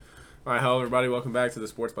All right, hello everybody. Welcome back to the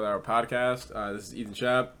Sports by the Hour podcast. This is Ethan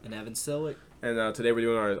Schapp, And Evan Silwick. and today we're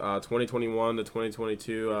doing our 2021 to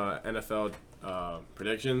 2022 NFL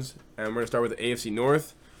predictions, and we're gonna start with the AFC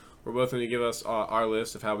North. We're both going to give us our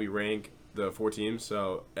list of how we rank the four teams.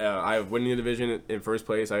 So I have winning the division in first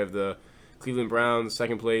place. I have the Cleveland Browns,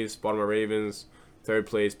 second place Baltimore Ravens, third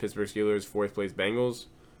place Pittsburgh Steelers, fourth place Bengals.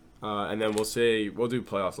 And then we'll do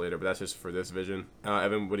playoffs later, but that's just for this division.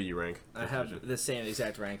 Evan, what do you rank? I have the same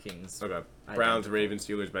exact rankings. Okay. Browns, Ravens,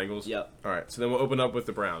 Steelers, Bengals. Yep. All right. So then we'll open up with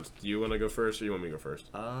the Browns. Do you want to go first, or you want me to go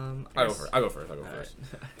first? I'll go first. I'll go first.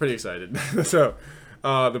 Right. Pretty excited. So,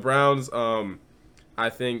 the Browns. I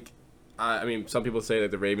think. I mean, some people say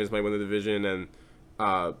that the Ravens might win the division, and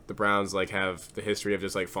the Browns have the history of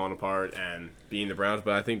just falling apart and being the Browns.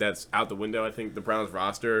 But I think that's out the window. I think the Browns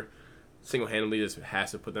roster single-handedly just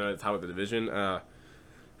has to put them at the top of the division.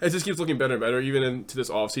 It just keeps looking better and better. Even into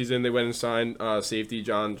this offseason, they went and signed safety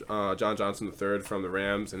John Johnson III from the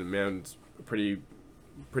Rams, and man's pretty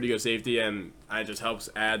good safety, and it just helps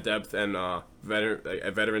add depth and a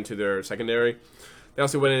veteran to their secondary. They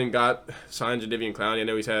also went in and signed Jadeveon Clowney. I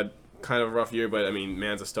know he's had kind of a rough year, but I mean,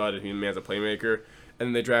 man's a stud. I mean, man's a playmaker. And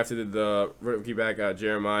then they drafted the rookie back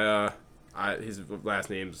Jeremiah. His last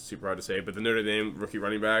name's super hard to say, but the Notre Dame rookie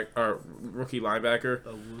linebacker.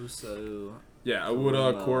 Owusu. Yeah,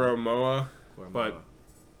 Awuda Koromoa. But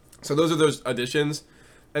so those are those additions.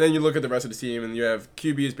 And then you look at the rest of the team, and you have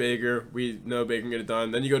QB is Baker. We know Baker can get it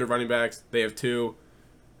done. Then you go to running backs. They have two.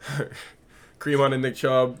 Kareem Hunt and Nick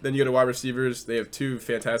Chubb. Then you go to wide receivers. They have two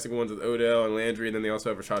fantastic ones with Odell and Landry, and then they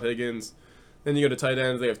also have Rashad Higgins. Then you go to tight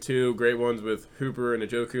ends. They have two great ones with Hooper and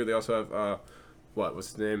Njoku. They also have,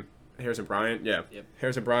 what's his name? Harrison Bryant. Yeah. Yep.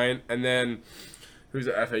 Harrison Bryant. And then, who's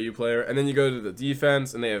an FAU player? And then you go to the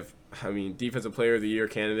defense, and they have, Defensive Player of the Year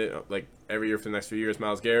candidate, every year for the next few years,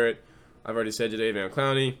 Myles Garrett. I've already said Jadeveon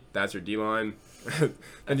Clowney. That's your D-line.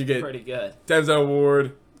 Then you get pretty good. Denzel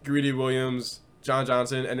Ward, Greedy Williams, John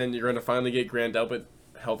Johnson, and then you're going to finally get Grant Delpit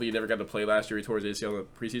healthy. He never got to play last year. He tore his ACL in the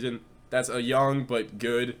preseason. That's a young but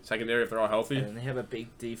good secondary if they're all healthy. And they have a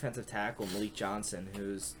big defensive tackle, Malik Johnson,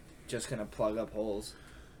 who's just going to plug up holes.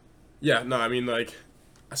 Yeah, no, pretty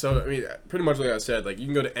much like I said, you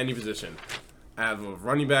can go to any position. Have a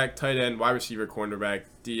running back, tight end, wide receiver, cornerback,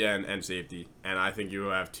 DN, and safety. And I think you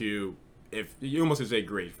have two, if you almost say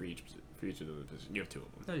great for each of the positions. You have two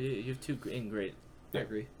of them. No, you have two great. Yeah. I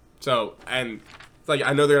agree. So, and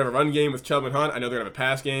I know they're going to have a run game with Chubb and Hunt. I know they're going to have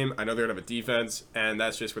a pass game. I know they're going to have a defense. And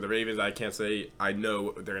that's just for the Ravens. I can't say I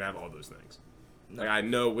know they're going to have all those things. No. I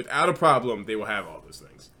know without a problem they will have all those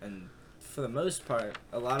things. And for the most part,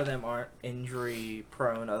 a lot of them aren't injury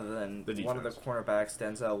prone other than one of the cornerbacks,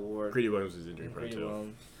 Denzel Ward. Greedy Williams is injury prone too.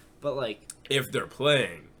 Williams. But if they're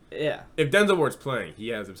playing. Yeah. If Denzel Ward's playing, he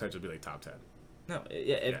has the potential to be top 10. No,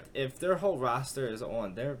 if their whole roster is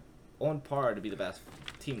on, they're on par to be the best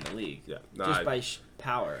team in the league. Yeah. Just by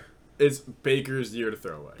power. It's Baker's year to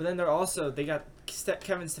throw away. But then they got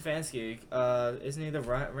Kevin Stefanski. Isn't he the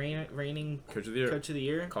reigning Coach of the Year? Coach of the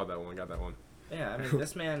Year? Called that one, got that one. Yeah,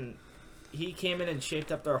 this man, he came in and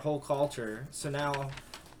shaped up their whole culture. So now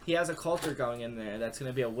he has a culture going in there that's going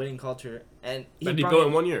to be a winning culture. And he built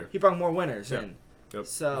in 1 year. He brought more winners in. Yep.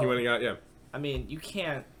 So he went and got, you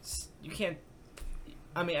can't.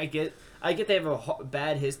 I get they have a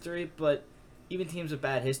bad history, but even teams with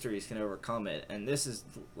bad histories can overcome it. And this is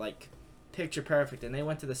picture perfect. And they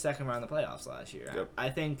went to the second round of the playoffs last year. Yep. I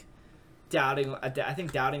think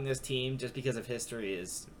doubting this team just because of history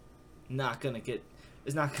is not gonna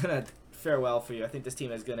fare well for you. I think this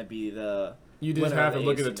team is gonna be the. You just have to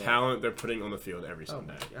look at the AFC talent they're putting on the field every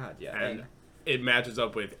Sunday. Oh my God, yeah. And it matches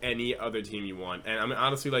up with any other team you want. And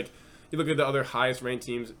honestly, you look at the other highest ranked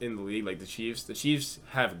teams in the league, like the Chiefs. The Chiefs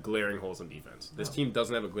have glaring holes on defense. This team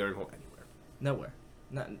doesn't have a glaring hole anywhere. Nowhere.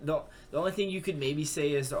 The only thing you could maybe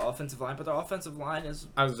say is their offensive line, but their offensive line is.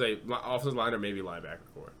 I would say offensive line or maybe linebacker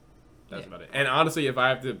core. That's about it. And honestly, if I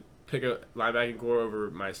have to pick a linebacking core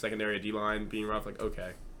over my secondary D line being rough,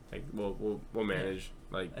 okay, we'll manage.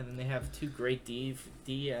 And then they have two great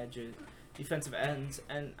defensive ends,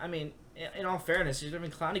 and in all fairness,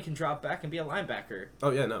 Clowney can drop back and be a linebacker.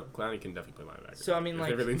 Oh yeah, no, Clowney can definitely play linebacker. So if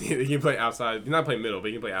they really need, he can play outside. He's not play middle, but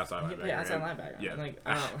he can play outside linebacker. He can play outside linebacker.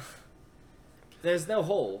 Yeah. There's no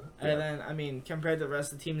hole, Yeah. and then compared to the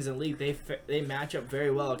rest of the teams in the league, they match up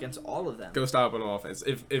very well against all of them. Go stop on offense.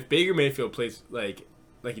 If Baker Mayfield plays like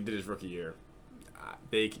he did his rookie year,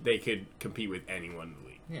 they could compete with anyone in the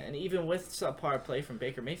league. Yeah, and even with subpar play from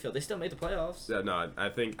Baker Mayfield, they still made the playoffs. Yeah, no, I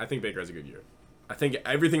think Baker has a good year. I think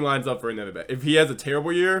everything lines up for another bet. If he has a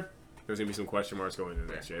terrible year, there's gonna be some question marks going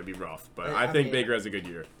into next year. It'd be rough, but And, I think mean, Baker has a good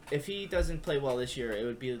year. If he doesn't play well this year, it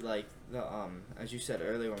would be like the as you said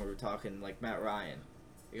earlier when we were talking, like Matt Ryan.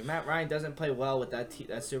 If Matt Ryan doesn't play well with that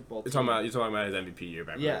Super Bowl team. You're talking about his MVP year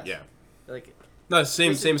back. Yes. Yeah. Like No,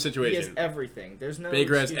 same situation. He has everything. There's no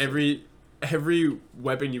Baker has excuses. every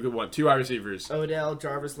weapon you could want. 2 wide rejeceivers. Odell,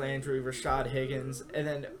 Jarvis Landry, Rashad Higgins, and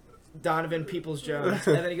then Donovan Peoples-Jones,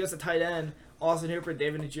 and then he goes to tight end, Austin Hooper,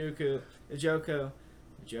 David Njoku,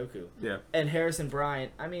 Yeah. and Harrison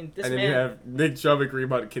Bryant. I mean, this And then man. you have Nick Chubb and Kareem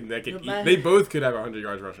Hunt that can man- they both could have 100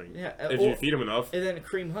 yards rushing. Yeah, If you feed them enough. And then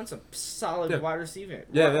Kareem Hunt's a solid Yeah. wide receiver.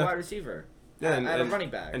 Yeah. Wide receiver. Yeah, and and a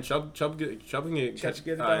running back. And Chubb can get Chubb get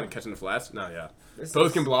it done. catching the flats. No, yeah. This Both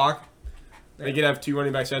is- can block. Yeah. They could have 2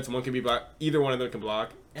 running back sets. One can be block. Either one of them can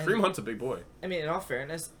block. And- Kareem Hunt's a big boy. I mean, in all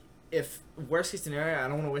fairness, if worst case scenario, I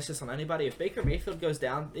don't want to wish this on anybody. If Baker Mayfield goes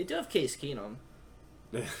down, they do have Case Keenum.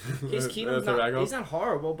 Case Keenum's he's not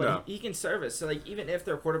horrible, but No. he can service. So like, even if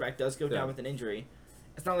their quarterback does go Yeah. down with an injury,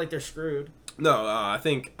 it's not like they're screwed. No, I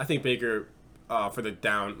think Baker for the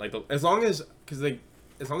down as long as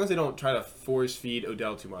they don't try to force feed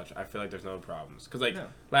Odell too much, I feel like there's no problems. Because No.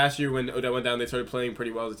 last year when Odell went down, they started playing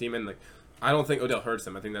pretty well as a team, and I don't think Odell hurts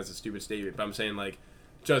them. I think that's a stupid statement, but I'm saying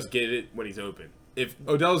just get it when he's open. If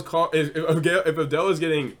Odell is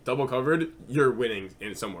getting double covered, you're winning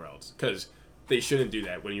in somewhere else because they shouldn't do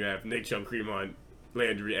that when you have Nick Chubb, Kareem Hunt,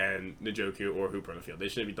 Landry, and Njoku or Hooper on the field. They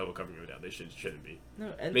shouldn't be double covering Odell. They shouldn't be.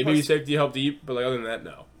 No, and Maybe plus, safety help deep, but other than that,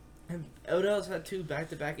 no. and Odell's had 2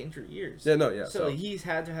 back-to-back injury years. Yeah, no, yeah. So he's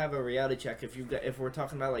had to have a reality check. If we're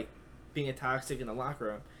talking about like being a toxic in the locker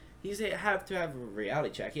room, he's have to have a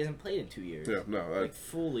reality check. He hasn't played in 2 years. Yeah, no. Like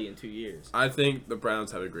fully in 2 years. I think the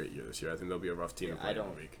Browns have a great year this year. I think they'll be a rough team Yeah, to play in the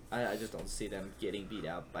week. I just don't see them getting beat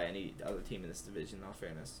out by any other team in this division. In all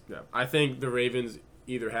fairness. Yeah, I think the Ravens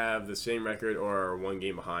either have the same record or are 1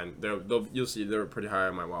 game behind. You'll see they're pretty high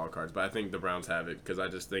on my wild cards, but I think the Browns have it because I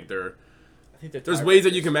just think there's ways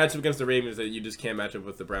that you can match up against the Ravens that you just can't match up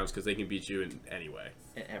with the Browns because they can beat you in any way.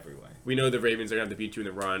 in every way. We know the Ravens are going to have to beat you in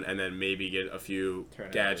the run and then maybe get a few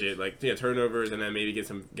turnovers and then maybe get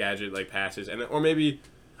some gadget passes or maybe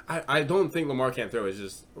I don't think Lamar can't throw. It's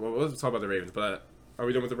just let's talk about the Ravens. But are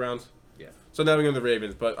we done with the Browns? Yeah. So now we go to the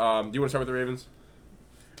Ravens. But do you want to start with the Ravens?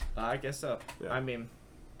 I guess so. Yeah. I mean,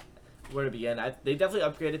 where to begin? They definitely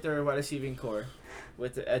upgraded their wide receiving core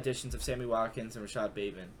with the additions of Sammy Watkins and Rashad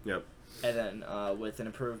Bateman. Yep. And then with an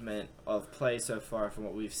improvement of play so far from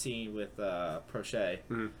what we've seen with Prochet.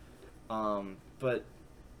 Mm-hmm. But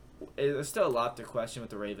there's still a lot to question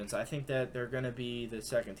with the Ravens. I think that they're going to be the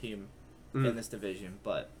second team in this division.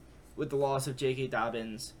 But with the loss of J.K.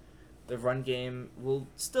 Dobbins, the run game will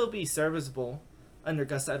still be serviceable under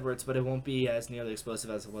Gus Edwards, but it won't be as nearly explosive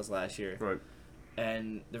as it was last year. Right.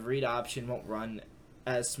 And the read option won't run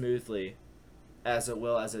as smoothly as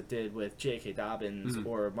it did with J.K. Dobbins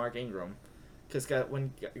or Mark Ingram. Because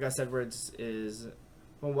when Gus Edwards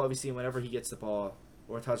what we see whenever he gets the ball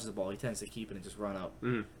or touches the ball, he tends to keep it and just run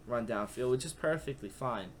downfield, which is perfectly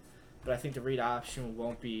fine. But I think the read option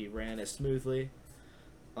won't be ran as smoothly.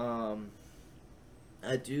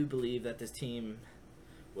 I do believe that this team,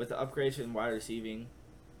 with the upgrades in wide receiving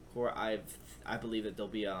core, I believe that they'll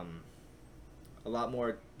be a lot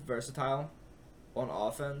more versatile on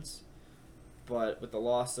offense. But with the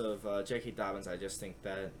loss of J.K. Dobbins, I just think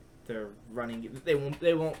that their running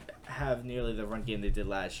they won't have nearly the run game they did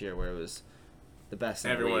last year, where it was the best.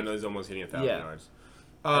 Everyone is almost hitting 1,000 yards.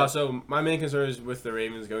 So my main concerns with the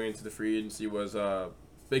Ravens going into the free agency was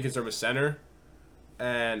big concern with center,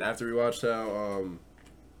 and after we watched how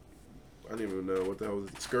I don't even know what the hell was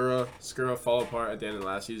it, Skura fall apart at the end of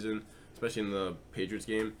last season, especially in the Patriots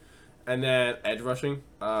game, and then edge rushing,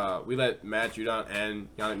 we let Matt Judon and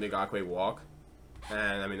Yannick Ngakoue walk.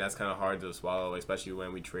 And, I mean, that's kind of hard to swallow, especially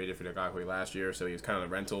when we traded for Ngakoue last year, so he was kind of a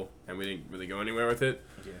rental, and we didn't really go anywhere with it.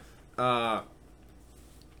 Yeah.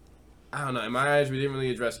 I don't know. In my eyes, we didn't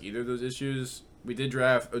really address either of those issues. We did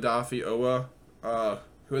draft Odafe Owa,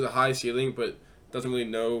 who has a high ceiling, but doesn't really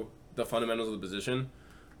know the fundamentals of the position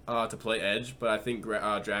to play edge. But I think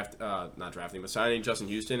signing Justin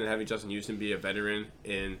Houston and having Justin Houston be a veteran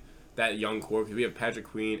in that young core, because we have Patrick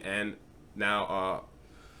Queen and now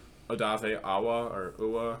Odafe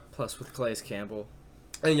Owa. Plus with Calais Campbell.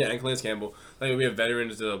 And Calais Campbell. We have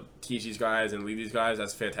veterans to teach these guys and lead these guys.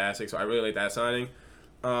 That's fantastic. So I really like that signing.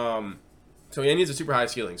 So he needs a super high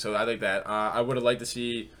ceiling. So I like that. I would have liked to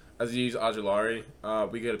see Azeez Ojulari.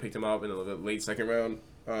 We could have picked him up in the late second round.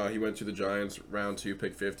 He went to the Giants, round 2,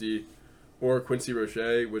 pick 50. Or Quincy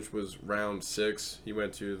Roche, which was round 6. He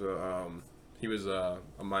went to the he was a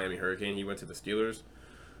Miami Hurricane. He went to the Steelers.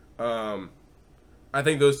 I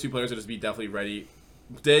think those two players will just be definitely ready.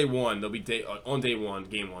 Day one, they'll be on day one,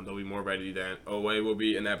 game one. They'll be more ready than Oweh will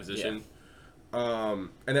be in that position. And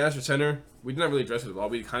as for center, we did not really address it at all.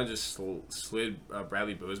 We kind of just slid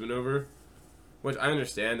Bradley Bozeman over, which I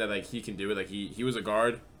understand that like he can do it. Like he was a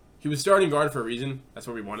guard. He was starting guard for a reason. That's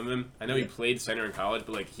where we wanted him. I know he played center in college,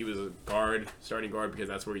 but like he was a starting guard because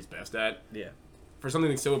that's where he's best at. Yeah. For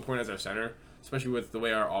something that's so important as our center, especially with the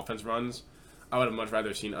way our offense runs, I would have much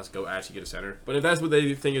rather seen us go actually get a center. But if that's what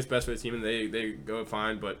they think is best for the team, and they go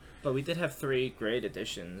fine. But we did have 3 great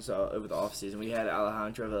additions over the offseason. We had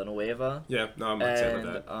Alejandro Villanueva. Yeah, no, I'm excited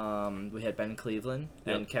about that. We had Ben Cleveland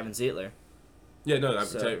and Kevin Zeitler. Yeah, no, I'm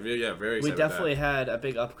very excited. We definitely had a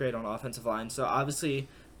big upgrade on offensive line. So obviously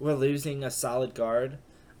we're losing a solid guard,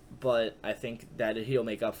 but I think that he'll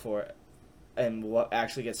make up for it, and we'll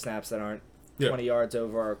actually get snaps that aren't 20 yards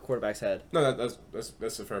over our quarterback's head. No,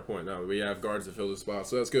 that's a fair point. No, we have guards to fill the spot,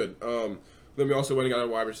 so that's good. Then we also went and got a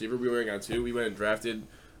wide receiver. We went and got 2. We went and drafted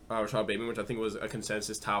Rashad Bateman, which I think was a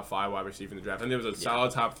consensus top 5 wide receiver in the draft. And there was a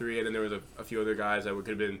solid top 3, and then there was a few other guys that could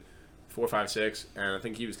have been 4, 5, 6. And I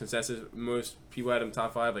think he was consensus. Most people had him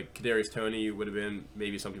top 5. Like Kadarius Toney would have been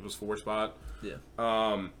maybe some people's 4 spot. Yeah.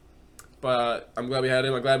 But I'm glad we had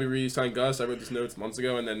him. I'm glad we re-signed Gus. I wrote these notes months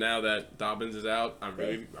ago, and then now that Dobbins is out, I'm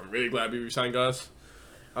really glad we re-signed Gus.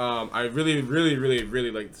 I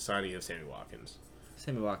really like the signing of Sammy Watkins.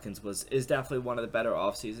 Sammy Watkins is definitely one of the better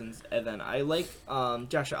off seasons, and then I like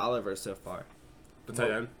Josh Oliver so far. The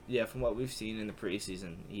tight end. Yeah, from what we've seen in the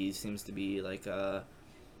preseason, he seems to be like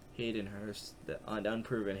Hayden Hurst, the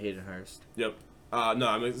unproven Hayden Hurst. Yep.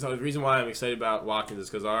 So the reason why I'm excited about Watkins is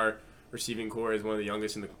because our receiving core is one of the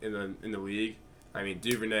youngest in the league. I mean,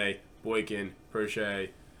 Duvernay, Boykin, Prochet,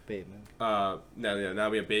 Bateman. Now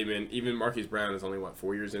we have Bateman. Even Marquise Brown is only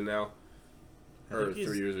 4 years in now, or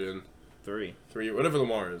 3 years in. 3, whatever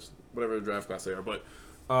Lamar is, whatever draft class they are. But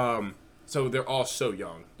so they're all so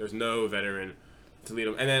young. There's no veteran to lead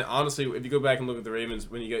them. And then honestly, if you go back and look at the Ravens,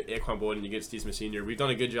 when you get Anquan Boldin and you get Steve Smith Sr., we've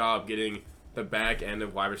done a good job getting the back end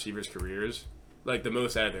of wide receivers' careers, like the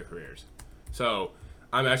most out of their careers. So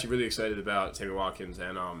I'm actually really excited about Sammy Watkins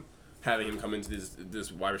and having him come into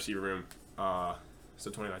this wide receiver room. So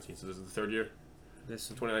 2019, so this is the third year. This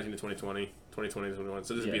 2019 to 2020, 2020 to 2021.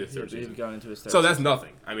 So this would be the third season. Going into his third so that's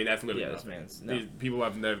nothing. I mean, that's literally this nothing. man's no. These people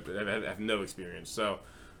have no experience. So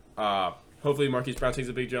hopefully Marquise Brown takes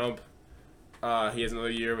a big jump. He has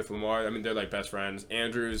another year with Lamar. I mean, they're like best friends.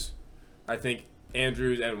 I think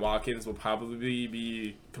Andrews and Watkins will probably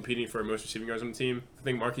be competing for most receiving yards on the team. I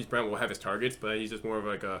think Marquise Brown will have his targets, but he's just more of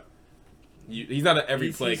like he's not an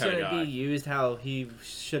every play kind of guy. He's going to be used how he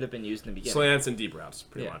should have been used in the beginning. Slants and deep routes,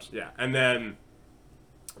 pretty much. Yeah. And then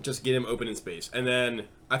just get him open in space. And then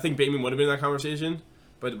I think Bateman would have been in that conversation,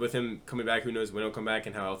 but with him coming back, who knows when he'll come back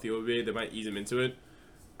and how healthy he'll be. They might ease him into it.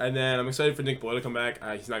 And then I'm excited for Nick Boyle to come back.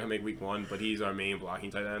 He's not going to make week 1, but he's our main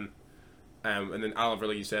blocking tight end. And then Oliver,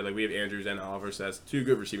 like you said, like we have Andrews and Oliver, so that's 2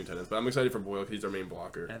 good receiving tight ends. But I'm excited for Boyle because he's our main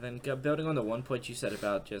blocker. And then building on the one point you said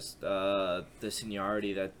about just the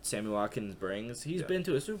seniority that Sammy Watkins brings, he's been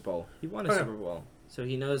to a Super Bowl. He won a Super Bowl, so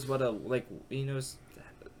he knows he knows.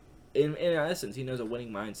 In essence, he knows a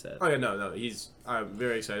winning mindset. Oh yeah, no, I'm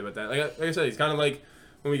very excited about that. Like I said, he's kind of like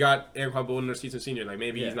when we got Anquan Boldin or Stevenson Senior. Like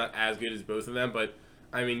maybe he's not as good as both of them, but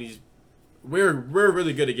I mean we're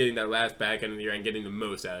really good at getting that last back end of the year and getting the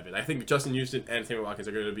most out of it. I think Justin Houston and Sammy Watkins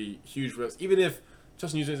are going to be huge for us. Even if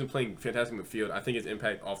Justin Houston isn't playing fantastic in the field, I think his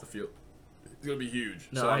impact off the field is going to be huge.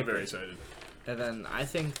 So I'm very excited. And then I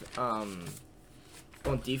think on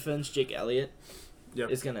defense, Jake Elliott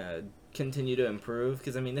is going to continue to improve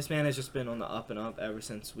because, I mean, this man has just been on the up and up ever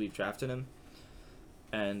since we've drafted him.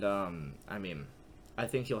 And, I mean, I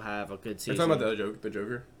think he'll have a good season. You're talking about the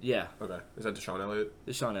Joker? Yeah. Okay. Is that Deshaun Elliott?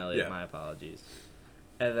 Deshaun Elliott, my apologies.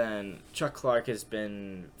 And then Chuck Clark has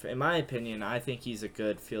been, in my opinion, I think he's a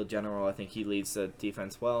good field general. I think he leads the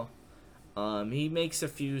defense well. He makes a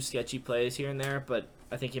few sketchy plays here and there, but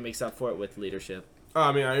I think he makes up for it with leadership. Oh,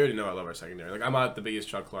 I mean, I already know I love our secondary. Like, I'm not the biggest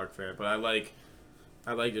Chuck Clark fan, but I like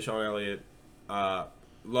Deshaun Elliott.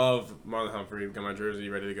 Love Marlon Humphrey. Got my jersey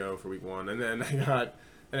ready to go for week 1. And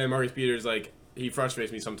then Marcus Peters, like, he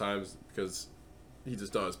frustrates me sometimes because he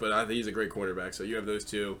just does. But I think he's a great quarterback. So you have those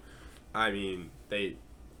two. I mean, it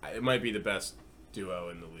might be the best duo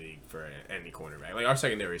in the league for any cornerback. Like, our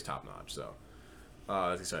secondary is top notch. So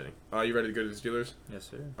that's exciting. Are you ready to go to the Steelers? Yes,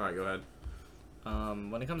 sir. All right, go ahead.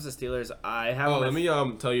 When it comes to Steelers, I have. Let me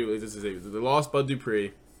tell you, this is they lost Bud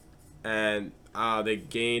Dupree, and they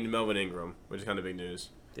gained Melvin Ingram, which is kind of big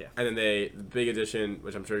news. Yeah. And then the big addition,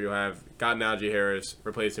 which I'm sure you'll have, got Najee Harris,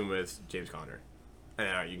 replaced him with James Conner. And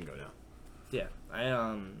all right, you can go now. Yeah,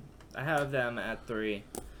 I have them at 3.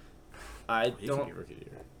 I He can don't. get rookie of the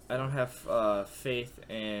year. I don't have faith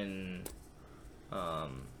in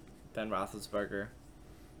Ben Roethlisberger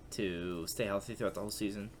to stay healthy throughout the whole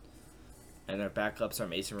season. And their backups are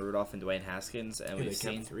Mason Rudolph and Dwayne Haskins, and Yeah, we've they kept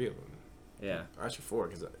seen 3 of them. yeah. Actually 4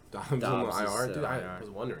 because Dobbs on the Dobbs is IR. Dude, still I IR. was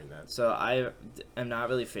wondering that. So I am not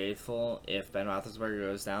really faithful if Ben Roethlisberger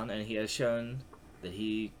goes down, and he has shown that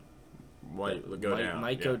he Might go down.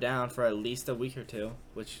 might go down for at least a week or two,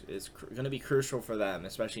 which is going to be crucial for them,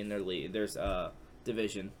 especially in their league. There's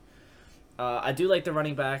division. I do like the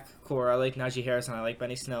running back core. I like Najee Harris and I like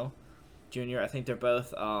Benny Snell Jr. I think they're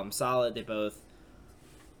both solid.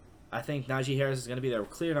 I think Najee Harris is going to be their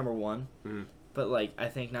clear number 1. Mhm. But like I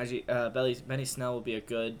think Benny Snell will be a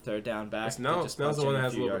good third down back. Snell's the one that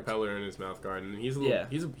has a little yards. propeller in his mouth guard, and he's a little,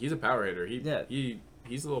 he's a power hitter. He's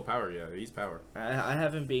a little power guy. He's power. I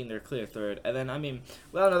have him being their clear third, and then I mean,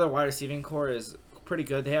 well, another wide receiving core is pretty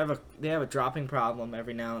good. They have a dropping problem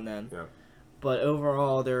every now and then. Yeah. But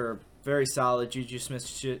overall, they're very solid. Juju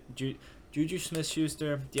Smith-Schuster,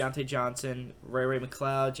 Deontay Johnson, Ray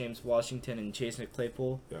McLeod, James Washington, and Chase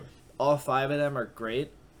Claypool. Yeah. All 5 of them are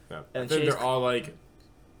great. Yeah. And I think Chase- they're all like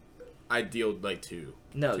ideal, like 2.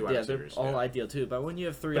 No, 2 wide yeah, they're receivers, all yeah. ideal too. But when you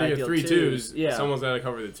have 3 But you ideal have 3 twos. yeah, Someone's got to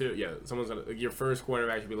cover the 2. Yeah. Someone's got to. Your first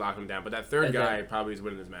cornerback should be locking him down, but that third And guy then- probably is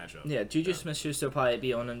winning this matchup. yeah, Juju Smith-Schuster will probably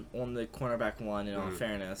be on the cornerback 1 in all Mhm.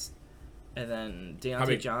 fairness, and then Deontay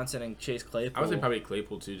Probably- Johnson and Chase Claypool. I would say probably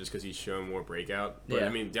Claypool too, just because he's shown more breakout. But Yeah. I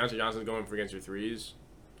mean, Deontay Johnson's going for against your 3s,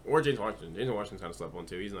 or James Washington. James Washington's kind of slept on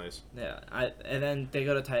too. He's nice. Yeah, and then they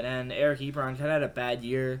go to tight end. Eric Ebron kind of had a bad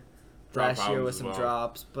year Drop last year with problems some as well.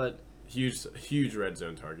 drops, but Huge red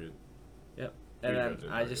zone target. and Huge then red zone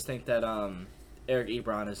I target. just think that Eric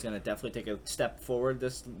Ebron is going to definitely take a step forward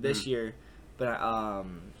this year. But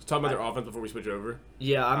Let's talk about their offense before we switch over.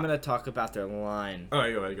 yeah, I'm going to talk about their line. Oh,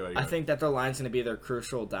 go ahead. I think that their line's going to be their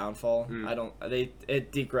crucial downfall. Mm.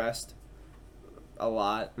 It degressed a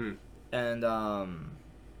lot, Mm. and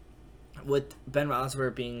with Ben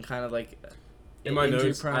Roethlisberger being kind of like In my injury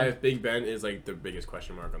notes, prone. I have Big Ben is like the biggest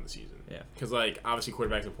question mark on the season. Yeah. Because like obviously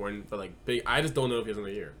quarterback's important, but like I just don't know if he has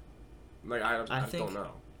another year. Like I just think- don't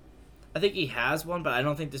know. I think he has one, but I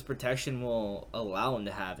don't think this protection will allow him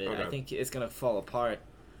to have it. Okay. I think it's gonna fall apart,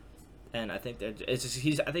 and I think that it's just I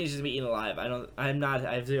think he's just gonna be eaten alive. I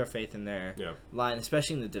have zero faith in their Yeah. line,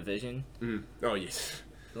 especially in the division. Mm. Oh yes.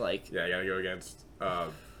 Like Yeah, I gotta go against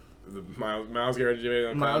the Miles Garrett,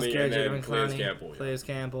 Jimmy Miles Clowney, Garrett, and Jalen then Calais Clowney, Campbell. Calais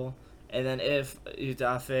Campbell, and then if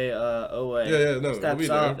Udafe Owe he'll steps be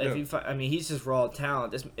there, up, yeah. I mean he's just raw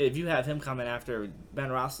talent. If you have him coming after Ben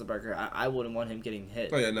Roethlisberger, I wouldn't want him getting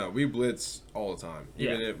hit. Oh yeah, no, we blitz all the time.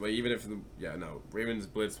 Yeah. Even if Ravens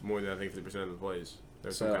blitz more than I think 50% of the plays.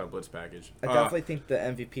 There's some So, kind of blitz package. I definitely think the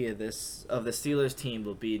MVP of the Steelers team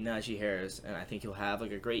will be Najee Harris, and I think he'll have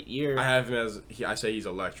like a great year. I have him as I say he's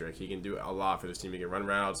electric. He can do a lot for this team. He can run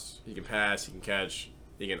routes. He can pass. He can catch.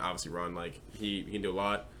 He can obviously run. Like he can do a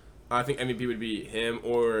lot. I think MVP would be him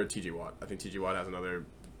or T.J. Watt. I think T.J. Watt has another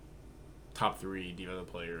top 3 defensive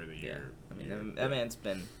player of the Yeah, year. I mean that man's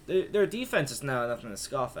been their defense is now nothing to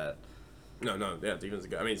scoff at. No, yeah, defense is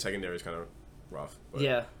good. I mean secondary is kind of rough. But.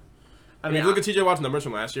 Yeah, I mean, if you look at T.J. Watt's numbers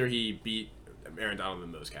from last year, he beat Aaron Donald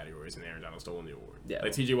in those categories, and Aaron Donald still won the award. Yeah.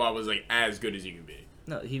 Like T.J. Watt was like as good as you can be.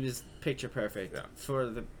 no, he was picture perfect Yeah. for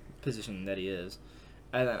the position that he is,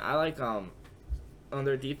 and then I like on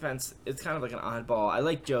their defense. It's kind of like an oddball. I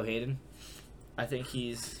like Joe Hayden. I think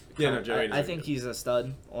he's Joe Hayden's I think he's a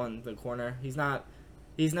stud on the corner. He's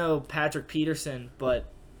no Patrick Peterson, but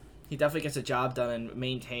he definitely gets a job done and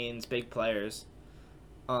maintains big players.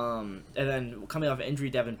 And then coming off injury,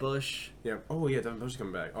 Devin Bush. Yeah. Oh yeah, Devin Bush is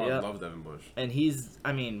coming back. Oh, Yeah. I love Devin Bush. And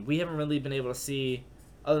we haven't really been able to see,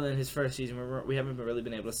 other than his first season, we haven't really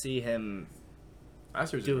been able to see him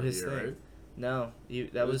Last year's do a good his year, thing. right? No,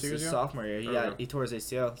 that Was it was 2 years his ago? sophomore year. Oh, He tore his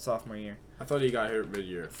ACL sophomore year. I thought he got hurt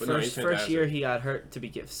mid-year. But no, he's First fantastic. year he got hurt to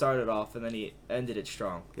get started off, and then he ended it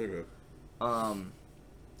strong. Okay.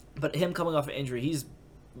 But him coming off an injury, he's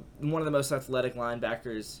one of the most athletic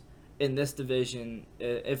linebackers in this division,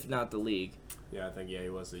 if not the league. Yeah, I think he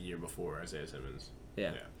was the year before Isaiah Simmons.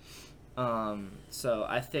 Yeah. So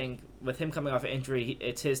I think with him coming off an injury,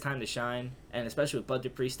 it's his time to shine, and especially with Bud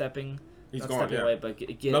Dupree stepping. He's not gone. stepping Yeah. away, but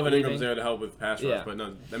Melvin leaving. Ingram's there to help with pass rush, Yeah. but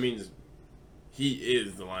no, that means he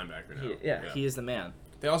is the linebacker now. He is the man.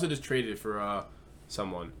 They also just traded for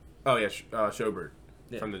someone. Oh yeah, Schobert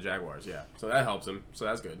Yeah. from the Jaguars. Yeah, so that helps him. So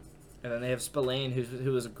that's good. And then they have Spillane,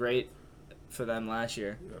 who was great for them last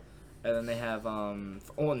year. Yeah. And then they have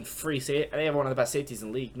they have one of the best safeties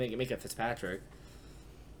in the league, Micah Fitzpatrick.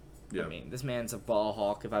 Yeah. I mean, this man's a ball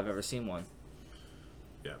hawk if I've ever seen one.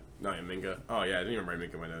 Yeah. No, yeah, Minka. Oh, yeah, I didn't even write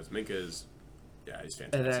Minka in my notes. Minka is, yeah, he's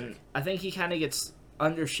fantastic. And then I think he kind of gets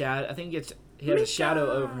undershadowed. I think he has a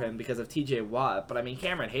shadow over him because of T.J. Watt. But I mean,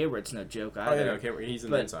 Cameron Hayward's no joke either. Oh, yeah, no, he's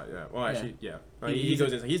in the inside, yeah. Well, actually, yeah. He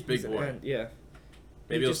goes inside. He's big boy. Yeah.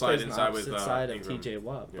 Maybe he'll slide inside with side of Ingram. T.J.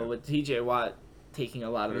 Watt. Yeah. But with T.J. Watt taking a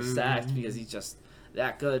lot of the sacks because he's just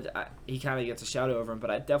that good, he kind of gets a shadow over him.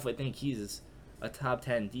 But I definitely think he's a top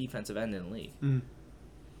 10 defensive end in the league.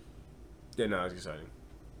 Yeah, no, it's exciting.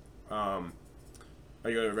 Are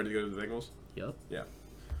you ready to go to the Bengals? Yep. Yeah.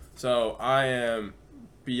 So I am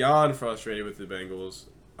beyond frustrated with the Bengals.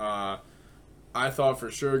 I thought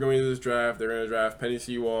for sure going into this draft they're going to draft Penny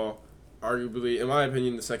Sewell, arguably, in my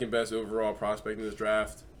opinion, the second best overall prospect in this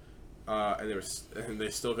draft. And they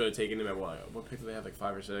still could have taken him at what pick do they have, like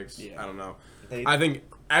 5 or 6? Yeah. I don't know. I think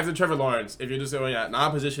after Trevor Lawrence, if you're just going at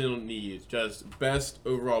non-positional needs, just best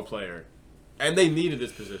overall player, and they needed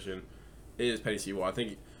this position, is Penny Sewell. I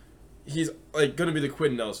think he's like going to be the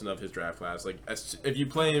Quentin Nelson of his draft class. Like, if you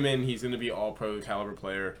play him in, he's going to be all-pro caliber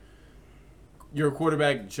player. Your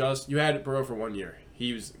quarterback you had Burrow for 1 year.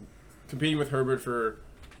 He was competing with Herbert for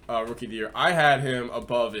rookie of the year. I had him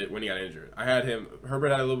above it when he got injured. Herbert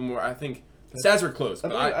had a little bit more. I think stats were close.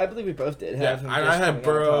 But I believe we both did. Yeah, I had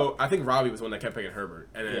Burrow. I think Robbie was the one that kept picking Herbert,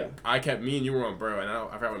 and then I kept me and you were on Burrow, and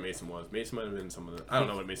I forgot what Mason was. Mason might have been some of the. I don't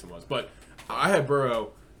know what Mason was, but I had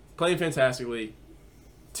Burrow playing fantastically.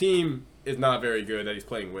 Team is not very good that he's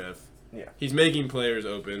playing with. Yeah, he's making players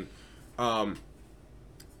open.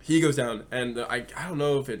 He goes down, and I don't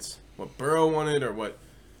know if it's what Burrow wanted or what,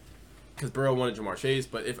 because Burrow wanted Jamar Chase.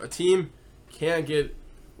 But if a team can't get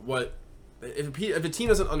if a team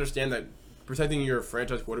doesn't understand that protecting your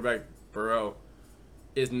franchise quarterback Burrow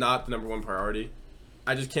is not the number one priority,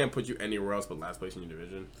 I just can't put you anywhere else but last place in your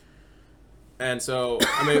division. And so,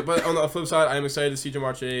 I mean, but on the flip side, I'm excited to see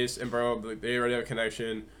Jamar Chase and Burrow. They already have a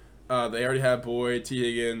connection. They already have Boyd, T.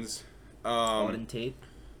 Higgins, Auden Tate.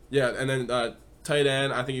 Yeah, and then tight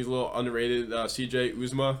end, I think he's a little underrated. C.J.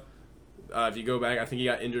 Uzma. If you go back, I think he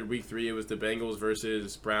got injured week 3. It was the Bengals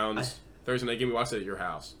versus Browns Thursday night game. We watched it at your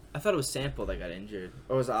house. I thought it was Sample that got injured,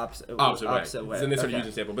 or was it opposite? Opposite way. Then they started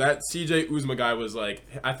using Sample, but that C.J. Uzma guy was like,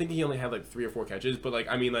 I think he only had like 3 or 4 catches, but like,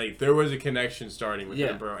 I mean, like there was a connection starting with him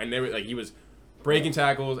and Burrow, and they were like, he was breaking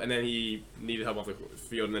tackles, and then he needed help off the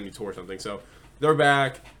field, and then he tore something. So they're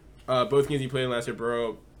back. Both games he played in last year,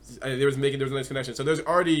 Burrow, there was a nice connection. So there's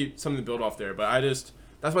already something to build off there. But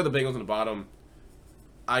that's why the Bengals on the bottom.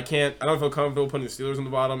 I don't feel comfortable putting the Steelers on the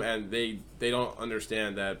bottom, and they don't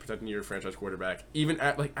understand that protecting your franchise quarterback. Even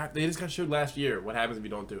they just got showed last year what happens if you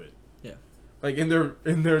don't do it. Yeah. Like in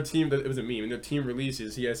their team, it was a meme. In their team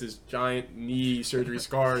releases, he has his giant knee surgery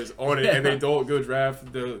scars on it, and they don't go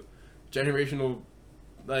draft the generational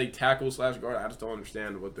like tackle / guard. I just don't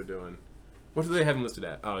understand what they're doing. What do they have him listed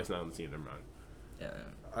at? Oh, he's not on the team. Never mind. Yeah.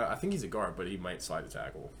 I think he's a guard, but he might slide the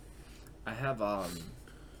tackle. I have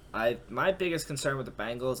my biggest concern with the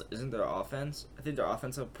Bengals isn't their offense. I think their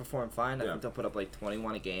offense will perform fine. I think they'll put up like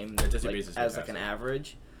 21 a game as like an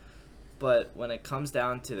average. But when it comes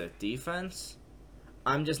down to the defense,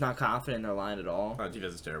 I'm just not confident in their line at all.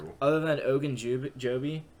 Defense is terrible. Other than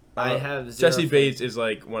Ogunjobi, I have Jesse Bates is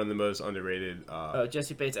like one of the most underrated.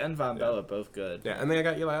 Jesse Bates and Von Bell both good. Yeah, and then I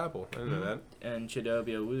got Eli Apple. I didn't know that. And Chidobe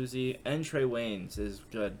Awuzie and Trey Waynes is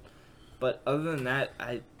good. But other than that,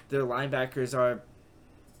 their linebackers are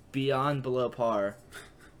beyond below par.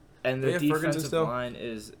 And the defensive line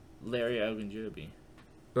is Larry Ogunjobi.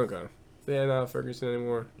 Okay. They had not Ferguson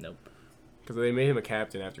anymore? Nope. Because they made him a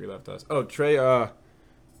captain after he left us. Oh, Trey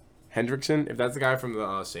Hendrickson, if that's the guy from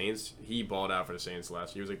the Saints, he balled out for the Saints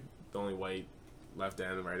last year. He was like the only white left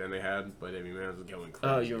end and right end they had, but I mean, man, was going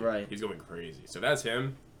crazy. Oh, you're right. He's going crazy. So that's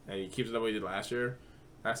him, and he keeps it up what he did last year.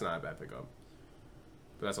 That's not a bad pickup.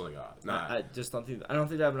 But that's all I got. I just don't think. I don't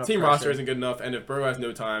think they have enough. Team roster isn't good enough, and if Burrow has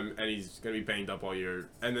no time and he's gonna be banged up all year,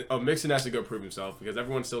 and then, Mixon has to go prove himself because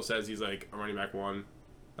everyone still says he's like a running back 1,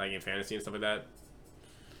 like in fantasy and stuff like that.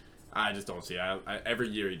 I just don't see it. Every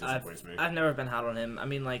year he disappoints me. I've never been hot on him. I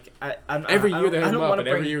mean, like every year they have him up, and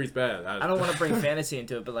every year he's bad. I don't want to bring fantasy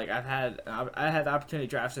into it, but like I had the opportunity to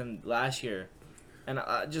draft him last year, and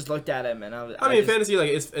I just looked at him and I mean, fantasy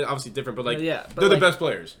like it's obviously different, but like they're the best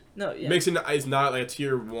players. No, yeah. Mixon is not like a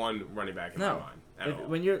tier 1 running back in my mind at all.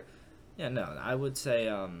 When you're, I would say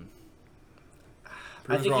I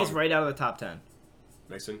think he's right out of the top 10.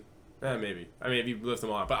 Mixon. Maybe. I mean, if you lift him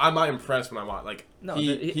off. But I'm not impressed when I watch. Like, no,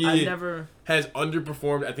 he never has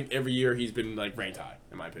underperformed. I think every year he's been, like, ranked high,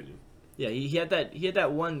 in my opinion. Yeah, he had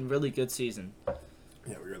that one really good season.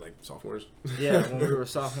 Yeah, we were, like, sophomores. Yeah, when we were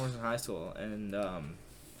sophomores in high school. And,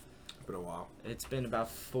 it's been a while. It's been about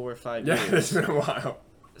 4 or 5 years. Yeah, it's been a while.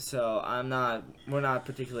 So we're not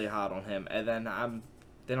particularly hot on him. And then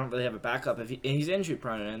they don't really have a backup and he's injury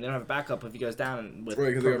prone, and they don't have a backup if he goes down with Right,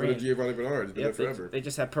 because they got rid of Perrine. Giovanni Bernard. He's been there forever. They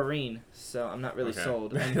just have Perrine, so I'm not really Okay.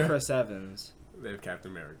 sold. And Chris Evans. They have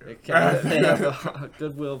Captain America. They have a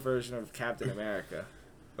goodwill version of Captain America.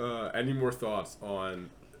 Any more thoughts on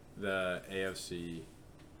the AFC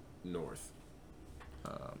North?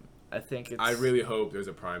 I think it's... I really hope there's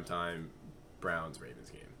a primetime Browns-Ravens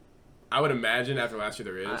game. I would imagine after last year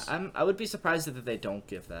there is. I would be surprised if they don't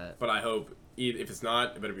give that. But I hope, if it's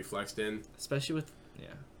not, it better be flexed in. Especially with... Yeah.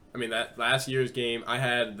 I mean, that last year's game, I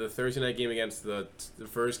had the Thursday night game against the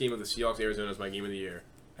first game of the Seahawks-Arizona as my game of the year.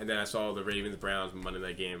 And then I saw the Ravens-Browns Monday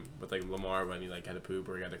night game with, like, Lamar when he, like, had to poop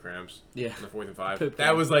or he got the cramps. Yeah. On the 4th and 5. Poop That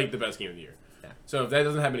cramp. was, like, the best game of the year. Yeah. So if that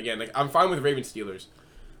doesn't happen again, like, I'm fine with Ravens-Steelers.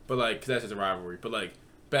 But, like, because that's just a rivalry. But, like,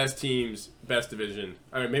 best teams, best division.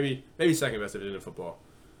 I mean, maybe second best division in football.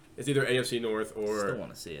 It's either AFC North or Still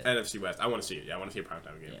want to see it. NFC West. I want to see it. Yeah, I want to see a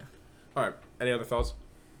primetime game. Yeah. All right. Any other thoughts?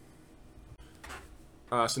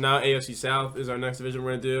 So now AFC South is our next division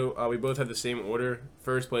we're going to do. We both have the same order.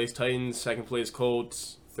 First place Titans, second place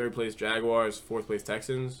Colts, third place Jaguars, fourth place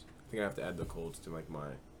Texans. I think I have to add the Colts to like my...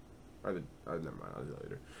 never mind. I'll do that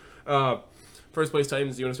later. First place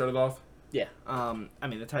Titans, do you want to start it off? Yeah. I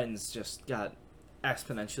mean, the Titans just got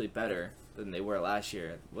exponentially better than they were last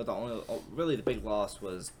year. With really the big loss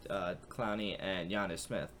was Clowney and Giannis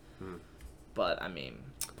Smith. But, I mean,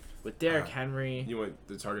 with Derrick Henry... You want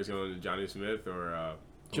the targets going to Johnny Smith or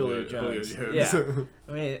Julio Jones. Yeah.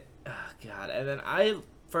 I mean, God. And then I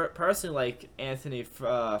personally like Anthony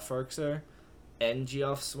Ferkser and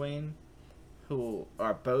Geoff Swain, who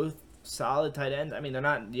are both solid tight ends. I mean, they're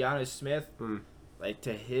not Giannis Smith, like,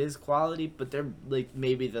 to his quality, but they're, like,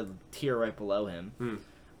 maybe the tier right below him.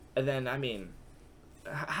 And then, I mean,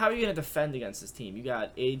 how are you going to defend against this team? You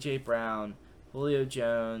got A.J. Brown, Julio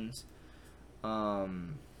Jones, God,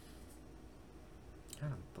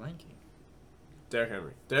 I'm blanking. Derrick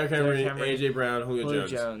Henry, A.J. Brown, Julio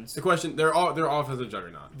Jones. The question, they're offensive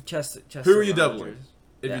juggernaut. Chester Who are you doubling? Rogers.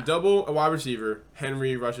 If Yeah. you double a wide receiver,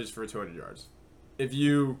 Henry rushes for 200 yards. If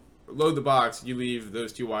you load the box, you leave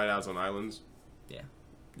those two wideouts on islands. Yeah.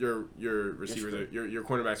 Your receivers, your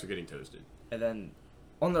cornerbacks are getting toasted. And then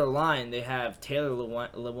on their line, they have Taylor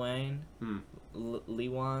Lewan.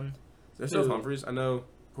 Lewan. There's still Humphreys. I know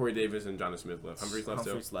Corey Davis and Jonathan Smith left. Humphreys left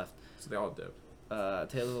too. left. So they all dipped.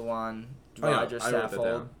 Taylor Lewan, Oh, yeah, Roger I wrote that Saffold,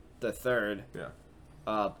 down. the third.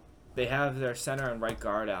 Yeah. They have their center and right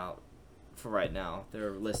guard out for right now.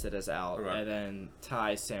 They're listed as out. Okay. And then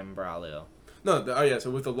Ty Sambraglio. No, so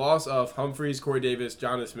with the loss of Humphreys, Corey Davis,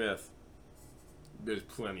 Jonathan Smith, there's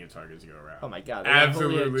plenty of targets to go around. Oh my God! They have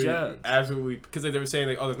Julio Jones. Absolutely. Because they were saying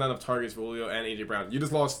like, oh, there's not enough targets for Julio and AJ Brown. You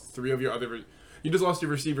just lost you just lost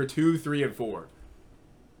your receiver 2, 3, and 4.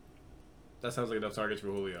 That sounds like enough targets for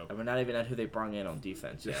Julio. And we're not even at who they brought in on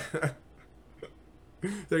defense yet.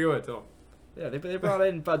 Go ahead, tell 'em. Yeah, they brought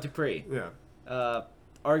in Bud Dupree. Yeah.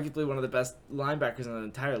 Arguably one of the best linebackers in the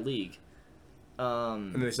entire league.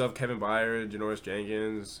 And then they still have Kevin Byard, Janoris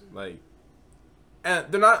Jenkins, and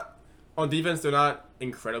they're not on defense. They're not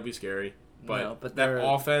incredibly scary, but that they're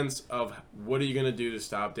offense of what are you gonna do to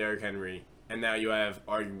stop Derrick Henry? And now you have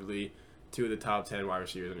arguably 2 of the top 10 wide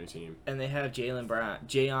receivers on your team. And they have Jayon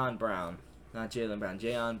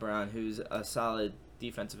Brown, who's a solid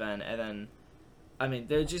defensive end. And then, I mean,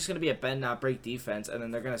 they're just gonna be a bend not break defense, and then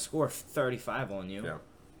they're gonna score 35 on you. Yeah.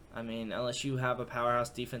 I mean, unless you have a powerhouse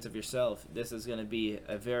defense of yourself, this is going to be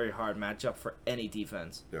a very hard matchup for any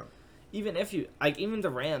defense. Yeah. Even even the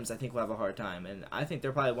Rams, I think, will have a hard time, and I think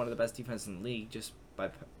they're probably one of the best defenses in the league just by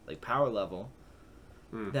power level.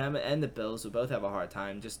 Them and the Bills will both have a hard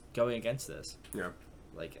time just going against this. Yeah.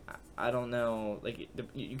 I don't know,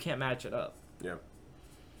 you can't match it up. Yeah.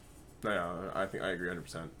 No, I think I agree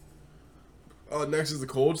 100%. Next is the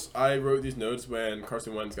Colts. I wrote these notes when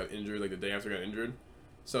Carson Wentz got injured, the day after he got injured.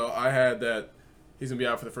 So I had that he's going to be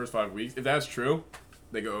out for the first 5 weeks. If that's true,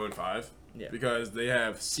 they go 0-5. Yeah. Because they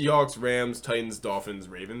have Seahawks, Rams, Titans, Dolphins,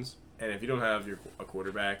 Ravens. And if you don't have a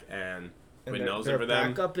quarterback and Quinn Nelson for them. Their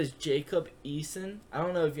backup is Jacob Eason. I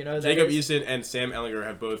don't know if you know that. Jacob Eason and Sam Ehlinger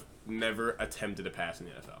have both never attempted a pass in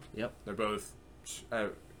the NFL. Yep. They're both...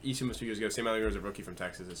 Eason was 2 years ago. Sam Ehlinger is a rookie from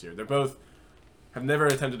Texas this year. They're both have never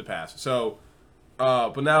attempted a pass. So...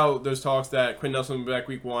 but now there's talks that Quinn Nelson will be back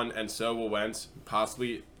week 1, and so will Wentz,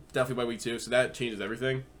 possibly, definitely by week 2. So that changes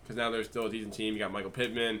everything, because now there's still a decent team. You got Michael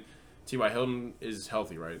Pittman. T.Y. Hilton is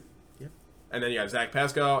healthy, right? Yep. And then you got Zach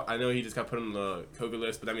Pascal. I know he just got put on the COVID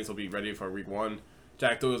list, but that means he'll be ready for week 1.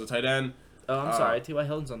 Jack Doyle's a tight end. Oh, I'm sorry. T.Y.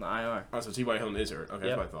 Hilton's on the IR. Oh, so T.Y. Hilton is hurt. Okay,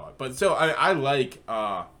 Yep. that's what I thought. But still, I like,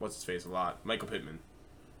 what's his face a lot? Michael Pittman.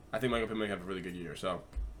 I think Michael Pittman might have a really good year. So.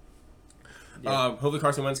 Yeah. Hopefully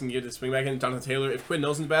Carson Wentz can get the swing back in. Jonathan Taylor, if Quinn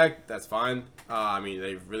Nelson's back, that's fine. I mean,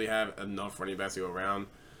 they really have enough running backs to go around.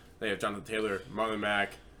 They have Jonathan Taylor, Marlon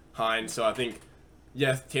Mack, Hines. So I think,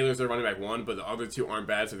 yes, Taylor's their running back one, but the other two aren't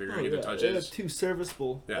bad, so they're going to get the touches. They have two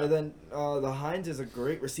serviceable. Yeah. And then the Hines is a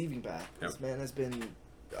great receiving back. Yep. This man has been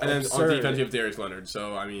And then absurd. on defense, you have Darius Leonard.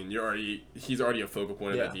 So, I mean, he's already a focal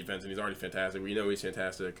point of Yeah. that defense, and he's already fantastic. We know he's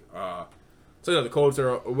fantastic. So, the Colts are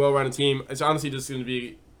a well-rounded team. It's honestly just going to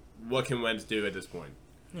be what can Wentz do at this point.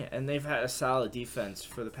 Yeah, and they've had a solid defense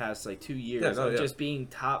for the past 2 years. Yeah, no, of yeah. just being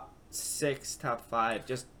top 6, top 5,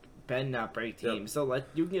 just bend not break Yep. team. So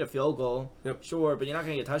you can get a field goal, Yep. sure, but you're not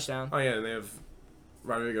gonna get a touchdown. Oh, yeah, and they have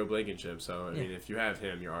Rodrigo Blankenship. So, I Yeah. mean, if you have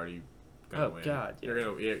him, you're already going to Oh, win. God, You're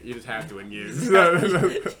gonna, you just have to win games.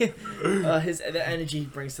 The energy he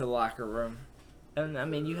brings to the locker room, and I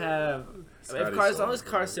mean you have Scotty as long as Solomon.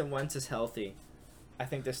 Carson Wentz is healthy, I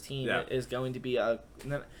think this team Yeah. is going to be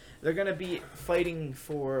they're going to be fighting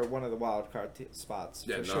for one of the wild card spots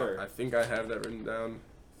Yeah, for no, sure. I think I have that written down.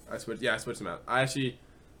 I switched them out. I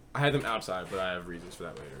had them outside, but I have reasons for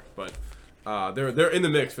that later. But they're in the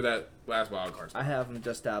mix for that last wild card spot. I have them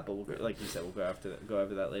just out, but like you said, we'll go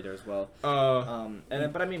over that later as well.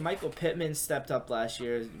 But I mean, Michael Pittman stepped up last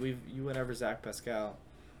year. You went over Zach Pascal,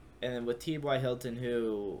 and then with T.Y. Hilton,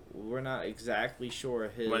 who we're not exactly sure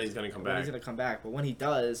When he's gonna come back. He's gonna come back, but when he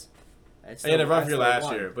does, He had a rough year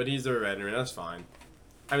last year, but he's a veteran. That's fine.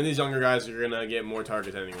 I mean, these younger guys are gonna get more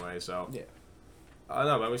targets anyway. So Yeah.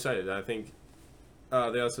 No, but I'm excited. I think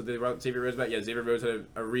they also did Xavier Rhodes back. Yeah, Xavier Rhodes had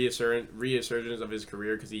a resurgence of his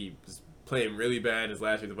career because he was playing really bad his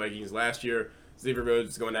last year with the Vikings. Last year, Xavier Rhodes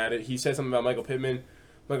was going at it. He said something about Michael Pittman.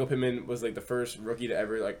 Michael Pittman was the first rookie to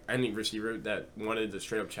ever any receiver that wanted to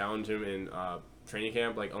straight up challenge him in training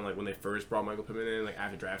camp. When they first brought Michael Pittman in,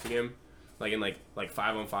 after drafting him, in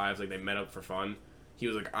 5-on-5s, they met up for fun. He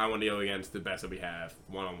was I want to go against the best that we have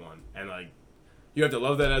 1-on-1, and you have to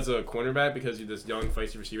love that as a cornerback because you're this young,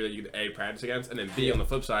 feisty receiver that you can A, practice against, and then B, on the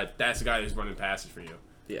flip side, that's the guy who's running passes for you.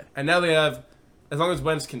 Yeah. And now they have, as long as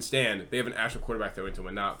Wentz can stand, they have an actual quarterback throwing to him,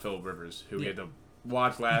 and not Phillip Rivers, who we had to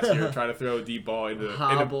watch last year trying to throw a deep ball into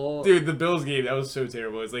Hobble. dude, the Bills game, that was so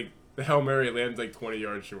terrible. It's the Hail Mary lands 20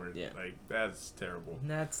 yards short. Yeah. That's terrible.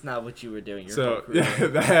 That's not what you were doing. Your So, whole career.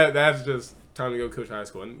 yeah, that's just time to go coach high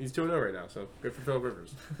school. And he's 2-0 right now, so good for Phillip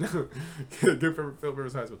Rivers. Good for Phillip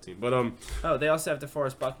Rivers high school team. But, Oh, they also have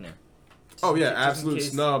DeForest Buckner. oh, yeah, Just in absolute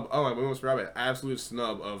case- snub. Oh, I almost forgot about it. Absolute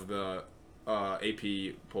snub of the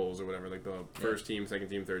AP polls or whatever, the first team, second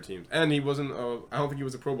team, third team. And he wasn't, I don't think he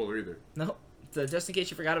was a Pro Bowler either. No. So just in case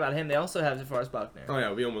you forgot about him, they also have DeForest Buckner. Oh,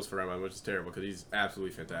 yeah, we almost forgot about him, which is terrible because he's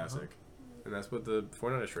absolutely fantastic. And that's what the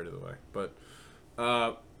 49ers traded away. But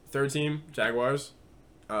third team, Jaguars.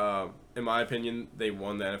 In my opinion, they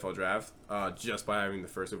won the NFL draft just by having the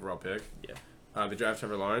first overall pick. Yeah. They draft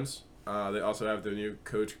Trevor Lawrence. They also have their new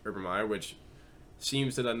coach, Urban Meyer, which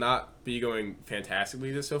seems to not be going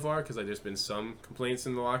fantastically so far because there's just been some complaints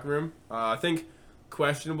in the locker room. I think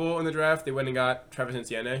questionable in the draft, they went and got Travis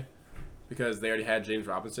Etienne because they already had James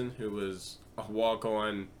Robinson, who was a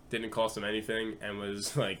walk-on, didn't cost them anything, and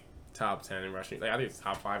was top 10 in rushing. I think it's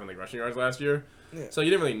top 5 in rushing yards last year. Yeah. So you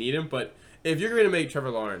didn't really need him, but if you're going to make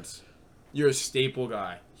Trevor Lawrence, you're a staple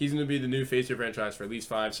guy. He's going to be the new face of your franchise for at least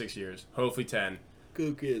 5-6 years, hopefully 10.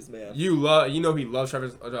 Who cares, man? He loves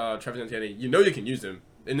Travis Etienne. You know you can use him.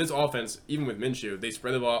 In this offense, even with Minshew, they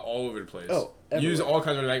spread the ball all over the place. Oh, use everywhere. all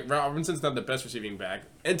kinds of Robinson's not the best receiving back.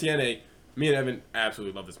 Etienne, me and Evan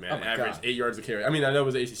absolutely love this man. Oh my Average God. 8 yards a carry. I mean, I know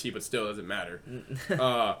it was ACC, but still, it doesn't matter.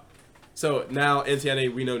 So now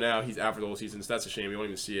Etienne, we know now he's out for the whole season. So that's a shame. We won't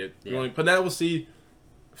even see it. Yeah. But now we'll see.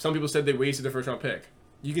 Some people said they wasted their first round pick.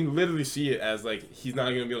 You can literally see it as he's not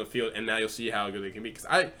going to be on the field, and now you'll see how good they can be. Because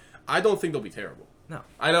I don't think they'll be terrible. No.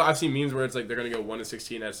 I know I've seen memes where it's they're going to go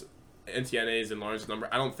 1-16 as NTNA's and Lawrence's number.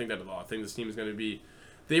 I don't think that at all. I think this team is going to be.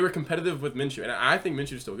 They were competitive with Minshew, and I think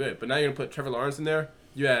Minshew's still good. But now you're going to put Trevor Lawrence in there.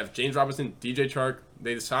 You have James Robinson, DJ Chark.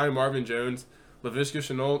 They signed Marvin Jones, Laviska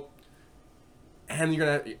Shenault, and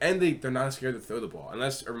they're not scared to throw the ball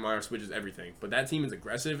unless Urban Meyer switches everything. But that team is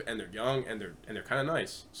aggressive and they're young and they're kind of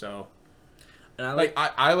nice. So And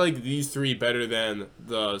I like these three better than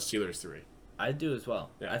the Steelers 3. I do as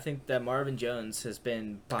well. Yeah. I think that Marvin Jones has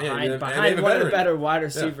been and behind they have a one of the veteran. better wide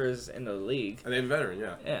receivers in the league. And they have a veteran,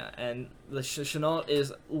 yeah. Yeah, and the Chenault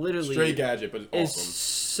is literally Straight gadget, but is awesome.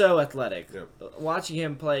 so athletic. Yep. Watching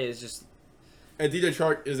him play is just And DJ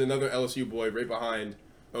Chark is another LSU boy right behind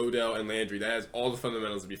Odell and Landry. That has all the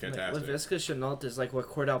fundamentals to be like, fantastic. Laviska Shenault is like what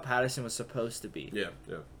Cordell Patterson was supposed to be. Yeah,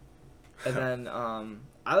 yeah. And then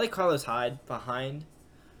I like Carlos Hyde behind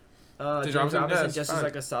James Robinson, Robinson yes, just as fine.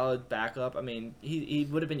 like a solid backup. I mean, he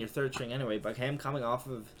would have been your third string anyway, but him coming off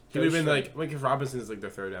of He would have been third like if Robinson's like their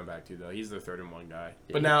third down back too, though. He's the third and one guy.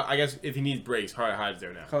 Yeah. But now I guess if he needs breaks, Carlos Hyde's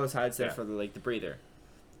there now. Carlos Hyde's there Yeah. for the breather,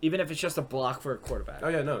 even if it's just a block for a quarterback. Oh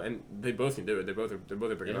yeah, no, and they both can do it. They're both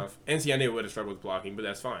big Yeah. enough. NCNA would have struggled with blocking, but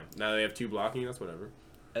that's fine. Now they have two blocking. That's whatever.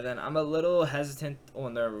 And then I'm a little hesitant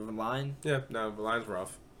on their line, Yeah, no, the line's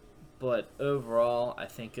rough. but overall, I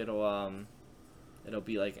think it'll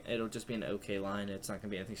just be an okay line. It's not gonna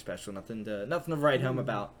be anything special, nothing to write home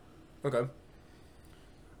about. Okay.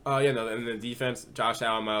 Yeah, no, and then defense, Josh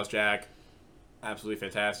Allen, Miles Jack, absolutely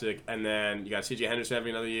fantastic. And then you got C.J. Henderson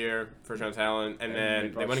having another year, first round talent, and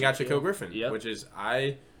then they went and got Shaquille Griffin, Yep. which is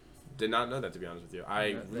I did not know that, to be honest with you. I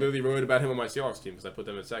Yeah, literally wrote about him on my Seahawks team because I put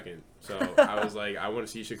them in second. So I was like, I want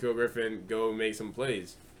to see Shaquille Griffin go make some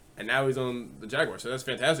plays, and now he's on the Jaguars, so that's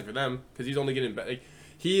fantastic for them because he's only getting better. Like,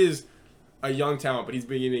 he is a young talent, but he's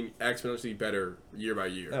been getting exponentially better year by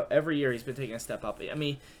year. No, every year he's been taking a step up. I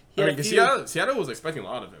mean, I mean, 'cause Seattle was expecting a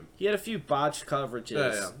lot of him. he had a few botched coverages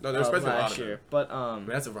Yeah. No, they're expecting a lot last of him. year, but I mean,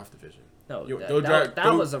 that's a rough division. no, You-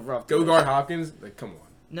 that was a rough. Go division. guard Hopkins. Like, come on.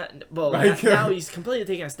 Well, Like- now he's completely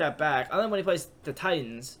taking a step back. And then when he plays the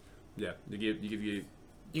Titans, Yeah, you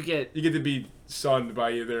you get get to be sunned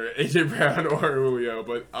by either AJ Brown or Julio,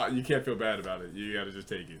 but you can't feel bad about it. You got to just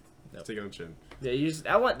take it. Nope. Take it on the chin. yeah,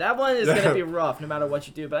 that one is gonna be rough no matter what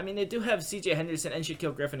you do. But I mean, they do have C.J. Henderson and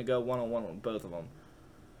Shaquille Griffin to go 1-on-1 on both of them.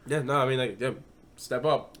 Yeah, no, I mean, like, yeah, step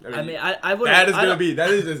up. I would. that is gonna be that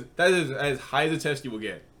is as high as a test you will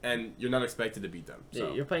get, and you're not expected to beat them.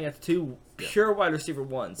 So You're playing at two pure wide receiver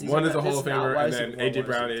ones. These one are is a not- Hall this of is not Famer, wide and then receiver one, AJ wide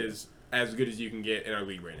Brown receiver two. is as good as you can get in our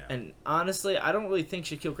league right now. And honestly, I don't really think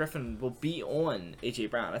Shaquille Griffin will be on A.J.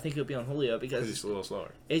 Brown. I think he'll be on Julio Because he's because a little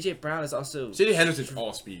slower. A.J. Brown is also C.J. Henderson's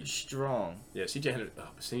all speed. strong. Yeah, C.J.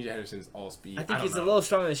 Henderson's all speed. I think don't he's know. a little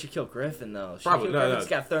stronger than Shaquille Griffin, though. Probably, Shaquille no, Griffin's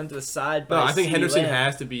got thrown to the side by No, I think CeeDee Henderson Lamb.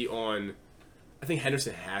 has to be on. I think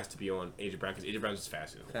Henderson has to be on AJ Brown because AJ Brown's just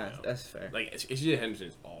faster than Julio. That's fair. Like AJ Henderson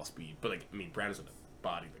is all speed, but like I mean Brown is gonna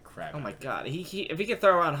body the crap. Oh out my of him. God, he if he can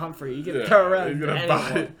throw around Humphrey, he can Yeah, throw around he's gonna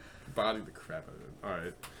anyone. body the crap out of him. All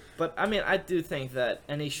right. But I mean, I do think that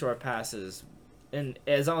any short passes, and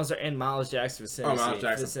as long as they're in Miles Jackson's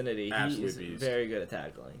vicinity, absolute he's beast. very good at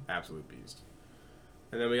tackling. Absolute beast.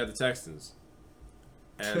 And then we got the Texans.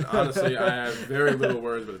 And honestly, I have very little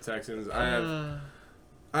words about the Texans.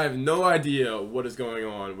 I have no idea what is going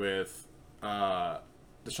on with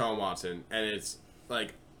Deshaun Watson, and it's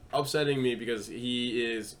like upsetting me because he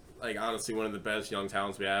is like honestly one of the best young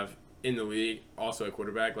talents we have in the league. Also a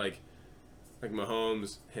quarterback, like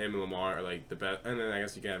Mahomes, him, and Lamar are like the best, and then I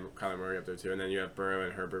guess you can have Kyler Murray up there too, and then you have Burrow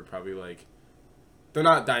and Herbert probably like they're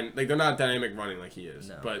not dynamic running like he is,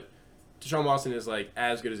 No. but Deshaun Watson is like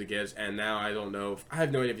as good as it gets, and now I don't know. I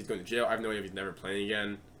have no idea if he's going to jail. I have no idea if he's never playing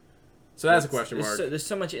again. So that's a question mark. There's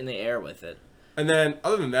so much in the air with it. And then,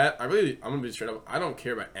 other than that, I'm gonna be straight up. I don't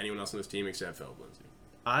care about anyone else on this team except Philip Lindsay.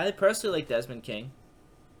 I personally like Desmond King,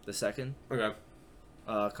 the second. Okay.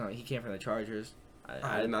 He came from the Chargers.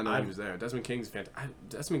 I did not know he was there. Desmond King's fantastic.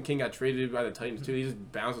 Desmond King got traded by the Titans too. He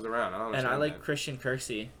just bounces around. I don't And understand I like that. Christian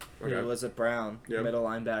Kirksey, Okay. who was a Brown Yep. middle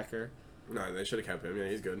linebacker. No, they should have kept him. Yeah,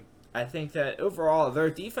 he's good. I think that overall their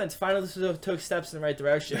defense finally took steps in the right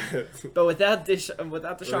direction. But without Deshaun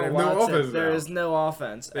have no Watson, offense there now. is no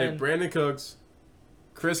offense. They have And Brandon Cooks,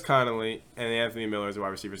 Chris Connolly, and Anthony Miller as the wide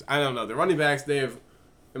receivers. I don't know. The running backs, they have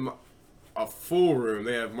a full room.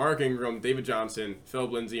 They have Mark Ingram, David Johnson,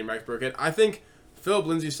 Philip Lindsay, and Rex Burkhead. I think Philip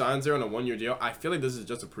Lindsay signs there on a one-year deal. I feel like this is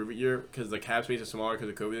just a prove-it year because the cap space is smaller because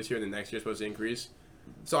of COVID this year, and the next year is supposed to increase.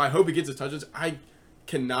 So I hope he gets his touches. I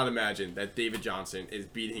cannot imagine that David Johnson is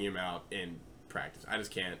beating him out in practice. I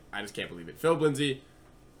just can't believe it. Philip Lindsay,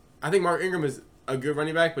 I think Mark Ingram is a good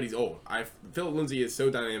running back, but he's old. Philip Lindsay is so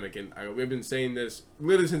dynamic, and we've been saying this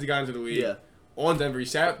literally since he got into the league. Yeah. On Denver, he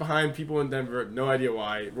sat behind people in Denver, no idea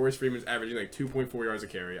why. Royce Freeman's averaging like 2.4 yards a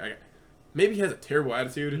carry. Maybe he has a terrible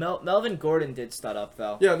attitude. Melvin Gordon did stud up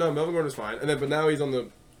though. Yeah, no, Melvin Gordon's fine. And then, but now he's on the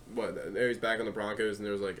now he's back on the Broncos, and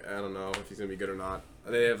there's like I don't know if he's gonna be good or not.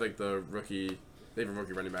 They have like the rookie. They have a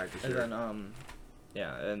rookie running back this And year. then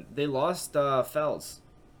and they lost Felds,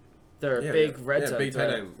 their big red zone big tight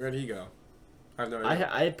threat. end. Where'd he go? I have no idea.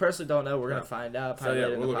 I personally don't know. We're Yeah. gonna find out So probably yeah,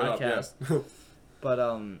 later we'll in the look it podcast. up. Yeah.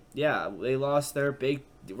 But they lost their big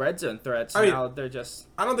red zone threats. I mean- Now they're just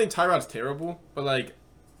I don't think Tyrod's terrible, but like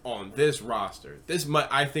on this roster,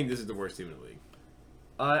 I think this is the worst team in the league.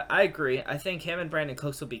 I agree. I think him and Brandon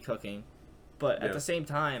Cooks will be cooking, but Yeah. at the same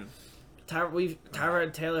time,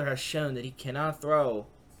 Tyrod Taylor has shown that he cannot throw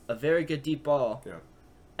a very good deep ball. Yeah.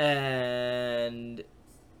 And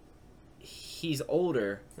he's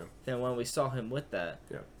older Yeah. than when we saw him with that.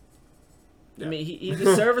 Yeah. I mean, he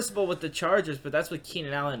was serviceable with the Chargers, but that's with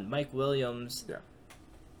Keenan Allen, Mike Williams,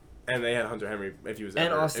 And they had Hunter Henry if he was and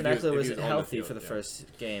ever, Austin if he Eckler was on the healthy field, for the yeah.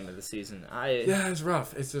 first game of the season. Yeah, it's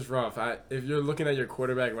rough. It's just rough. If you're looking at your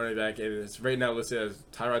quarterback, running back, it's right now listed as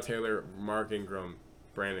Tyrod Taylor, Mark Ingram,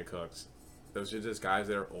 Brandon Cooks. Those are just guys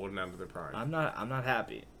that are old and out of their prime. I'm not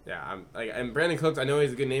happy. Yeah, I'm like, and Brandon Cooks. I know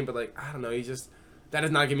he's a good name, but like, I don't know. He's just that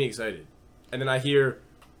does not get me excited. And then I hear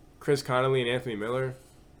Chris Connolly and Anthony Miller.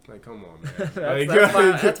 Like, come on, man.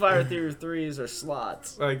 That's why our threes are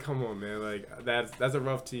slots. Like, come on, man. Like, that's a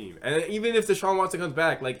rough team. And even if Deshaun Watson comes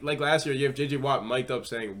back, like last year, you have J.J. Watt mic'd up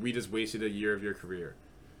saying, we just wasted a year of your career.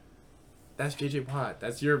 That's J.J. Watt.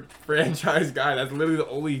 That's your franchise guy. That's literally the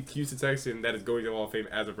only Houston Texan that is going to the Hall of Fame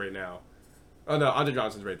as of right now. Oh, no, Andre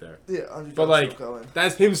Johnson's right there. Yeah, Andre But, like, going.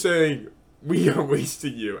 that's him saying, we are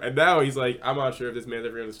wasting you. And now he's like, I'm not sure if this man's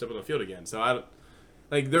ever going to step on the field again. So, I don't...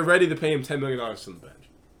 Like, they're ready to pay him $10 million from the bench.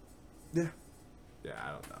 Yeah. Yeah,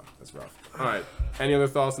 I don't know. That's rough. All right. Any other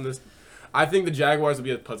thoughts on this? I think the Jaguars will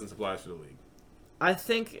be a pleasant surprise for the league. I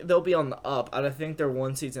think they'll be on the up. I think they're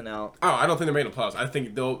one season out. Oh, I don't think they're making the playoffs. I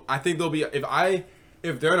think they'll be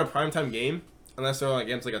if they're in a primetime game, unless they're like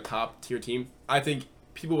against like a top tier team. I think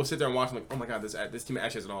people will sit there and watch them like, oh my god, this team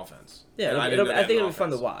actually has an offense. Yeah, And I think it'll be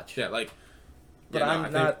fun to watch. Yeah, like. But yeah, no,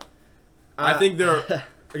 I'm not. I think they're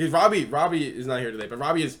because Robbie is not here today, but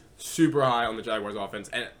Robbie is super high on the Jaguars offense,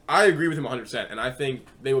 and I agree with him 100%. And I think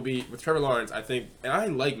they will be with Trevor Lawrence. I think, and I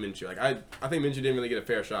like Minshew. Like I think Minshew didn't really get a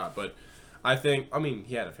fair shot, but I mean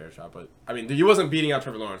he had a fair shot, but I mean he wasn't beating out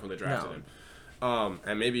Trevor Lawrence when they drafted him.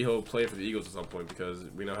 And maybe he'll play for the Eagles at some point because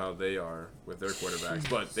we know how they are with their quarterbacks,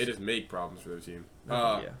 but they just make problems for their team.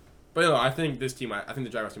 Yeah. But no, I think this team, I think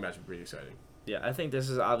the Jaguars team match will be pretty exciting. Yeah, I think this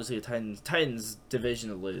is obviously a Titans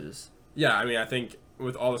division to lose. Yeah, I mean, I think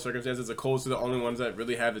with all the circumstances, the Colts are the only ones that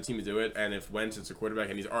really have the team to do it. And if Wentz is a quarterback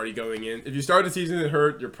and he's already going in, if you start the season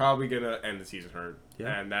hurt, you're probably going to end the season hurt.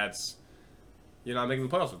 Yeah. And you're not making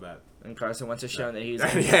the playoffs with that. And Carson Wentz has shown that he's...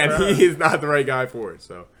 Yeah, and he is not the right guy for it.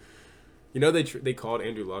 So, they called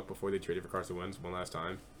Andrew Luck before they traded for Carson Wentz one last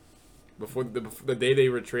time. Before the day they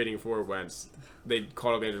were trading for Wentz, they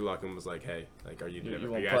called up Andrew Luck and was like, "Hey, like, are you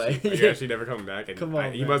actually never coming back?" And Come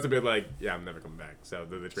on, he must have been like, "Yeah, I'm never coming back." So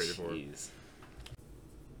they traded for him.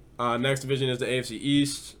 Next division is the AFC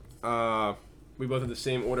East. We both have the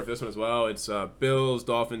same order for this one as well. It's Bills,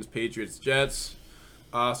 Dolphins, Patriots, Jets.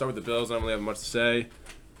 Start with the Bills. I don't really have much to say.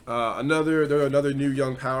 They're another new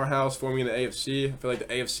young powerhouse forming in the AFC. I feel like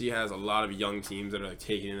the AFC has a lot of young teams that are like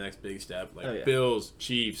taking the next big step. Like Bills,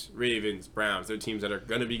 Chiefs, Ravens, Browns. They're teams that are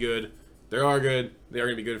going to be good. They are good. They are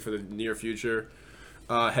going to be good for the near future.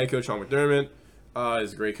 Head coach Sean McDermott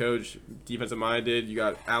is a great coach. Defensive minded. You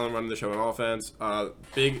got Allen running the show on offense.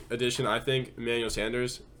 Big addition, I think, Emmanuel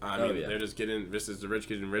Sanders. They're just getting, this is the rich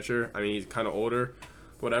getting richer. I mean, he's kind of older.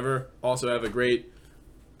 Whatever. Also have a great...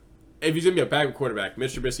 If he's going to be a backup quarterback,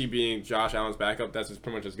 Mitch Trubisky being Josh Allen's backup, that's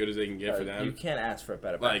pretty much as good as they can get for them. You can't ask for a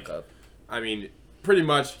better backup. I mean, pretty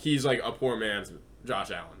much he's like a poor man's Josh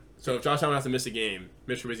Allen. So if Josh Allen has to miss a game,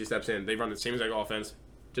 Mitch Trubisky steps in. They run the same exact offense,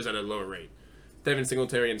 just at a lower rate. Devin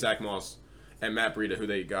Singletary and Zach Moss and Matt Breida, who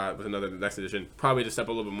they got with the next edition, probably just step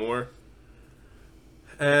a little bit more.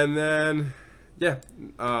 And then,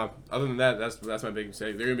 other than that, that's my big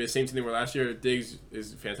mistake. They're going to be the same team they were last year. Diggs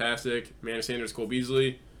is fantastic. Emmanuel Sanders, Cole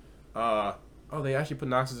Beasley. They actually put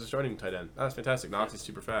Knox as a starting tight end. That's fantastic. Knox is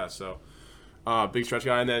super fast. So, big stretch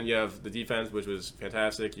guy. And then you have the defense, which was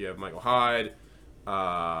fantastic. You have Michael Hyde.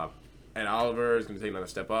 And Oliver is going to take another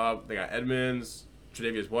step up. They got Edmonds.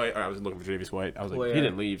 Tre'Davious White. I was looking for Tre'Davious White. I was like, he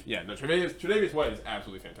didn't leave. Yeah, no, Tre'Davious White is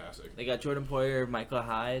absolutely fantastic. They got Jordan Poyer, Michael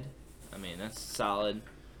Hyde. I mean, that's solid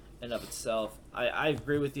in of itself. I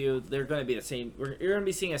agree with you. They're going to be the same. You're going to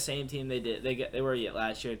be seeing the same team they were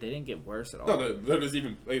last year. They didn't get worse at all. No, they're just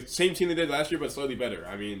even same team they did last year, but slightly better.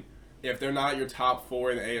 I mean, if they're not your top four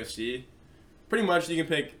in the AFC, pretty much you can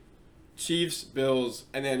pick Chiefs, Bills,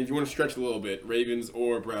 and then if you want to stretch a little bit, Ravens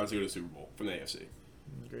or Browns to go to the Super Bowl from the AFC.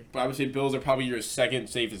 Agree. But I would say Bills are probably your second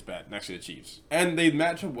safest bet next to the Chiefs, and they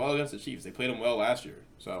match up well against the Chiefs. They played them well last year,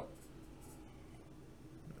 so.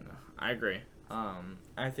 I agree.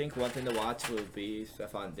 I think one thing to watch would be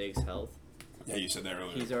Stephon Diggs' health. Yeah, you said that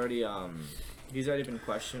earlier. He's already been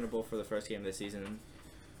questionable for the first game of the season.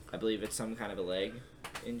 I believe it's some kind of a leg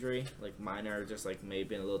injury, like minor, just like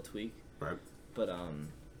maybe a little tweak. Right. But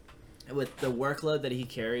with the workload that he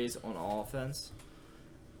carries on offense,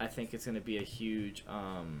 I think it's going to be a huge.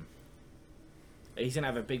 He's going to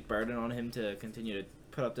have a big burden on him to continue to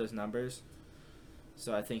put up those numbers.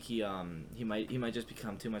 So I think he might just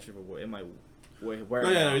become too much of a. It might where No,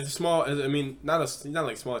 yeah, now. he's a small. I mean, he's not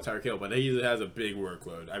like small like Tyreek Hill, but he has a big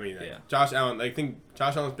workload. I mean, like, Yeah. Josh Allen. I think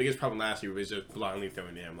Josh Allen's biggest problem last year was just blindly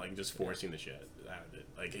throwing to him, like just forcing the shit out of it.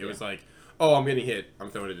 Like it was like, oh, I'm getting hit, I'm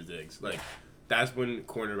throwing it to Diggs. Like that's when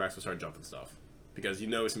cornerbacks will start jumping stuff because you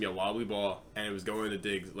know it's gonna be a wobbly ball, and it was going to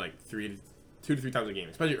Diggs like 2 to 3 times a game,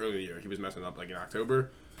 especially early in the year. He was messing up like in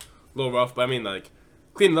October, a little rough, but I mean like.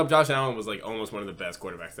 Cleaning up, Josh Allen was like almost one of the best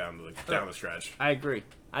quarterbacks down the stretch. I agree.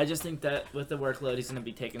 I just think that with the workload, he's going to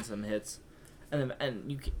be taking some hits, and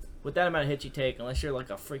with that amount of hits you take, unless you're like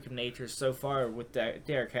a freak of nature, so far with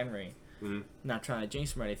Derrick Henry, not trying to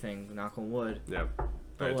jinx him or anything, knock on wood. Yeah,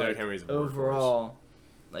 But Derrick Henry's a overall,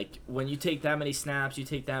 like when you take that many snaps, you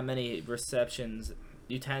take that many receptions,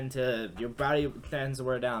 your body tends to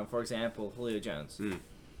wear down. For example, Julio Jones.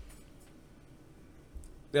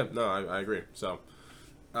 Yeah, no, I agree. So.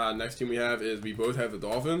 Next team we have is we both have the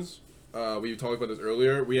Dolphins. We talked about this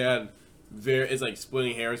earlier. We had it's like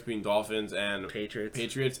splitting hairs between Dolphins and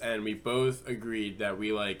Patriots, and we both agreed that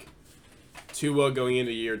we like Tua going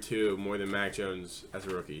into year 2 more than Mac Jones as a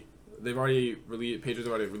rookie. Patriots have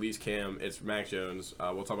already released Cam. It's Mac Jones.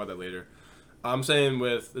 We'll talk about that later. I'm saying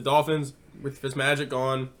with the Dolphins, with Fitzmagic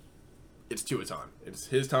gone, it's Tua time. It's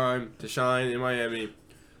his time to shine in Miami,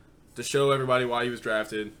 to show everybody why he was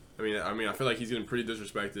drafted. I mean, I feel like he's getting pretty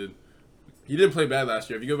disrespected. He didn't play bad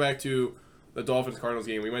last year. If you go back to the Dolphins-Cardinals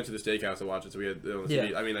game, we went to the steakhouse to watch it, so we had on the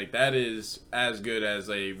TV. I mean, like, that is as good as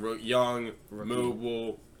a young, rookie.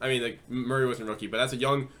 Mobile... I mean, like, Murray wasn't a rookie, but that's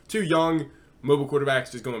two young, mobile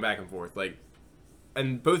quarterbacks just going back and forth. Like,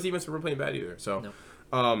 and both defenses were playing bad either. So,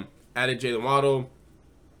 added Jalen Waddle,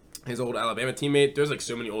 his old Alabama teammate. There's, like,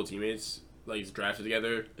 so many old teammates, like, he's drafted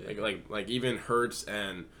together. Like even Hurts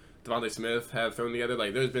and... Devontae Smith have thrown together.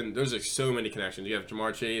 Like there's like so many connections. You have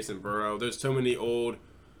Jamar Chase and Burrow. There's so many old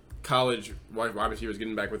college wide receivers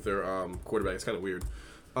getting back with their quarterback. It's kind of weird.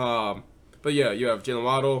 But yeah, you have Jalen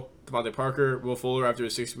Waddle, Devontae Parker, Will Fuller after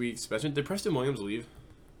his 6 weeks. Did Preston Williams leave?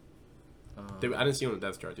 I didn't see him on the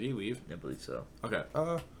depth chart. Did he leave? I believe so. Okay.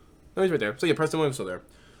 No, he's right there. So yeah, Preston Williams still there.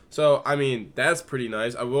 So I mean that's pretty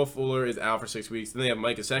nice. Will Fuller is out for 6 weeks. Then they have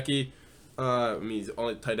Mike Gesicki. I mean he's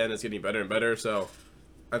only tight end that's getting better and better. So.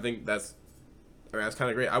 I think that's kind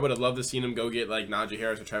of great. I would have loved to seen him go get like Najee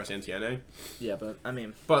Harris or Travis Etienne. Yeah, but I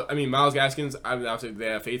mean, Myles Gaskins. Obviously they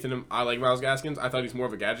have faith in him. I like Myles Gaskins. I thought he's more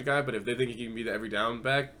of a gadget guy, but if they think he can be the every down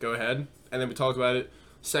back, go ahead. And then we talked about it.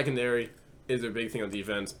 Secondary is their big thing on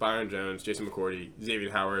defense. Byron Jones, Jason McCourty,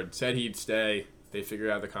 Xavier Howard said he'd stay. They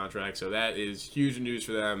figured out the contract, so that is huge news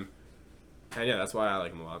for them. And yeah, that's why I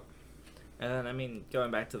like him a lot. And then, I mean, going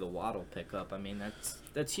back to the Waddle pickup, I mean,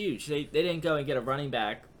 that's huge. They didn't go and get a running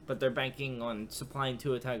back, but they're banking on supplying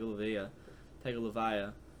Tua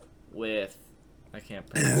Tagovailoa with... I can't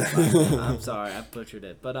pronounce it. I'm sorry, I butchered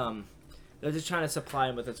it. But they're just trying to supply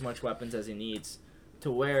him with as much weapons as he needs to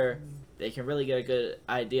where they can really get a good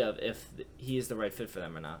idea of if he is the right fit for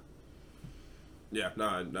them or not. Yeah,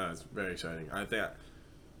 no, it's very exciting. I think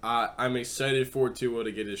I'm excited for Tua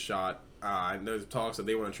to get his shot. There's talks that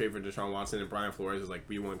they want to trade for Deshaun Watson, and Brian Flores is like,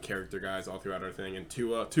 we want character guys all throughout our thing, and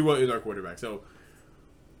Tua is our quarterback. So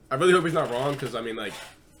I really hope he's not wrong, because I mean, like,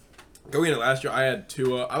 going into last year, I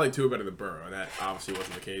like Tua better than Burrow, and that obviously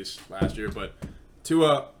wasn't the case last year. But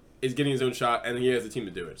Tua is getting his own shot, and he has the team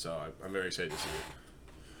to do it. So I'm very excited to see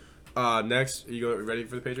it. Next, are you ready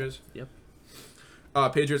for the Patriots? Yep.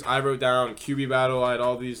 Patriots, I wrote down QB battle. I had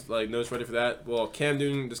all these like notes ready for that. Well, Cam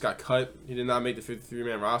Newton just got cut. He did not make the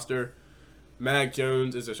 53-man roster. Mac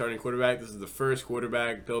Jones is their starting quarterback. This is the first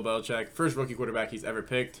quarterback, Bill Belichick, first rookie quarterback he's ever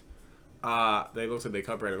picked. They looks like they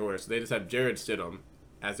cut Brandon Orr, so they just have Jared Stidham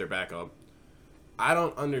as their backup. I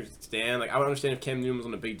don't understand. Like, I would understand if Cam Newton was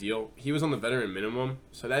on a big deal. He was on the veteran minimum,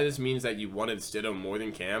 so that just means that you wanted Stidham more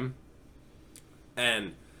than Cam.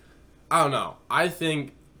 And I don't know. I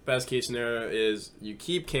think best case scenario is you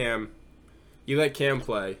keep Cam, you let Cam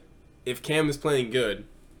play. If Cam is playing good,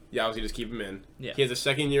 you obviously just keep him in. Yeah. He has a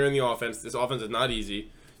second year in the offense. This offense is not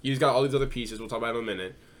easy. He's got all these other pieces. We'll talk about it in a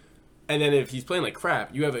minute. And then if he's playing like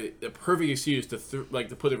crap, you have a perfect excuse to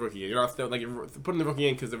put the rookie in. You're not you're putting the rookie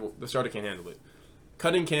in because the starter can't handle it.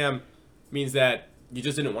 Cutting Cam means that you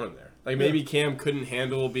just didn't want him there. Like maybe Cam couldn't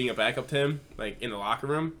handle being a backup to him, like in the locker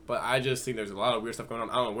room. But I just think there's a lot of weird stuff going on.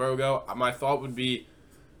 I don't know where it'll go. My thought would be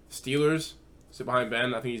Steelers sit behind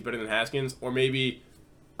Ben. I think he's better than Haskins, or maybe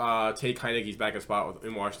take Heineke's backup spot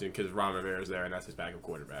in Washington because Ron Rivera is there and that's his backup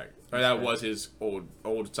quarterback. Or that was his old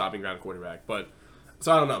stopping ground quarterback. But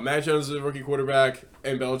so I don't know. Mac Jones is a rookie quarterback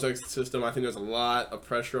in Belichick's system. I think there's a lot of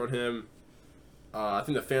pressure on him. I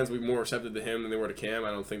think the fans will be more receptive to him than they were to Cam. I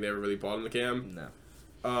don't think they ever really bought into Cam.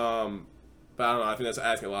 No. But But I don't know. I think that's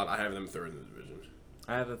asking a lot. I have them third in the division.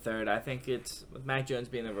 I have a third. I think it's with Mac Jones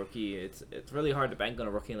being a rookie. It's really hard to bank on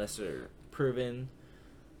a rookie unless they're proven,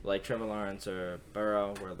 like Trevor Lawrence or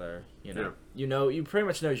Burrow, where they're you pretty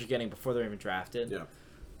much know what you're getting before they're even drafted. Yeah.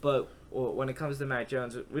 But when it comes to Mac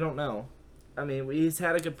Jones, we don't know. I mean, he's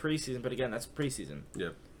had a good preseason, but again, that's preseason. Yeah.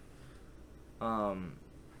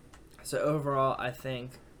 So overall, I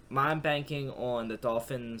think I'm banking on the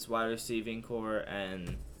Dolphins wide receiving core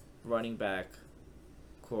and running back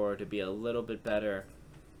core to be a little bit better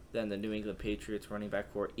than the New England Patriots running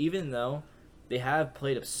back core, even though they have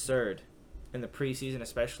played absurd in the preseason,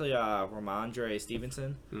 especially Ramondre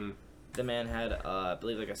Stevenson. The man had, I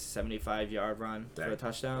believe, like a 75-yard run for a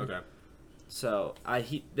touchdown. Okay. So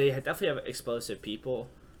they definitely have explosive people,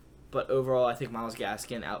 but overall, I think Myles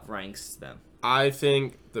Gaskin outranks them. I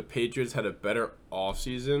think the Patriots had a better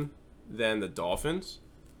offseason than the Dolphins,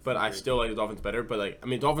 but I still like the Dolphins better. But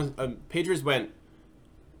Patriots went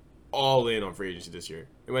all in on free agency this year.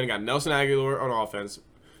 They went and got Nelson Aguilar on offense.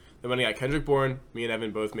 They went and got Kendrick Bourne. Me and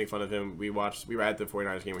Evan both make fun of him. We were at the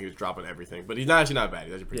 49ers game where he was dropping everything, but he's actually not bad.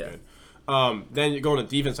 He's actually pretty good. Then you go on the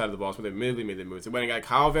defense side of the ball, so they immediately made the moves. They went and got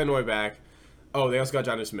Kyle Van Noy back. Oh, they also got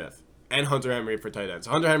Jonnu Smith and Hunter Henry for tight ends.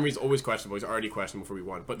 Hunter Henry's always questionable. He's already questionable for week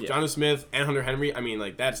 1. But Jonnu Smith and Hunter Henry, I mean,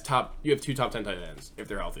 like, that's top. You have 2 top 10 tight ends if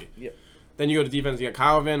they're healthy. Yep. Then you go to defense. You got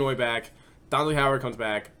Kyle Van Noy back. Donnelly Howard comes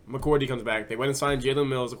back. McCourty comes back. They went and signed Jalen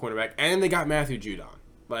Mills, the cornerback, and they got Matthew Judon.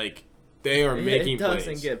 Like, they are making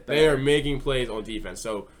plays. They are making plays on defense.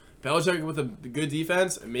 So Belichick with a good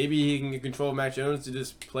defense, maybe he can control Mac Jones to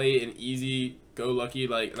just play an easy,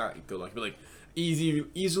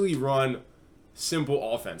 easily run,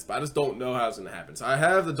 simple offense. But I just don't know how it's going to happen. So I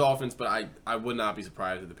have the Dolphins, but I would not be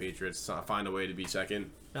surprised if the Patriots find a way to be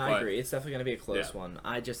second. No, I agree. It's definitely going to be a close one.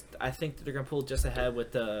 I think that they're going to pull just ahead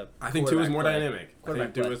with the. I think 2 is more dynamic. I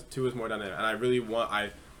think 2 is more dynamic, and I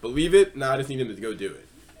believe it. Now I just need them to go do it.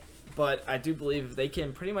 But I do believe they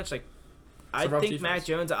can pretty much I think defense. Mac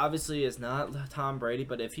Jones obviously is not Tom Brady,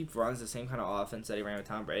 but if he runs the same kind of offense that he ran with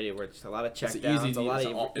Tom Brady, where it's a lot of check downs,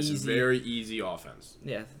 it's a very easy offense.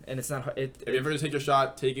 Yeah, and it's not. If you ever take your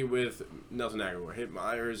shot, take it with Nelson Aguilar, hit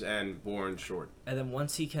Myers and Bourne short. And then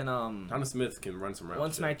once he can, Thomas Smith can run some routes.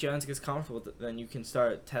 Once Mac Jones gets comfortable, then you can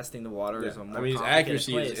start testing the waters. Yeah. His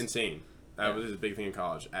accuracy is insane. That was his big thing in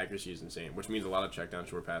college. Accuracy is insane, which means a lot of check down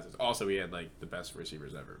short passes. Also, he had the best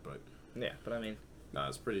receivers ever, but. Yeah, but I mean. No,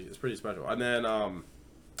 it's pretty special. And then,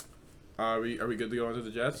 are we good to go on to the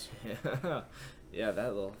Jets? Yeah,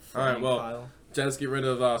 that little. All right, well, pile. Jets get rid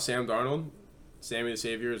of Sam Darnold. Sammy the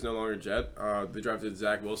Savior is no longer a Jet. They drafted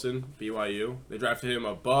Zach Wilson, BYU. They drafted him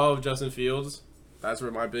above Justin Fields. That's where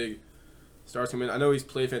my big stars come in. I know he's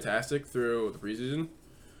played fantastic through the preseason.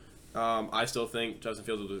 I still think Justin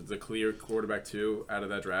Fields was the clear quarterback 2 out of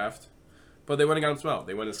that draft. But they went and got him smell.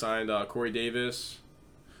 They went and signed Corey Davis.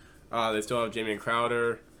 They still have Jamie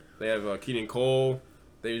Crowder. They have Keaton Cole.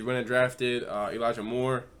 They went and drafted Elijah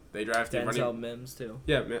Moore. They drafted Denzel Mims too.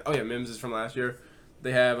 Yeah, Mims is from last year.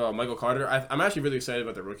 They have Michael Carter. I'm actually really excited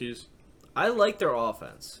about the rookies. I like their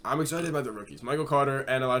offense. I'm excited about the rookies. Michael Carter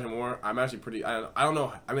and Elijah Moore. I'm actually pretty. I don't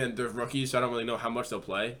know. I mean, they're rookies, so I don't really know how much they'll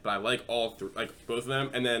play. But I like both of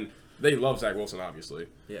them. And then they love Zach Wilson, obviously.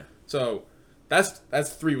 Yeah. So that's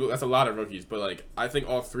 3. That's a lot of rookies. But I think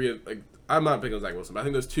all 3. I'm not big on Zach Wilson, but I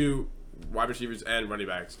think those 2 wide receivers and running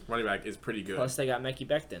back is pretty good. Plus, they got Mekhi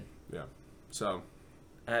Becton. Yeah. So.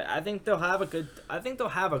 I think they'll have a good. I think they'll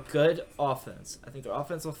have a good offense. I think their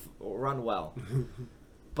offense will run well.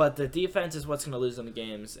 But the defense is what's going to lose them the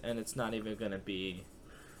games, and it's not even going to be.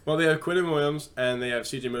 Well, they have Quinton Williams, and they have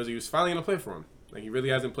C.J. Mosley, who's finally going to play for him. He really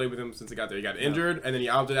hasn't played with him since he got there. He got injured, and then he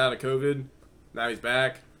opted out of COVID. Now he's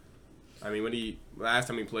back. I mean, last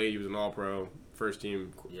time he played, he was an All-Pro,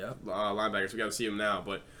 first-team linebacker, so we got to see him now.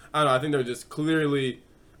 But, I don't know, I think they're just clearly,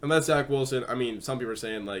 unless Zach Wilson, I mean, some people are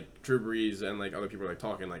saying, Drew Brees and, other people are,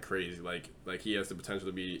 talking crazy. Like he has the potential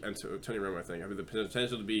to be, and Tony Romo, I think, the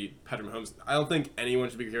potential to be Patrick Mahomes. I don't think anyone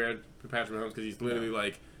should be compared to Patrick Mahomes because he's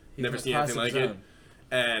literally, never seen anything like it.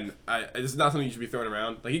 And this is not something you should be throwing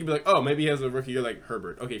around. He could be like, oh, maybe he has a rookie year like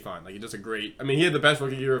Herbert. Okay, fine. He's just a great. I mean, he had the best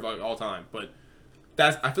rookie year of all time. But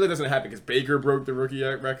I feel like that's gonna happen because Baker broke the rookie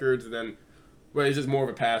records, and then, it's just more of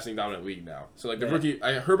a passing dominant league now. So the rookie,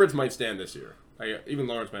 Herbert's might stand this year. Even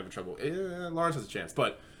Lawrence might have trouble. Lawrence has a chance,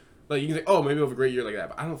 but you can say, oh, maybe he'll have a great year like that.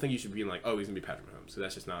 But I don't think you should be oh, he's gonna be Patrick Mahomes. So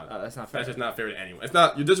that's just not. That's not fair. That's just not fair to anyone. It's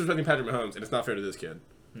not. You're disrespecting Patrick Mahomes, and it's not fair to this kid.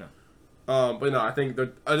 No. But no, I think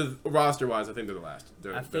roster-wise, I think they're the last.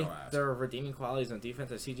 I think there are redeeming qualities on defense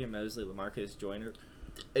are C.J. Mosley, LaMarcus Joyner,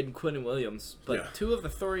 and Quinton Williams. But 2 of the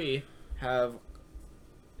 3 have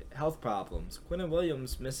health problems. Quinton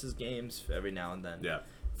Williams misses games every now and then Yeah.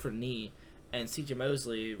 for knee, and C.J.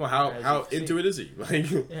 Mosley. Well, how into it is he? Like,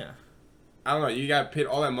 Yeah. I don't know. You got paid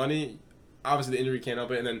all that money. Obviously, the injury can't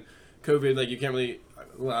help it, and then COVID. Like, you can't really.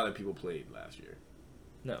 A lot of people played last year.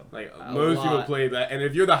 No. Like A most people lot. played that, and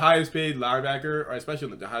if you're the highest paid linebacker, or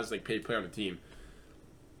especially the highest like paid player on the team,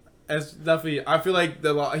 it's definitely. I feel like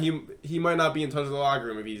he might not be in touch with the locker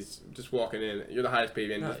room if he's just walking in. You're the highest paid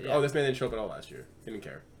man. No, Just, yeah. Oh, this man didn't show up at all last year. He didn't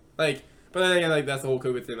care. Like, but then again, like that's the whole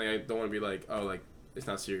COVID thing. Like, I don't want to be like, oh, like it's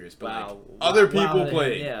not serious. But Wow. like other Wow, people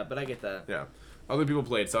played. Yeah, but I get that. Yeah, other people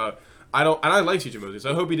played. So I don't, and I like C.J. Mosley.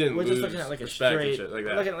 So I hope he didn't We're lose just looking at like a respect and straight, shit like we're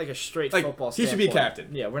that. looking at like a straight Like, football. he should be standpoint.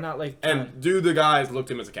 captain. Yeah, we're not like. And do the guys look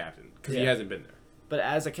to him as a captain because he Yeah. hasn't been there. But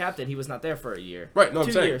as a captain, he was not there for a year. Right, no, I'm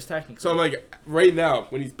 2 saying. years technically. So I'm like, right now,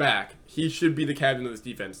 when he's back, he should be the captain of this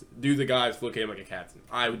defense. Do the guys look at him like a captain?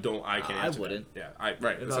 I can't I answer that. wouldn't. Yeah,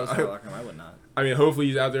 right. If So, I was in the locker room, I would not. I mean, hopefully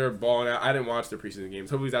he's out there balling out. I didn't watch the preseason games.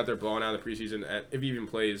 Hopefully he's out there balling out in the preseason, if he even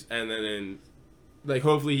plays. And then, like,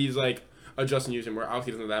 hopefully he's, like, a Justin Houston, where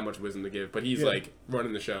obviously he doesn't have that much wisdom to give, but he's, Yeah. like,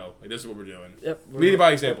 running the show. Like, this is what we're doing. Yep. Leading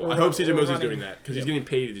by example. I hope C.J. we're Mosley's running- doing that, because he's Yep. getting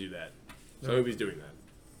paid to do that. So I Yep. hope he's doing that.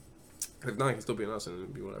 If not, he can still be an us and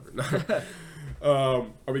it'd be whatever. Are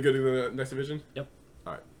we good to the next division? Yep.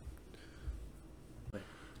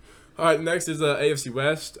 All right, next is AFC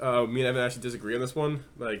West. Me and Evan actually disagree on this one.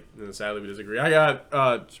 Like, sadly, we disagree. I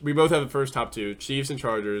got, we both have the first top two, Chiefs and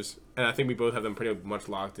Chargers, and I think we both have them pretty much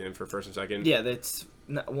locked in for first and second. Yeah, that's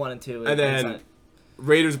 1 and 2. And then it's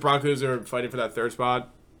Raiders, Broncos are fighting for that third spot.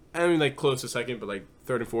 I mean, like, close to second, but, like,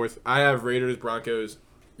 third and fourth. I have Raiders, Broncos.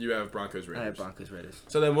 You have Broncos, Raiders. I have Broncos Raiders.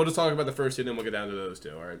 So then we'll just talk about the first two, and then we'll get down to those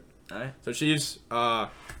two, all right? All right. So Chiefs,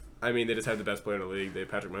 I mean, they just have the best player in the league. They have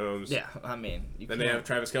Patrick Mahomes. Yeah, I mean, you Then they can't- have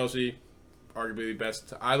Travis Kelce, arguably the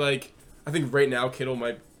best. I think right now Kittle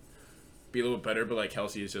might be a little bit better, but like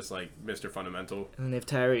Kelce is just like Mr. Fundamental. And then they have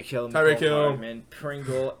Tyreek Hill, Tyreek Mecole Hill. Hardman,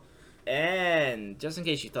 Pringle, and just in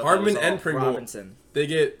case you thought Hardman that was all, and Pringle. Robinson, They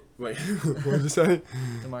get wait, what did you say?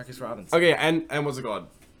 Demarcus Robinson. Okay, and what's it called?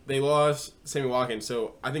 They lost Sammy Watkins,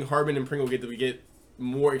 so I think Hardman and Pringle get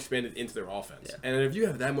more expanded into their offense. Yeah. And if you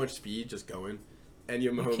have that much speed just going, and you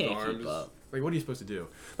have Mahomes' can't keep arms, up. like what are you supposed to do?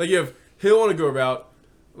 Like you have Hill on a go route,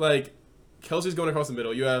 like Kelsey's going across the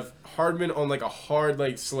middle. You have Hardman on like a hard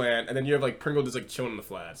like slant, and then you have like Pringle just like chilling in the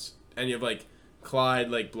flats, and you have like Clyde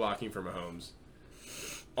like blocking for Mahomes.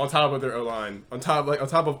 On top of their O line, on top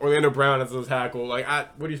of Orlando Brown as a tackle, like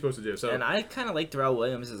what are you supposed to do? So And I kind of like Darrell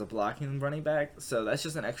Williams as a blocking running back, so that's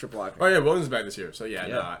just an extra blocker. oh yeah, Williams is back this year, so yeah.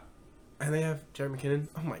 Yeah. And they have Jerry McKinnon.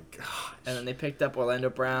 Oh my gosh. And then they picked up Orlando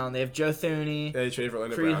Brown. They have Joe Thuney, They traded for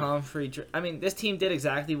Orlando Creed Brown. Humphrey. I mean, this team did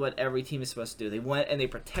exactly what every team is supposed to do. They went and they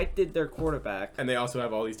protected their quarterback, And they also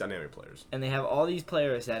have all these dynamic players. and they have all these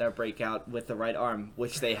players that are breakout with the right arm,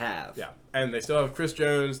 which they have. Yeah. And they still have Chris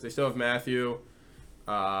Jones. They still have Matthew.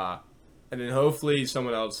 And then hopefully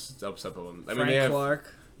someone else steps up a little. I mean, Frank they have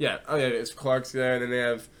Clark. yeah. Oh yeah, it's Clark's there, and then they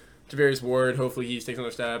have Javarius Ward. Hopefully he takes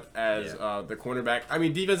another step as Yeah. the cornerback. I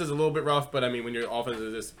mean, defense is a little bit rough, but I mean, when your offense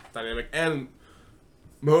is this dynamic, and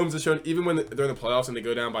Mahomes has shown even when they're in the playoffs and they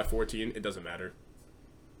go down by 14, it doesn't matter.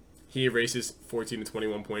 He erases 14 to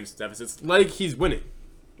 21 points deficits like he's winning.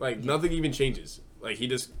 Like nothing even changes. Like he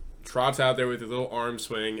just trots out there with his little arm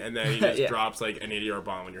swing, and then he just Yeah. drops like an 80-yard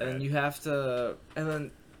bomb on your And head. you have to, and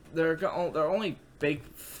then their only big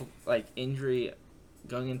like injury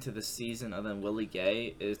going into the season other than Willie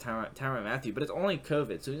Gay is Tyrann Mathieu, but it's only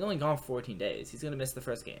COVID, so he's only gone 14 days. He's gonna miss the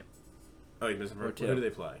first game. Oh, he missed him. Or Who two. do they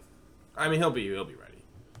play? I mean, he'll be ready.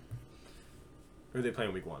 Who are they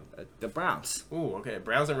playing week 1? The Browns. Ooh, okay.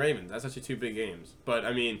 Browns and Ravens. That's actually 2 big games. But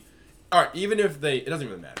I mean, all right. Even if it doesn't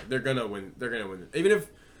really matter. They're gonna win. They're gonna win. Even if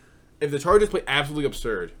the Chargers play absolutely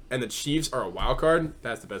absurd and the Chiefs are a wild card,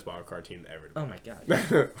 that's the best wild card team ever. Oh my god.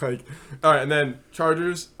 Like, all right, and then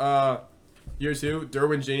Chargers, year 2,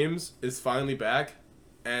 Derwin James is finally back,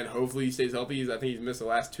 and hopefully he stays healthy. I think he's missed the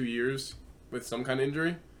last 2 years with some kind of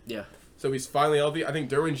injury, Yeah. so he's finally healthy. I think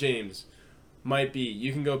Derwin James might be.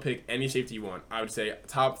 You can go pick any safety you want. I would say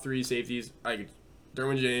top 3 safeties.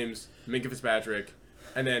 Derwin James, Minkah Fitzpatrick,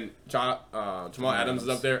 and then Jamal Adams is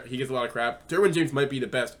up there. He gets a lot of crap. Derwin James might be the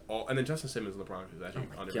best. And then Justin Simmons in the Broncos is actually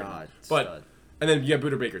underrated. God. But stud. and then you got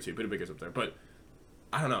Buda Baker too. Buda Baker's up there. But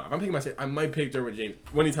I don't know. If I'm picking my I might pick Derwin James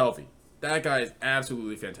when he's healthy. That guy is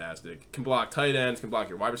absolutely fantastic. Can block tight ends. Can block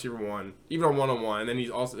your wide receiver 1, even on 1-on-1. And then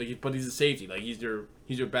he's also, but he's a safety. Like he's your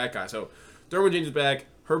back guy. So Derwin James is back.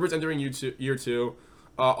 Herbert's entering year 2.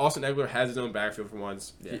 Austin Eckler has his own backfield for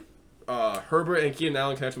once. Yeah. Herbert and Keenan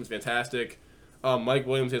Allen connection was fantastic. Mike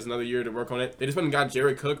Williams has another year to work on it. They just went and got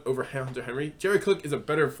Jared Cook over Hunter Henry. Jared Cook is a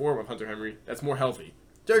better form of Hunter Henry. That's more healthy.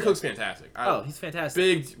 Jared Cook's fantastic. He's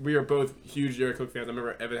fantastic. We are both huge Jared Cook fans. I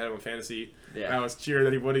remember Evan had him on fantasy. Yeah. And I was cheering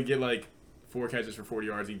that he wouldn't get like 4 catches for 40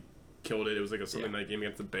 yards. He killed it. It was like a Sunday night game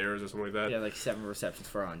against the Bears or something like that. Yeah, like 7 receptions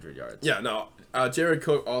for 100 yards. Yeah, no. Jared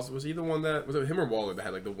Cook also, was he the one that, was it him or Waller that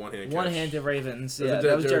had like the one-hand catch? One-handed Ravens. Was Yeah, it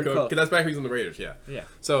that was Jared Cook. Because that's back when he was on the Raiders, yeah. Yeah.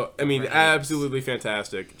 So, I mean, Ravens. absolutely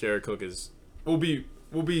fantastic. Jared Cook will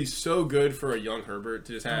be so good for a young Herbert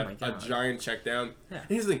to just have my a God. giant check down. Yeah. And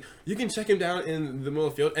here's the thing, you can check him down in the middle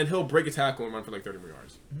of the field and he'll break a tackle and run for like 30 more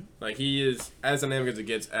yards. Mm-hmm. Like he is as dynamic as it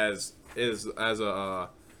gets as a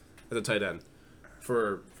tight end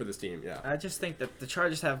for this team. Yeah. I just think that the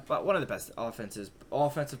Chargers have one of the best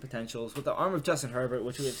offensive potentials with the arm of Justin Herbert,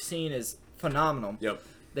 which we have seen is phenomenal. Yep.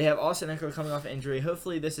 They have Austin Eckler coming off injury.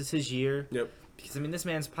 Hopefully, this is his year. Yep. Because I mean, this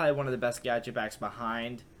man's probably one of the best gadget backs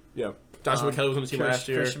behind. Yeah. Joshua Kelly was on the team last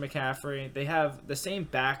year. Christian McCaffrey. They have the same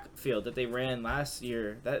backfield that they ran last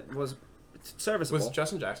year. That was serviceable. Was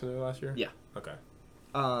Justin Jackson there last year? Yeah. Okay.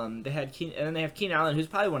 They had and then they have Keenan Allen, who's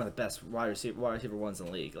probably one of the best wide receiver ones in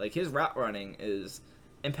the league. Like his route running is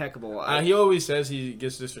impeccable. He always says he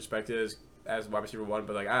gets disrespected as wide receiver 1,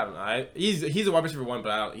 but like I don't know. He's a wide receiver 1,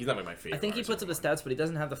 but he's not like my favorite. I think he puts up the stats, but he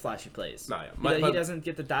doesn't have the flashy plays. No, yeah. He doesn't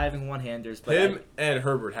get the diving one-handers. But Him and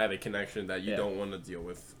Herbert have a connection that you Yeah. don't want to deal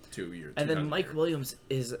with 2 years. And then 2 times a Mike year. Williams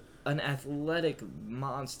is an athletic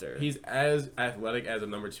monster. He's as athletic as a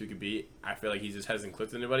number 2 could be. I feel like he just hasn't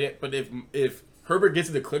clicked with anybody yet. But if Herbert gets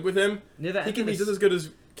to click with him, Near the he end can of be this- just as good as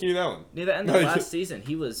Keenan Allen. Near the end of last season,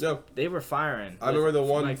 he was. Yeah. They were firing. I remember the with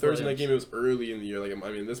one Mike Thursday night Williams. game. It was early in the year. Like I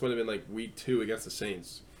mean, this would have been like week 2 against the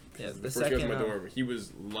Saints. Yeah, The the first second. game my door, he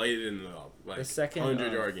was lighting it up. Like The second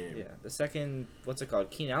 100-yard game. Yeah, the second. What's it called?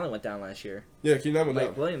 Keenan Allen went down last year. Yeah, Keenan Allen went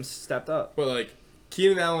Mike down. Williams stepped up. But like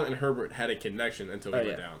Keenan Allen and Herbert had a connection until he Oh,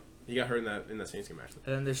 went yeah. down. He got hurt in that Saints game actually.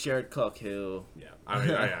 And then there's Jared Cook, who Yeah, I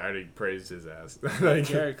mean, I already praised his ass. Like,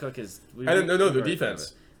 Jared Cook is. I didn't know the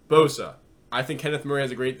defense. Bosa. I think Kenneth Murray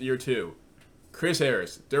has a great year too. Chris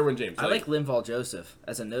Harris, Derwin James. I like Linval Joseph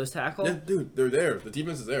as a nose tackle. Yeah, dude, they're there. The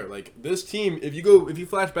defense is there. Like this team, if you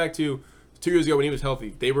flash back to 2 years ago when he was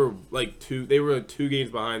healthy, they were two games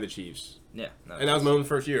behind the Chiefs. Yeah, no, And that was Mahomes'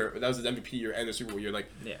 first year. That was his MVP year and the Super Bowl year. Like,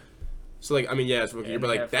 yeah. so like I mean, yeah, it's rookie year, And but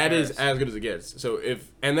they like have that is Harris. as good as it gets. So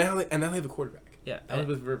and now they have a quarterback. Yeah,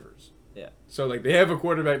 Elizabeth Rivers. Yeah. So like they have a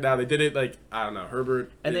quarterback now. They did it like I don't know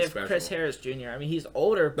Herbert. And they is have special. Chris Harris Jr. I mean, he's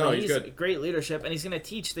older, but No, he's he's good. great leadership, and he's going to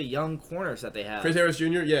teach the young corners that they have. Chris Harris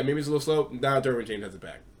Jr. Yeah, maybe he's a little slow. Now Derwin James has it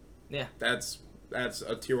back. Yeah. That's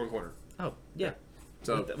a tier 1 corner. Oh, yeah.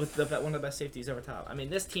 So With one of the best safeties over top. I mean,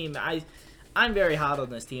 this team, I'm very hot on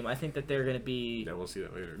this team. I think that they're going to be. yeah, we'll see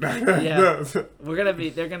that later. Yeah.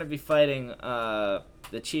 They're gonna be fighting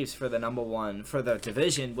the Chiefs for the number 1 for the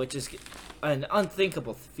division, which is an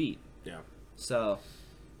unthinkable feat. Yeah. So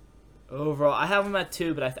overall, I have them at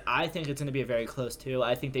 2, but I think it's gonna be a very close 2.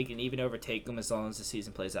 I think they can even overtake them as long as the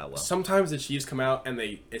season plays out well. Sometimes the Chiefs come out and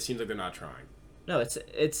it seems like they're not trying. No,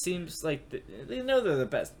 it seems like they know they're the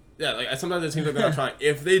best. Yeah, like sometimes it seems like they're not trying.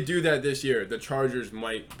 If they do that this year, the Chargers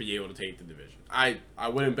might be able to take the division. I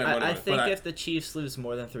wouldn't bet money on I it. think but if the Chiefs lose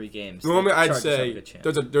more than 3 games, normally the I'd Chargers have a say good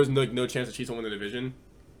chance. there's no chance the Chiefs will win the division.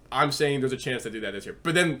 I'm saying there's a chance to do that this year.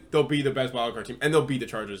 But then they'll be the best wildcard team, and they'll beat the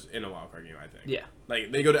Chargers in a wildcard game, I think. Yeah.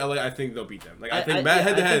 Like, they go to LA, I think they'll beat them. Like, I think Matt I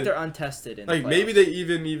think head-to-head, they're untested in like, the maybe playoffs. they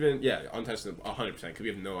even yeah, untested 100%, because we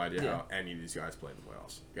have no idea Yeah. how any of these guys play in the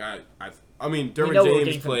playoffs. I mean, We Derwin know we're James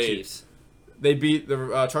getting from the played. Chiefs. They beat,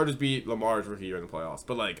 the Chargers beat Lamar's rookie year in the playoffs.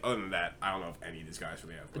 But, like, other than that, I don't know if any of these guys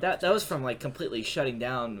really have But that was from like completely shutting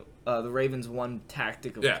down the Ravens' one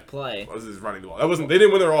tactic of play. Well, this is running the ball. They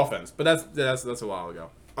didn't win their offense, but that's a while ago.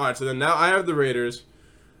 All right, so then now I have the Raiders,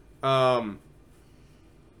 but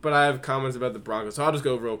I have comments about the Broncos, so I'll just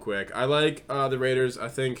go real quick. I like the Raiders. I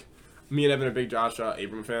think me and Evan are big Josh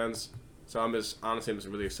Abram fans, so I'm just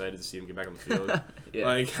really excited to see him get back on the field. Yeah.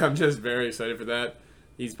 Like I'm just very excited for that.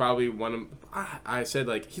 He's probably one of I said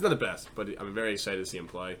like he's not the best, but I'm very excited to see him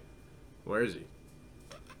play. Where is he?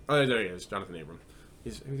 Oh, there he is, Jonathan Abram.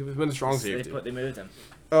 He's been a strong safety. They moved him.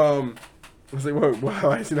 I was like, whoa,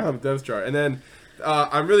 wow, I see now on the depth chart. And then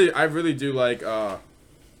I really do like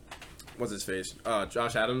what's his face?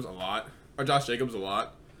 Josh Adams a lot. Or Josh Jacobs a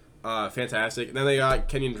lot. Fantastic. And then they got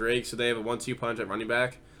Kenyon Drake, so they have a 1-2 punch at running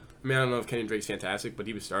back. I mean, I don't know if Kenyon Drake's fantastic, but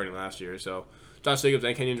he was starting last year, so Josh Jacobs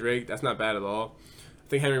and Kenyon Drake, that's not bad at all. I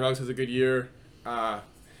think Henry Ruggs has a good year.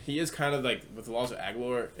 He is kind of like with the loss of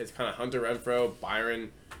Aguilar, it's kind of Hunter Renfro,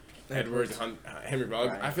 Byron Edwards, Henry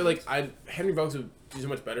Ruggs. Right. I feel like Henry Ruggs would do so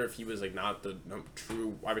much better if he was like not the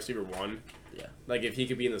true wide receiver 1. Yeah. Like if he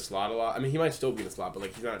could be in the slot a lot. I mean, he might still be in the slot, but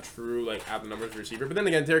like he's not a true like out the numbers receiver. But then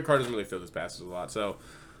again, Derek Carr doesn't really throw his passes a lot. So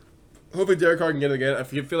hopefully Derek Carr can get it again. I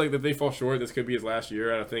feel like if they fall short, this could be his last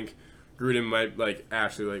year. And I think Gruden might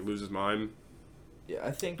actually lose his mind. Yeah,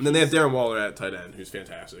 I think. And then they have Darren Waller at tight end, who's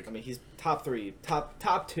fantastic. I mean, he's top 3,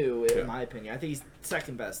 top 2 in Yeah. my opinion. I think he's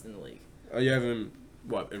second best in the league. You have him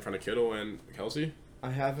in front of Kittle and Kelsey? I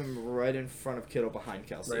have him right in front of Kittle, behind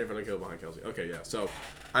Kelsey. Right in front of Kittle, behind Kelsey. Okay, yeah. So,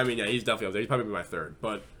 I mean, yeah, he's definitely up there. He's probably my third.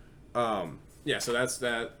 But, yeah, so that's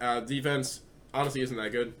that. Defense, honestly, isn't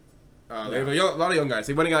that good. They have a lot of young guys.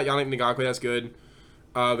 They went and got Yannick Ngakoue. That's good.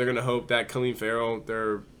 They're going to hope that Khalil Farrell,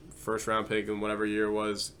 their first-round pick in whatever year it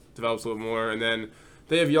was, develops a little more. And then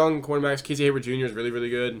they have young cornerbacks. Casey Hayward Jr. is really, really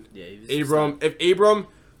good. Yeah, If Abram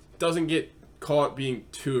doesn't get caught being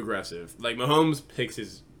too aggressive, Mahomes picks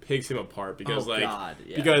him apart because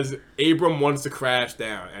because Abram wants to crash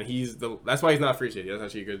down, and that's why he's not a free safety. That's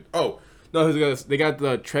actually good. Oh no, they got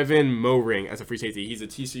the Trevin Moehring as a free safety. He's a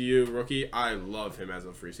TCU rookie. I love him as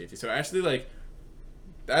a free safety. So actually,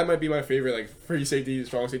 that might be my favorite free safety,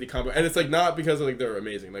 strong safety combo. And it's not because they're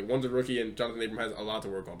amazing. One's a rookie and Jonathan Abram has a lot to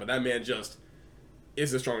work on, but that man just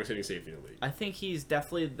is the strongest hitting safety in the league. I think he's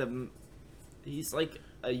definitely he's a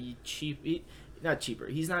not cheaper.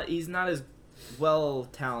 He's not as well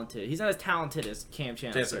talented. He's not as talented as Cam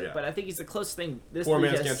Chancellor, yeah. But I think he's the closest thing this Poor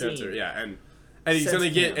league man's has Cam seen. Chancellor, yeah, and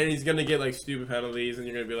he's gonna get stupid penalties, and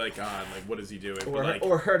you're gonna be like, God, what is he doing?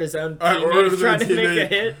 Or hurt his own or teammate trying to make a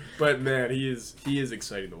hit. But man, he is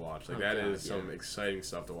exciting to watch. Some exciting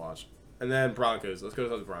stuff to watch. And then Broncos. Let's go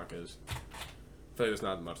to the Broncos. I feel like there's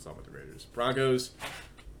not much to talk about the Raiders. Broncos,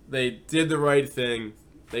 they did the right thing.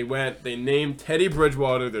 They named Teddy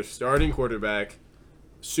Bridgewater their starting quarterback.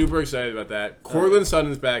 Super excited about that. Courtland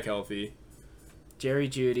Sutton's back healthy. Jerry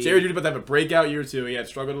Jeudy about to have a breakout year 2. He had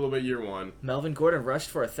struggled a little bit year 1. Melvin Gordon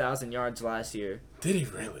rushed for 1,000 yards last year. Did he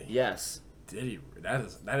really? Yes. Did he? That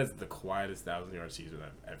is the quietest 1,000-yard season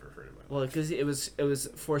I've ever heard in my life. Well, because it was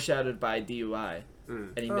foreshadowed by DUI,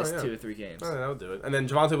 and he missed 2 or 3 games. Oh, that'll do it. And then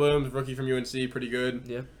Javonte Williams, rookie from UNC, pretty good.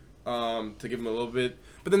 Yeah. To give him a little bit.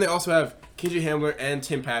 But then they also have KJ Hamler and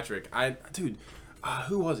Tim Patrick.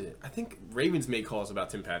 Who was it? I think Ravens made calls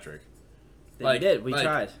about Tim Patrick. They did. We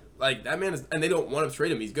tried. That man is, and they don't want to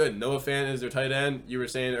trade him. He's good. Noah Fant is their tight end. You were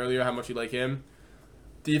saying earlier how much you like him.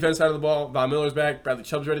 Defense side of the ball, Von Miller's back. Bradley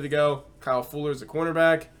Chubb's ready to go. Kyle Fuller's the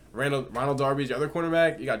cornerback. Ronald Darby's your other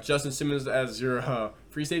cornerback. You got Justin Simmons as your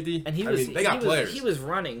free safety. And they got players. He was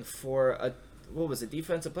running for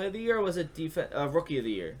defensive player of the year, or was it rookie of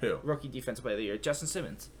the year? Who? Rookie defensive player of the year, Justin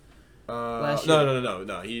Simmons. Last year.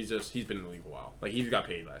 No. He's been in the league a while. He got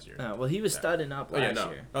paid last year. Well, he was studding up last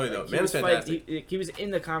year. Oh, no. Man's fantastic. He was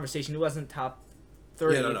in the conversation. He wasn't top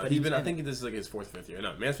 30. Yeah, no. I think this is his 4th or 5th year.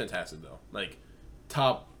 No, man's fantastic though.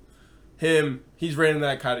 Top. Him. He's rated in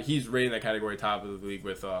that category top of the league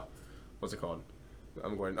with what's it called?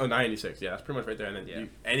 I'm going. 986. Yeah, that's pretty much right there. And then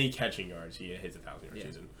any catching yards, he hits 1,000-yard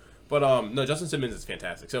season. But no, Justin Simmons is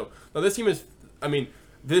fantastic. So no, this team is.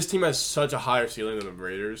 This team has such a higher ceiling than the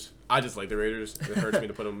Raiders. I just like the Raiders. It hurts me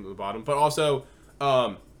to put them at the bottom. But also,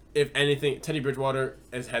 if anything, Teddy Bridgewater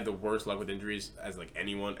has had the worst luck with injuries as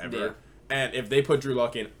anyone ever. Yeah. And if they put Drew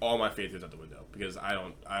Lock in, all my faith is out the window because I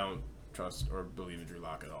don't trust or believe in Drew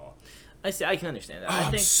Lock at all. I can understand that.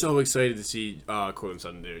 I'm so excited to see Courtland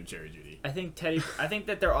Sutton do Jerry Jeudy. I think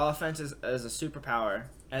that their offense is a superpower.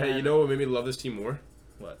 And Hey, you know what made me love this team more?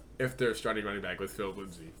 What? If they're starting running back with Phil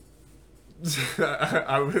Lindsay.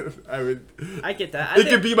 I would. I get that. It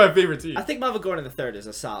could be my favorite team. I think Melvin Gordon III is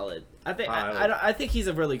a solid. I think he's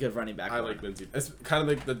a really good running back. I like Lindsay. It's kind of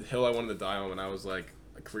like the hill I wanted to die on when I was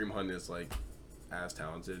Kareem Hunt is as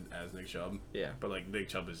talented as Nick Chubb. Yeah. But Nick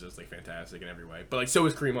Chubb is just fantastic in every way. But so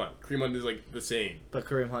is Kareem Hunt. Kareem Hunt is the same. But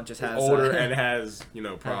Kareem Hunt just has older and has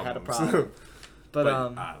problems. Had a problem. But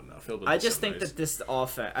I don't know. I just think that this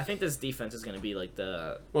offense, I think this defense is going to be Vic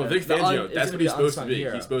Fangio. That's what he's supposed to be.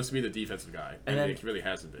 Hero. He's supposed to be the defensive guy, and he really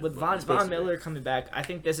hasn't been. With Von Miller coming back, I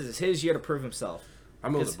think this is his year to prove himself.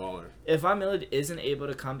 Von Miller's a baller. If Von Miller isn't able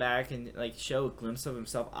to come back and show a glimpse of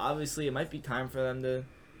himself, obviously it might be time for them to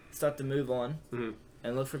start to move on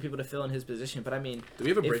and look for people to fill in his position. But do we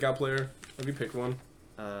have a breakout player? Have you picked one?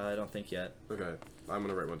 I don't think yet. Okay, I'm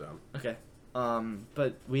gonna write one down. Okay,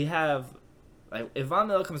 but we have. If Von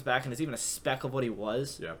Miller comes back and is even a speck of what he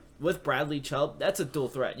was, with Bradley Chubb, that's a dual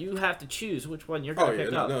threat. You have to choose which one you're going to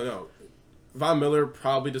pick up. No. Von Miller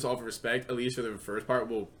probably just off of respect, at least for the first part,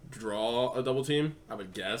 will draw a double team, I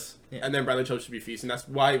would guess. Yeah. And then Bradley Chubb should be feasting. That's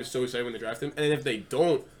why he was so excited when they drafted him. And if they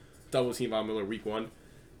don't double team Von Miller week 1,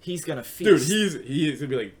 he's going to feast. Dude, he's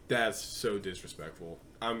going to be that's so disrespectful.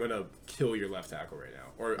 I'm going to kill your left tackle right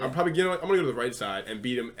now. Or I'm probably, I'm going to go to the right side and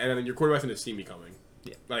beat him, and then your quarterback's going to see me coming.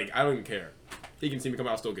 Yeah. I don't even care. he can see me come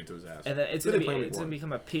out, I'll still get to his ass. And then it's Who gonna they playing week it's gonna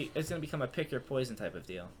one? become a pick your poison type of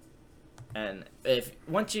deal. And if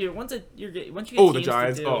once you get Oh, teams the to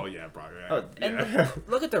Giants. do- Oh yeah, probably. Oh, and Yeah.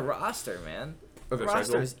 look at the roster, man. Oh, The their roster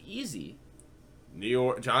schedule? is easy. New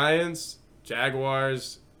York Giants,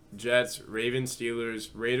 Jaguars, Jets, Ravens, Steelers,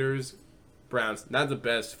 Raiders, Browns. Not the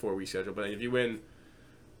best 4-week schedule, but if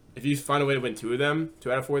you find a way to win 2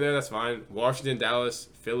 out of 4 there, that's fine. Washington, Dallas,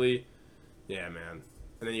 Philly, yeah, man.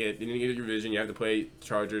 And then you get your division. You have to play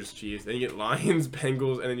Chargers, Chiefs. Then you get Lions,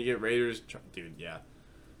 Bengals, and then you get Raiders. Dude, yeah.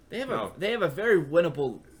 They have No. they have a very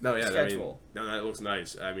winnable No, yeah. schedule. I mean, no, that looks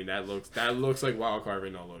nice. I mean, that looks like wild card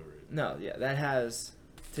written all over it. No, yeah, that has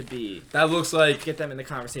to be That looks like get them in the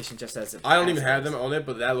conversation just as I don't even have them on it,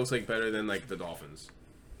 but that looks like better than like the Dolphins.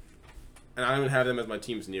 And I don't even have them as my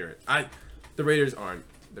teams near it. The Raiders aren't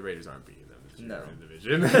beating them. No. In the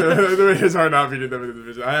division. The Raiders are not beating them in the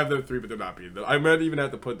division. I have them 3, but they're not beating them. I might even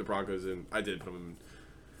have to put the Broncos in. I did put them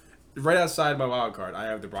in. Right outside my wild card, I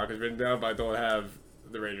have the Broncos written down, but I don't have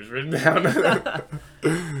the Raiders written down.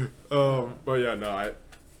 But yeah, no,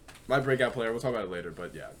 my breakout player. We'll talk about it later,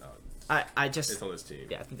 but yeah, no, I just it's on this team.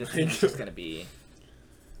 yeah, I think this team is just gonna be.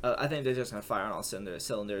 I think they're just gonna fire on all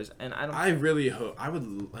cylinders, and I don't. I really hope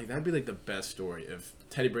that'd be like the best story if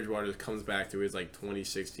Teddy Bridgewater comes back to his like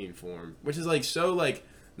 2016 form, which is like so like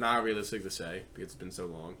not realistic to say because it's been so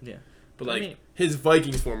long. Yeah. But I like mean- his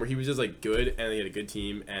Vikings form where he was just like good and he had a good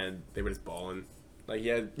team and they were just balling. Like he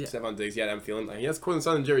had Yeah. Stephon Diggs, he had Adam Thielen, like he has Courtland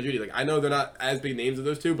Sutton and Jerry Jeudy. Like I know they're not as big names as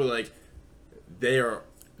those two, but like they are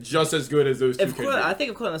just as good as those two. I think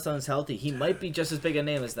if Courtland Sutton's healthy, he might be just as big a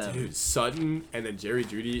name as them. Dude, Sutton and then Jerry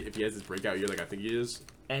Jeudy, if he has this breakout year like I think he is.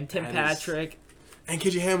 And Tim That is- Patrick. And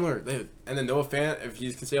KJ Hamler. And then Noah Fant, if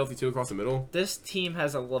he can stay healthy too across the middle. This team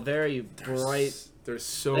has a very bright. There's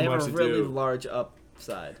so They much have a to really do. large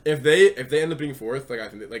upside. If they end up being 4th, like I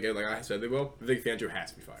think like I said they will, Vic Fangio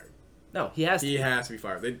has to be fired. No, he has. He has to be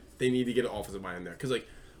fired. They need to get an offensive mind in there because like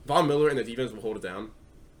Von Miller and the defense will hold it down.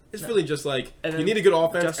 It's really just like And you then need a good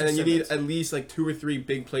offense, Justin and then you need Simmons. at least like 2 or 3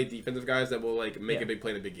 big play defensive guys that will like make Yeah. a big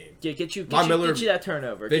play in a big game. Get you Von Miller- that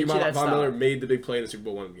turnover. They, Get you that Von stop. Miller made the big play in the Super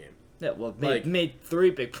Bowl one game. Yeah, well, like- made 3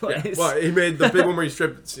 big Yeah, plays. well, he made the big one where he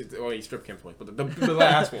stripped. Well, he stripped Cam twice, but the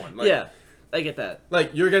last one. Like, yeah, I get that.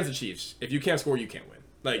 Like you're against the Chiefs. If you can't score, you can't win.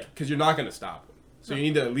 Like because you're not going to stop them. So you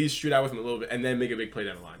need to at least shoot out with them a little bit and then make a big play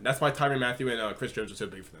down the line. That's why Tyrann Mathieu and Chris Jones are so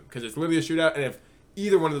big for them because it's literally a shootout, and if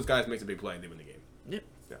either one of those guys makes a big play, they win the game. Yep.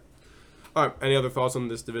 Yeah. All right. Any other thoughts on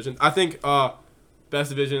this division? I think best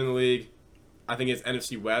division in the league. I think it's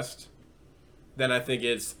NFC West. Then I think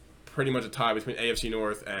it's pretty much a tie between AFC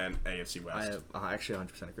North and AFC West. I actually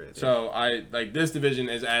 100% agree with you. So I like this division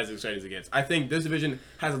is as exciting as it gets. I think this division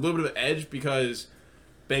has a little bit of an edge because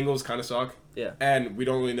Bengals kind of suck. Yeah. And we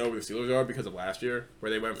don't really know where the Steelers are because of last year, where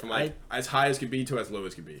they went from like as high as could be to as low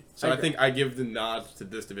as could be. So I I agree. think I give the nod to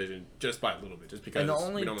this division just by a little bit, just because And the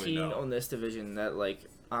only we don't really team know. on this division that like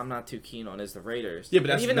I'm not too keen on is the Raiders. Yeah, but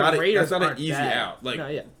And that's even not the Raiders that's not an aren't easy bad. out. Like no,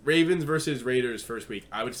 yeah. Ravens versus Raiders first week,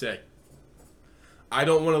 I would say. I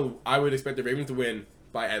don't want to. I would expect the Ravens to win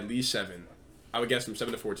by at least 7. I would guess from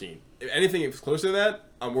 7 to 14. If anything is closer to that,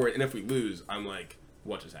 I'm worried. And if we lose, I'm like,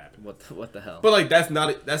 what just happened? What the hell? But like that's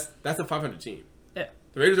not that's a 500 team. yeah.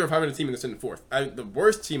 The Raiders are a 500 team and they're sitting in 4th. The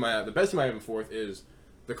worst team I have, the best team I have in 4th is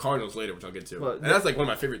the Cardinals later, which I'll get to. Well, and that's like one of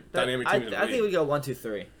my favorite dynamic teams in the I think league. we go 1, 2,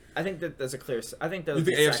 3. I think that there's a clear. I think that You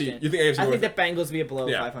think AFC? You think AFC? I North? think the Bengals be a below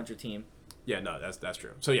Yeah. 500 team. Yeah, no, that's true.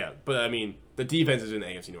 So yeah, but I mean, the defenses in the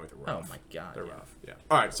AFC North are rough. Oh my god. They're yeah. rough. Yeah.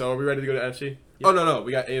 All right, so are we ready to go to NFC? Oh no,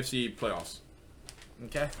 we got AFC playoffs.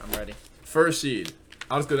 Okay, I'm ready. First seed.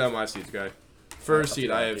 I'll just go down my seeds, okay? First seed,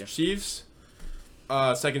 I have idea. Chiefs.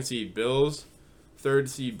 Second seed, Bills. Third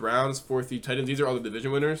seed, Browns. Fourth seed, Titans. These are all the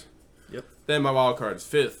division winners. Yep. Then my wild cards.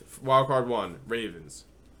 Fifth, wild card 1, Ravens.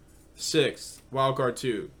 Sixth, wild card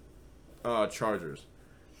 2, Chargers.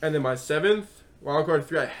 And then my 7th, wild card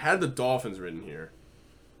 3, I had the Dolphins written here.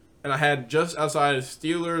 And I had just outside of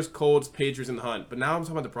Steelers, Colts, Patriots, and the Hunt. But now I'm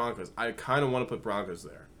talking about the Broncos. I kind of want to put Broncos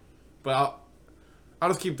there. But I'll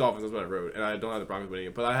just keep Dolphins. That's what I wrote. And I don't have the Broncos winning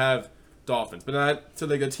it. But I have Dolphins. But so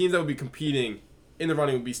like the teams that would be competing in the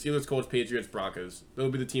running would be Steelers, Colts, Patriots, Broncos. Those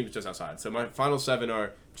would be the teams just outside. So my final 7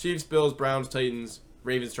 are Chiefs, Bills, Browns, Titans,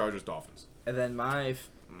 Ravens, Chargers, Dolphins. And then my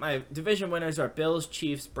division winners are Bills,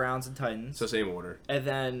 Chiefs, Browns, and Titans. So same order. And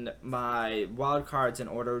then my wild cards in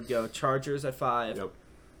order would go Chargers at 5,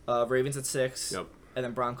 Yep. Ravens at 6, Yep. and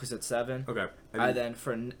then Broncos at 7. Okay. And then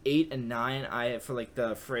for 8 and 9, for like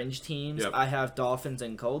the fringe teams, Yep. I have Dolphins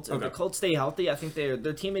and Colts. If Okay. the Colts stay healthy, I think their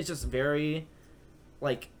team is just very,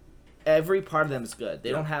 like, every part of them is good. They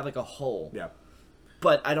Yeah. don't have like a hole, Yeah.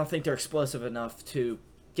 but I don't think they're explosive enough to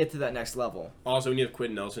get to that next level. Also, when you have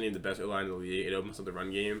Quinn Nelson, you have the best O-line in the league. It opens up the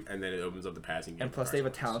run game, and then it opens up the passing game. And plus, they have a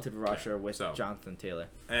talented rusher with Jonathan Taylor.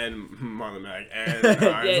 And Marlon Mack. And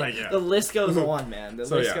The list goes on, man. The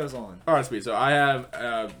list goes on. All right, sweet. So I have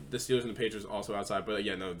the Steelers and the Patriots also outside. But,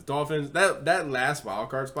 the Dolphins, that last wild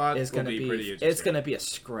card spot is going to be pretty interesting. It's going to be a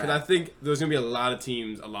scrap. Because I think there's going to be a lot of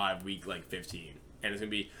teams alive week, 15. And it's going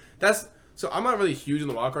to be... So I'm not really huge in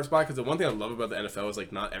the wild card spot because the one thing I love about the NFL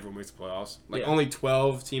is not everyone makes the playoffs. Only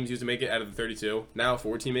 12 teams used to make it out of the 32. Now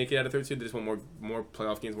 14 make it out of 32. They just want more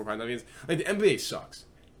playoff games, more primetime games. The NBA sucks.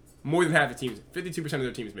 More than half the teams, 52% of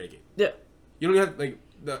their teams make it. Yeah. You don't even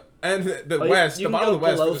have the West. The bottom of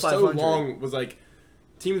the West for so long was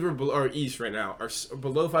teams were below, or East right now are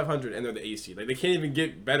below 500 and they're the AC. They can't even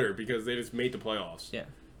get better because they just made the playoffs. Yeah.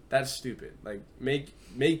 That's stupid. Make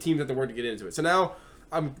teams have to work to get into it. So now.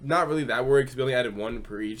 I'm not really that worried because we only added one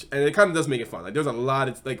per each, and it kind of does make it fun. There's a lot.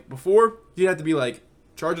 It's before you had to be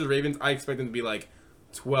Chargers, Ravens. I expect them to be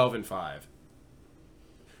 12-5.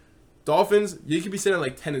 Dolphins, you could be sitting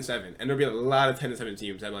at 10-7, and there'll be a lot of 10-7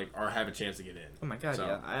 teams that have a chance to get in. Oh my god,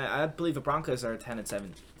 yeah. I believe the Broncos are 10-7.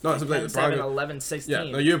 No, it's the Broncos 11-16. Yeah,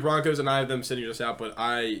 no, you have Broncos, and I have them sitting just out, but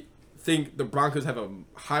I think the Broncos have a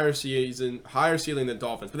higher ceiling than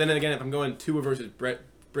Dolphins. But then again, if I'm going Tua versus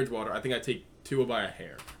Bridgewater, I think I take Tua by a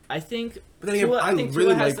hair. I think. But then again, I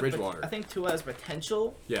really like Bridgewater. I think Tua has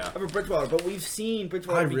potential. Yeah. Over Bridgewater, but we've seen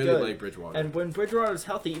Bridgewater be good. I really like Bridgewater. And when Bridgewater was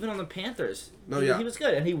healthy, even on the Panthers, he was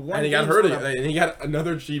good, and he won. And he got hurt, and he got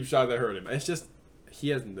another cheap shot that hurt him. It's just he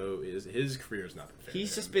has his career is not fair.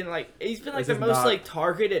 He's just been the most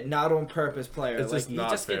targeted, not on purpose player. It's just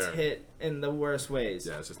not fair. Gets hit in the worst ways.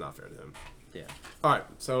 Yeah, it's just not fair to him. Yeah. All right,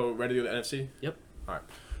 so ready to do the NFC? Yep. All right,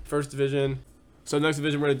 first division. So the next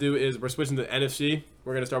division we're going to do is we're switching to the NFC.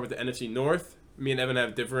 We're going to start with the NFC North. Me and Evan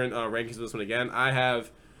have different rankings for this one again. I have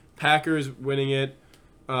Packers winning it,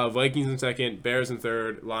 Vikings in second, Bears in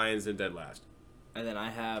third, Lions in dead last. And then I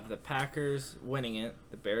have the Packers winning it,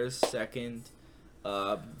 the Bears second,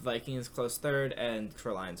 Vikings close third, and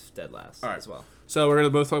Lions dead last as well. So we're going to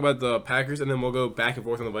both talk about the Packers, and then we'll go back and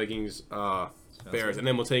forth on the Vikings, Bears, and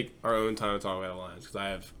then we'll take our own time to talk about the Lions because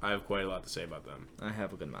I have quite a lot to say about them. I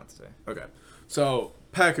have a good amount to say. Okay. So,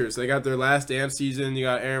 Packers, they got their last dance season. You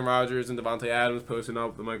got Aaron Rodgers and Devontae Adams posting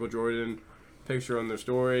up the Michael Jordan picture on their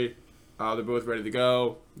story. They're both ready to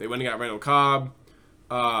go. They went and got Randall Cobb.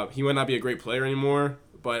 He might not be a great player anymore,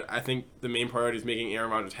 but I think the main priority is making Aaron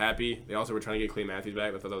Rodgers happy. They also were trying to get Clay Matthews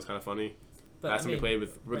back. I thought that was kind of funny. Last time he played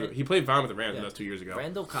he played fine with the Rams. That was 2 years ago.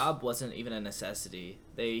 Randall Cobb wasn't even a necessity.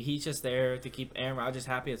 He's just there to keep Aaron Rodgers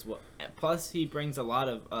happy as well. Plus, he brings a lot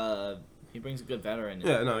of he brings a good veteran.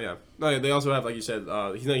 No, they also have, like you said,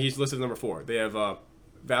 he's listed as number 4. They have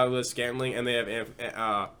Valdez Scantling, and they have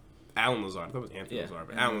Alan Lazard. I thought it was Anthony Lazard,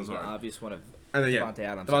 but Alan Lazard. The obvious one of Devontae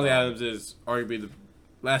Adams. Devontae Adams is arguably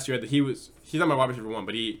last year that he's not my wide receiver 1,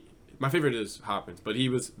 but my favorite is Hopkins, but he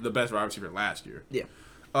was the best wide receiver last year. Yeah.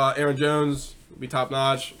 Aaron Jones will be top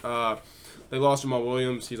notch. They lost Jamal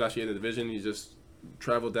Williams. He's actually in the division. He just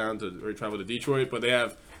traveled to Detroit, but they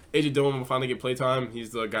have A.J. Dillon will finally get playtime.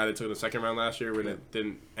 He's the guy that took in the second round last year when it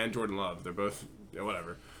didn't, and Jordan Love. They're both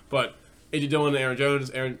whatever. But A.J. Dillon and Aaron Jones.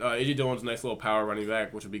 A.J. Dillon's a nice little power running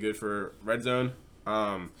back, which would be good for red zone.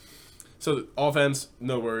 So the offense,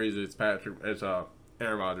 no worries. It's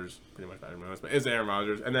Aaron Rodgers, pretty much Patrick Mahomes, but it's Aaron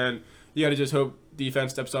Rodgers. And then you got to just hope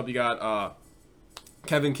defense steps up. You got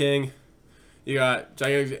Kevin King. You got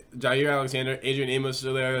Jair Alexander, Adrian Amos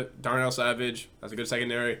still there, Darnell Savage. That's a good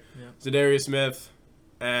secondary. Yeah. Zadarius Smith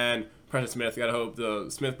and Preston Smith. You got to hope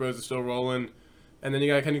the Smith bros are still rolling. And then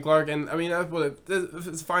you got Kenny Clark. And, I mean,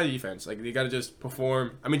 it's a fine defense. You got to just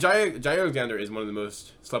perform. I mean, Jair Alexander is one of the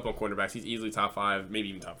most slept-on cornerbacks. He's easily top 5, maybe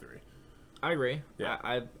even top 3. I agree. Yeah.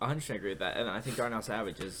 I 100% agree with that. And I think Darnell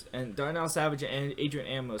Savage and Adrian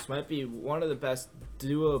Amos might be one of the best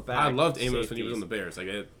duo back I loved Amos safeties. when he was on the Bears.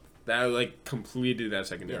 That completed that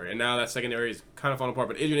secondary. Yeah. And now that secondary is kind of falling apart.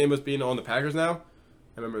 But Adrian Amos being on the Packers now,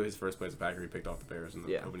 I remember his first play as a Packer, he picked off the Bears in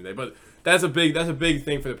the opening day. But that's a big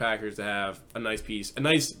thing for the Packers to have a nice piece, a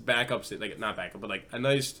nice backup, not backup, but a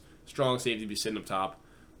nice strong safety to be sitting up top.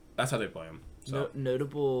 That's how they play them. So.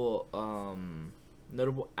 Notable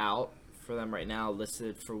out for them right now,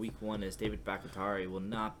 listed for week 1 is David Bakhtiari will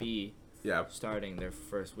not be starting their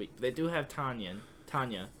first week. They do have Tanya,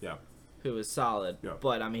 who is solid,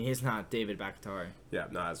 but I mean he's not David Bakhtiari. Yeah,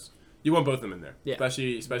 no, you want both of them in there,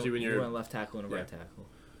 especially when you're a left tackle and a right tackle.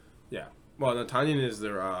 Yeah, well, Tanyan is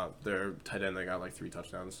their tight end that got 3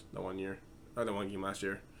 touchdowns the one game last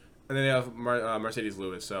year, and then they have Mercedes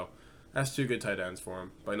Lewis, so that's 2 good tight ends for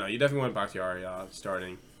him. But no, you definitely want Bakhtiari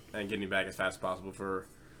starting and getting back as fast as possible for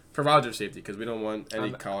For Rodgers' safety, because we don't want any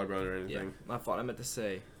Um, collarbone or Yeah, anything. my fault. I meant to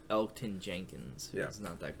say Elgton Jenkins. Who's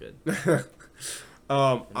not that good.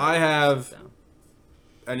 I have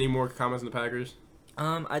any more comments on the Packers?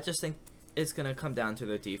 I just think it's gonna come down to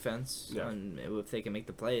their defense, Yeah. and if they can make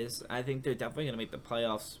the plays, I think they're definitely gonna make the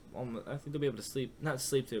playoffs. I think they'll be able to not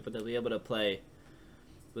sleep through, but they'll be able to play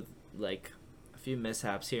with like a few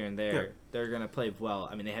mishaps here and there. Yeah. They're gonna play well.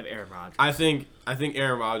 I mean, they have Aaron Rodgers. I think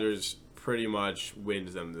Aaron Rodgers pretty much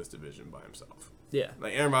wins them this division by himself. Yeah,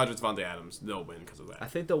 Like Aaron Rodgers, Devontae Adams, they'll win because of I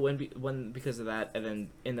that. think they'll win because of that, and then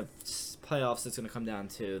in the playoffs, it's gonna come down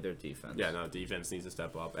to their defense. Yeah, no, defense needs to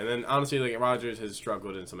step up. And then honestly, like Rodgers has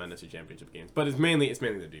struggled in some NFC Championship games, but it's mainly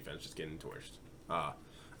the defense just getting torched. I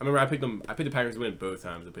remember I picked the Packers to win both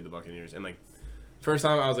times. I picked the Buccaneers, and like first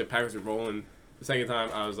time I was like Packers were rolling. The second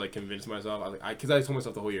time I was like convinced myself. I was like, because I told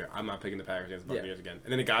myself the whole year I'm not picking the Packers against the Buccaneers again.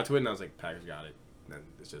 And then it got to it, and I was like, Packers got it. And then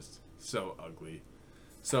it's just so ugly,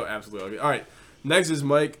 so absolutely ugly. All right, next is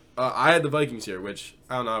Mike. I had the Vikings here, which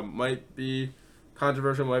I don't know might be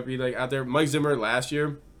controversial, might be like out there. Mike Zimmer last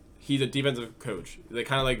year, he's a defensive coach. They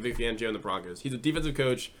kind of like Vic Fangio and the Broncos. He's a defensive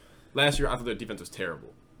coach. Last year, I thought their defense was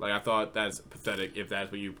terrible. Like I thought that's pathetic. If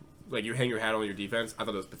that's what you hang your hat on your defense, I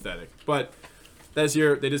thought it was pathetic. But this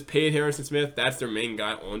year, they just paid Harrison Smith. That's their main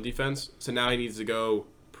guy on defense. So now he needs to go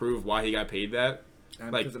prove why he got paid that.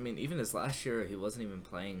 Because I mean, even this last year, he wasn't even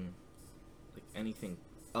playing like anything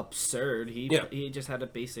absurd. He just had a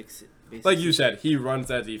basic. Like you said, he runs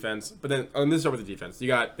that defense. But then let's start with the defense. They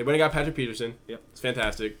went and got Patrick Peterson. Yep, it's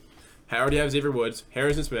fantastic. I already have Xavier Woods,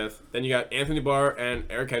 Harrison Smith. Then you got Anthony Barr and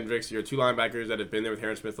Eric Hendricks. Your two linebackers that have been there with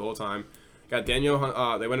Harrison Smith the whole time. Got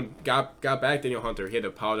Daniel. They went and got back Daniel Hunter. He had to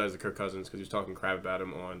apologize to Kirk Cousins because he was talking crap about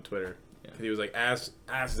him on Twitter. Because he was like, ask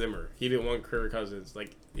Zimmer. He didn't want Kirk Cousins.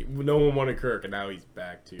 Like no one wanted Kirk, and now he's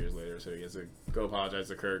back 2 years later. So he has to go apologize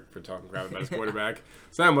to Kirk for talking crap about his quarterback.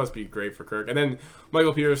 So that must be great for Kirk. And then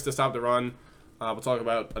Michael Pierce to stop the run. We'll talk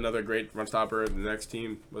about another great run stopper in the next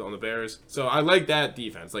team on the Bears. So I like that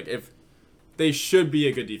defense. Like if they should be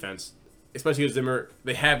a good defense, especially with Zimmer.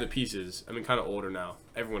 They have the pieces. I mean, kind of older now.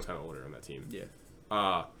 Everyone's kind of older on that team.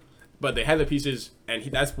 Yeah. But they have the pieces, and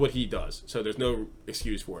that's what he does. So there's no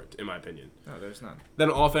excuse for it, in my opinion. No, there's none. Then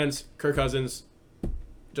on offense, Kirk Cousins,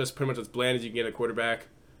 just pretty much as bland as you can get a quarterback,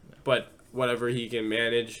 but whatever he can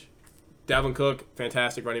manage. Dalvin Cook,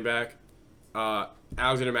 fantastic running back.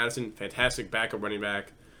 Alexander Madison, fantastic backup running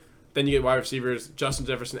back. Then you get wide receivers, Justin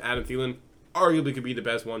Jefferson, Adam Thielen, arguably could be the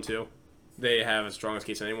best one too. They have the strongest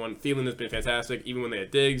case of anyone. Thielen has been fantastic, even when they had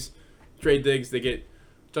Diggs. Trade Diggs, they get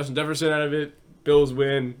Justin Jefferson out of it. Bills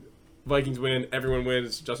win. Vikings win. Everyone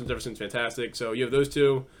wins. Justin Jefferson's fantastic. So you have those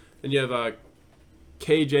two. Then you have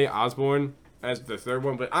KJ Osborne as the third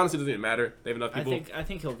one. But honestly, it doesn't even matter. They have enough people. I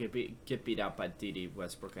think he'll get beat out by D.D.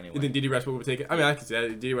 Westbrook anyway. You think D.D. Westbrook would take it? I mean, I can see that.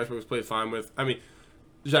 D.D. Westbrook was played fine with. I mean,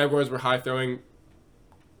 the Jaguars were high throwing.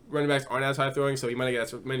 Running backs aren't as high throwing, so he might not get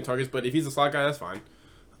as many targets. But if he's a slot guy, that's fine.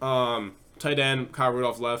 Tight end, Kyle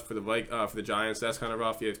Rudolph left for the Giants. That's kind of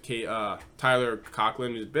rough. You have Tyler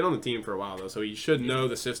Conklin, who's been on the team for a while though, so he should know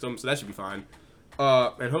the system. So that should be fine.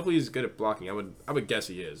 And hopefully he's good at blocking. I would guess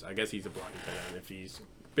he is. I guess he's a blocking tight end if he's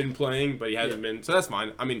been playing, but he hasn't been. So that's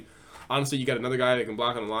fine. I mean, honestly, you got another guy that can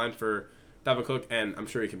block on the line for Dalvin Cook, and I'm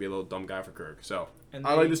sure he can be a little dumb guy for Kirk. So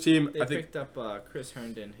I like this team. They I think picked up Chris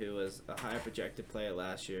Herndon, who was a high projected player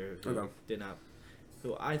last year, who did not.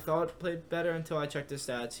 Who I thought played better until I checked his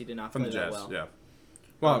stats. He did not play that well. Yeah.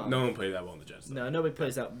 Well, no one played that well in the Jets. Though. No, nobody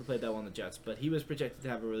played that well in the Jets, but he was projected to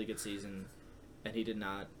have a really good season, and he did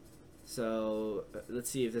not. So let's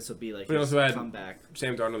see if this will be like his comeback.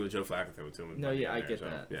 Sam Darnold and Joe Flacco thing with him. No, yeah, I get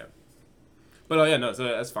that. Yeah. But so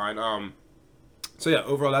that's fine. So yeah,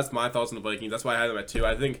 overall, that's my thoughts on the Vikings. That's why I had them at 2.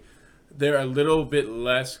 I think they're a little bit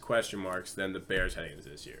less question marks than the Bears heading into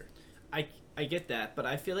this year. I get that, but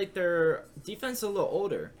I feel like their defense is a little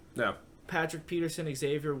older. No. Patrick Peterson,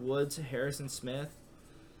 Xavier Woods, Harrison Smith.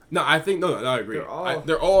 No, I think no, I agree.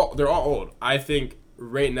 They're all old. I think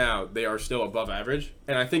right now they are still above average,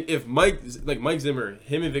 and I think if Mike Zimmer,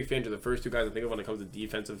 him and Vic Fangio, are the first two guys I think of when it comes to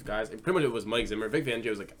defensive guys. And pretty much it was Mike Zimmer. Vic Fangio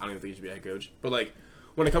was like, I don't even think he should be a head coach, but like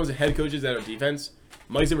when it comes to head coaches that are defense,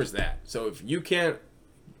 Mike Zimmer's that. So if you can't,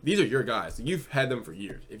 these are your guys. You've had them for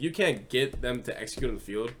years. If you can't get them to execute on the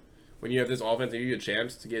field, when you have this offense and you get a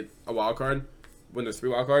chance to get a wild card, when there's 3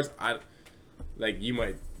 wild cards, there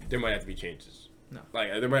might have to be changes. No.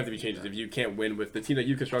 There might have to be changes if you can't win with the team that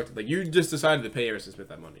you constructed. Like, you just decided to pay Harrison Smith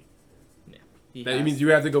that money. Yeah. That means you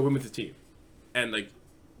have to go win with the team. And,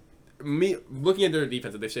 me looking at their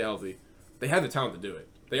defense, if they stay healthy, they have the talent to do it.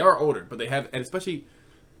 They are older, but they have, and especially,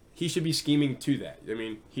 he should be scheming to that. I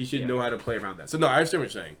mean, he should know how to play around that. So, no, I understand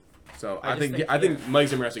what you're saying. So I I think just think, I think yeah. Mike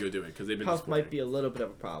Zimmer has to go do it because they've been. Health disappointing. might be a little bit of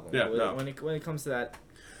a problem. Yeah, no. When it comes to that,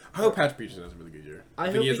 I hope Patrick Peterson has a really good year. I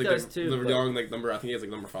think hope has he like does too, The but- young like number. I think he has like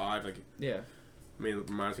number 5. Like yeah. I mean, it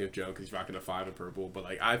reminds me of Joe because he's rocking a 5 in purple. But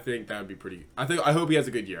like I think that would be pretty. I hope he has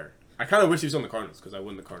a good year. I kind of wish he was on the Cardinals because I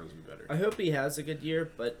wouldn't the Cardinals be better. I hope he has a good year,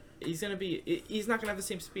 but he's not gonna have the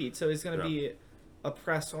same speed, so he's gonna Yeah. be a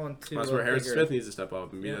press on to. That's a where Harrison bigger- Smith needs to step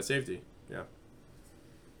up and be Yeah. that safety. Yeah.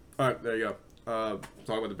 All right, there you go.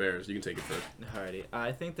 Talk about the Bears. You can take it first. Alrighty,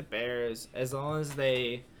 I think the Bears, as long as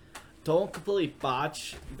they don't completely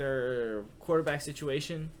botch their quarterback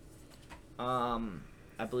situation,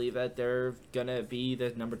 I believe that they're gonna be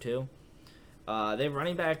the number 2. They have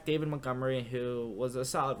running back David Montgomery, who was a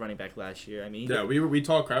solid running back last year. I mean, Yeah, we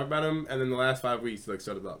talked crap about him, and then the last 5 weeks he like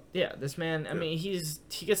set it up. yeah, this man. I Yeah. mean, he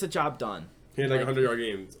gets the job done. He had like Like- 100-yard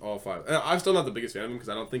games all 5. And I'm still not the biggest fan of him because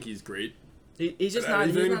I don't think he's great. He's just At not.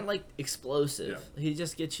 He's anything? not like explosive. He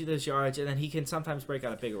just gets you those yards, and then he can sometimes break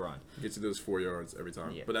out a bigger run. He gets to those 4 yards every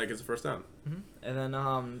time, Yeah. but that gets the first down. And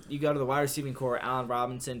then you go to the wide receiving core: Allen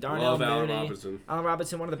Robinson, Darnell Love Allen Mooney. Robinson. Allen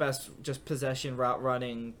Robinson, one of the best just possession route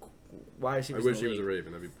running wide I receivers. wish in the he was a league.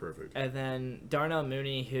 Raven. That'd be perfect. And then Darnell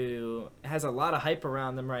Mooney, who has a lot of hype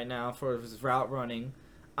around them right now for his route running.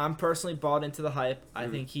 I'm personally bought into the hype. I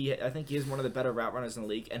think he is one of the better route runners in the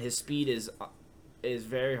league, and his speed is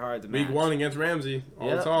very hard to match. Week 1 against Ramsey. All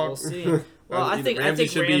Yeah, the talk. we'll see. Well, I think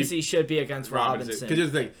Ramsey should be against Robinson. Because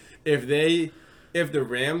here's the thing: if the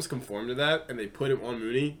Rams conform to that and they put him on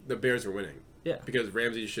Mooney, the Bears are winning. Yeah. Because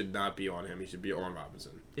Ramsey should not be on him; he should be on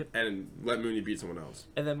Robinson. Yep. And let Mooney beat someone else.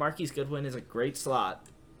 And then Marquise Goodwin is a great slot.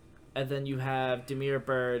 And then you have Demir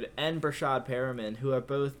Bird and Brashad Perriman, who have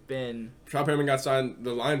both been. Sean Perriman got signed.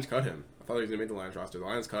 The Lions cut him. I thought he was gonna make the Lions roster. The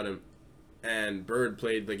Lions cut him, and Bird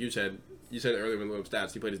played like you said. You said earlier when Loeb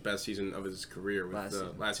stats, he played his best season of his career with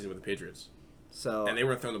last season with the Patriots, So and they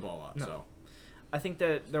weren't throwing the ball a lot. No. So I think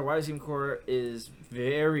that their wide receiving core is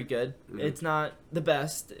very good. It's not the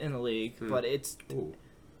best in the league, but it's ooh.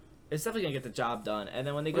 definitely gonna get the job done. And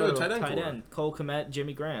then when they What go about to the tight tight end end, Cole Kmet,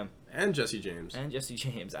 Jimmy Graham, And Jesse James. and Jesse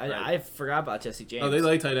James. Right. I forgot about Jesse James. Oh, they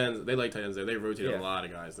like tight ends. They like tight ends there. They rotate Yeah. a lot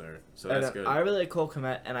of guys there, so And, that's good. I really like Cole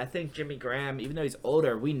Kmet, and I think Jimmy Graham, even though he's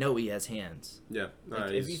older, we know he has hands. Yeah, no,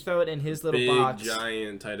 Like, he's if you throw it in his little big, box,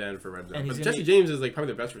 giant tight end for red zone. And But he's Jesse gonna- James is like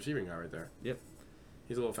probably the best receiving guy right there. Yep.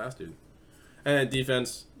 He's a little fast dude. And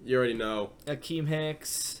defense, you already know. Akeem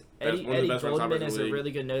Hicks, That's Eddie one of the best run stoppers Goldman in is the a league.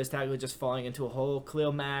 really good nose tackle, just falling into a hole.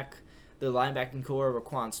 Khalil Mack, the linebacking core,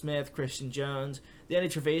 Raquan Smith, Christian Jones. Danny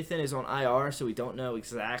Trevathan is on IR, so we don't know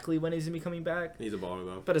exactly when he's going to be coming back. He's a baller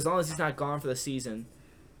though. But as long as he's not gone for the season,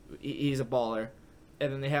 he's a baller.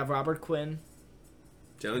 And then they have Robert Quinn,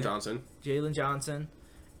 Jalen Johnson. Jalen Johnson.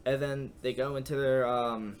 And then they go into their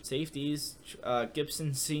safeties,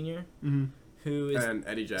 Gibson Sr., who is And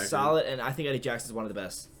Eddie Jackson. solid. And I think Eddie Jackson is one of the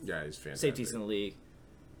best Yeah, he's fantastic. safeties in the league.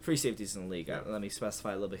 Free safeties in the league. Yeah. Let me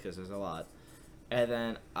specify a little bit because there's a lot. And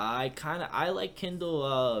then I like Kendall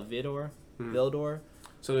Vildor.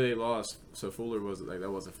 So they lost. So Fuller was like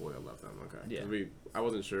that wasn't Fuller that left them. Okay. Yeah. 'Cause I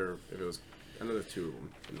wasn't sure if it was. I know there's 2 of them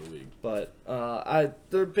in the league. But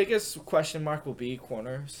their biggest question mark will be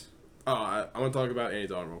corners. Oh, I want to talk about Andy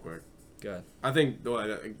Dalton real quick. Good. I think the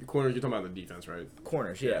corners. You're talking about the defense, right?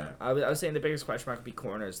 Corners, yeah. Yeah. I was saying the biggest question mark would be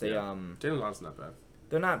corners. They Yeah. Jalen Johnson's not bad.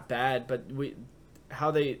 they're not bad, but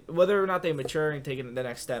whether or not they mature and take it the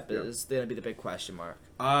next step Yeah. is going to be the big question mark.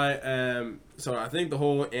 I think the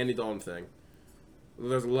whole Andy Dalton thing.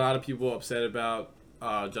 There's a lot of people upset about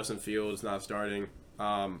Justin Fields not starting.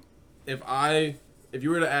 If you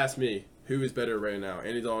were to ask me who is better right now,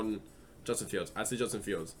 Andy Dalton, Justin Fields, I'd say Justin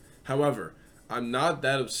Fields. However, I'm not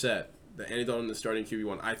that upset that Andy Dalton is starting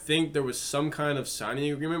QB1. I think there was some kind of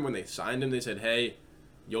signing agreement when they signed him. They said, "Hey,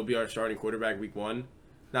 you'll be our starting quarterback week 1."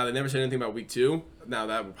 Now they never said anything about week 2. Now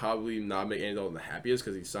that would probably not make Andy Dalton the happiest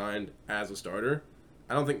because he signed as a starter.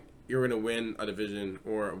 I don't think you're going to win a division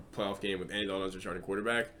or a playoff game with Andy Dalton as your starting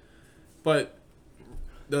quarterback. But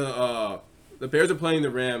the Bears are playing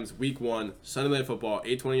the Rams week 1, Sunday Night Football,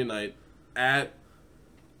 8:20 at night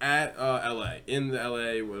at LA, in the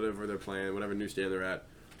LA, whatever they're playing, whatever newsstand they're at.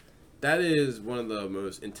 That is one of the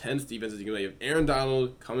most intense defenses you can play. You have Aaron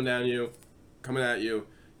Donald coming at you.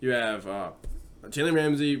 You have Jalen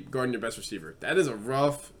Ramsey guarding your best receiver. That is a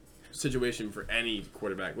rough situation for any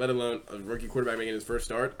quarterback, let alone a rookie quarterback making his first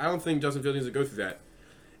start. I don't think Justin Fields needs to go through that.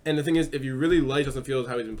 And the thing is, if you really like Justin Fields,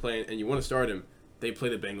 how he's been playing, and you want to start him, they play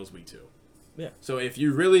the Bengals week 2. Yeah. So if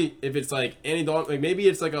it's like Andy Dalton, like maybe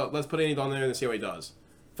it's like let's put Andy Dalton there and see how he does.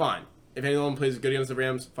 Fine. If Andy Dalton plays good against the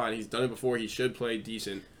Rams, fine. He's done it before. He should play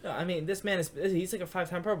decent. No, I mean, this man he's like a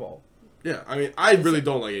 5-time Pro Bowl. Yeah, I mean, I really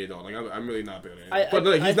don't like Andy Dalton. Like, I'm really not big on Andy. But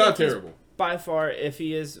like, he's I not think terrible. By far, if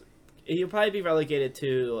he is, he'll probably be relegated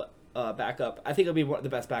to backup. I think he'll be the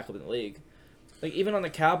best backup in the league. Like, even on the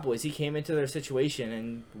Cowboys, he came into their situation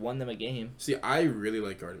and won them a game. See, I really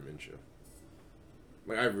like Gardner Minshew.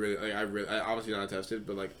 Like, I obviously not tested,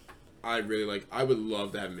 but like, I would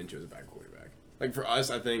love to have Minshew as a backup quarterback. Like, for us,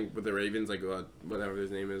 I think with the Ravens, like, whatever his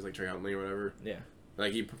name is, like Trey Huntley or whatever. Yeah.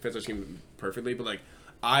 Like, he fits our team perfectly, but like,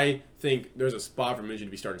 I think there's a spot for Minshew to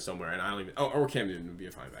be starting somewhere, and I don't even. Oh, or Cam Newton would be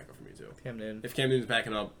a fine backup for me too. Cam Newton. If Cam Newton's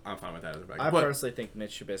backing up, I'm fine with that as a backup. I personally think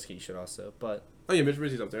Mitch Trubisky should also, but Oh yeah, Mitch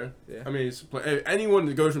Trubisky's up there. Yeah. I mean, if anyone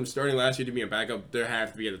that goes from starting last year to being a backup, they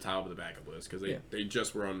have to be at the top of the backup list because they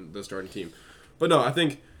just were on the starting team. But no, I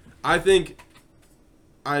think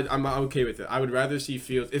I'm okay with it. I would rather see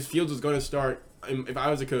Fields. If Fields was going to start, if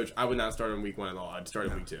I was a coach, I would not start in week 1 at all. I'd start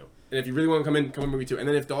in week 2. And if you really want to come in week 2. And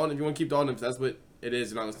then if you want to keep Dalton, if that's what it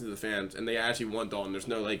is, and not listen to the fans, and they actually want Dalton, there's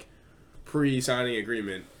no like pre-signing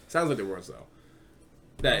agreement. Sounds like there was though.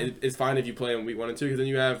 That it's fine if you play in week 1 and 2 because then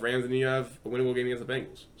you have Rams and you have a winnable game against the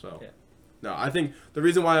Bengals. So, no, I think the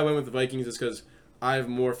reason why I went with the Vikings is because I have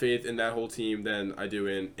more faith in that whole team than I do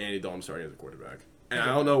in Andy Dalton starting as a quarterback. And I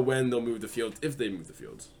don't know when they'll move the fields, if they move the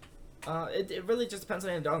fields. It really just depends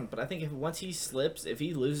on Andy Dalton. But I think once he slips, if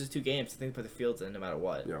he loses 2 games, I think they put the Fields in no matter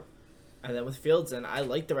what. Yeah. And then with Fields in, I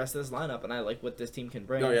like the rest of this lineup, and I like what this team can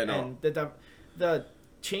bring. Oh, yeah, no. And the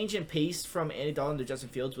change in pace from Andy Dalton to Justin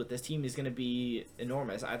Fields with this team is going to be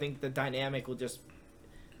enormous. I think the dynamic will just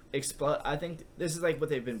explode. I think this is like what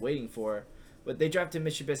they've been waiting for. But they drafted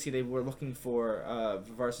Mitch Trubisky. They were looking for a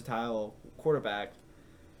versatile quarterback,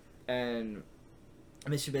 and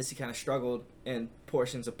Mitch Trubisky kind of struggled in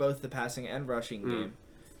portions of both the passing and rushing game.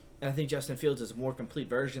 And I think Justin Fields is a more complete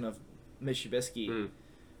version of Mitch Trubisky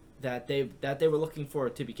that they were looking for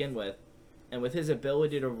to begin with. And with his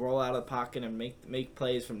ability to roll out of the pocket and make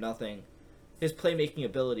plays from nothing, his playmaking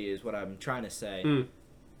ability is what I'm trying to say.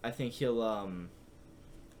 I think he'll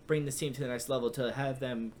bring this team to the next level to have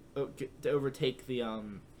them to overtake the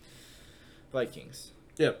Vikings.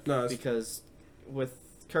 Yeah, no, because with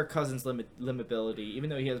Kirk Cousins' limitability, even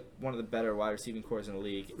though he has one of the better wide receiving cores in the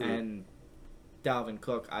league, and Dalvin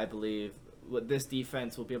Cook, I believe this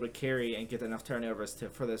defense will be able to carry and get enough turnovers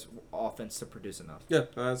for this offense to produce enough. Yeah,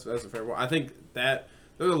 that's a fair one. I think that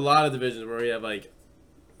there's a lot of divisions where we have like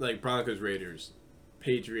Broncos, Raiders,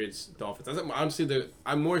 Patriots, Dolphins. Honestly,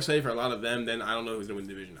 I'm more excited for a lot of them than I don't know who's going to win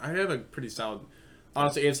the division. I have a pretty solid.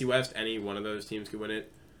 Honestly, AFC West, any one of those teams could win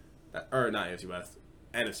it. Or not AFC West,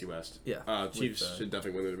 NFC West. Yeah. Chiefs should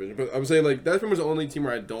definitely win the division. But I'm saying, like, that's pretty much the only team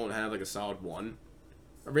where I don't have, like, a solid one.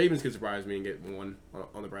 Ravens could surprise me and get one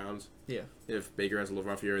on the Browns. Yeah. If Baker has a little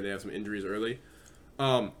rough year and they have some injuries early.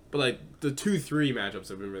 But, like, the 2-3 matchups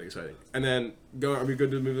have been really exciting. And then, are we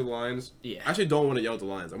good to move to the Lions? Yeah. I actually don't want to yell at the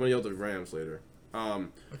Lions. I'm going to yell at the Rams later.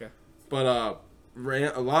 Okay. But,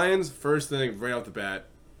 Lions, first thing, right off the bat,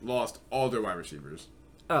 lost all their wide receivers.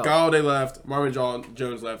 Oh. Galladay left, Marvin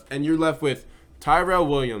Jones left, and you're left with Tyrell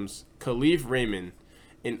Williams, Khalif Raymond,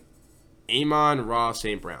 and Amon Ross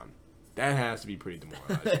St. Brown. That has to be pretty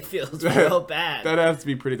demoralizing. It feels real bad. That has to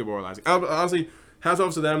be pretty demoralizing. Honestly, hats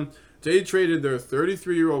off to them. They traded their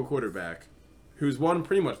 33-year-old quarterback, who's won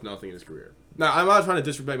pretty much nothing in his career. Now, I'm not trying to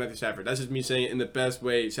disrespect Matthew Stafford. That's just me saying it in the best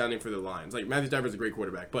way sounding for the Lions. Like, Matthew Stafford's a great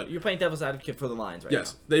quarterback, but... You're playing devil's advocate for the Lions right now.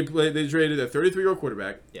 Yes. They traded a 33-year-old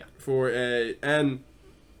quarterback for and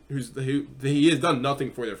he has done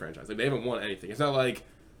nothing for their franchise. Like, they haven't won anything. It's not like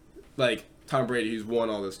Tom Brady who's won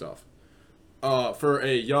all this stuff. For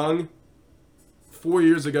a young 4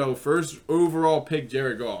 years ago first overall pick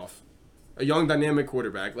Jared Goff, a young dynamic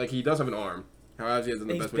quarterback, like he does have an arm. However, he has the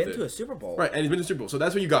best with it. He's been to a Super Bowl. Right, and he's been to a Super Bowl. So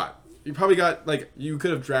that's what you got. You probably got you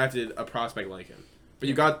could have drafted a prospect like him. But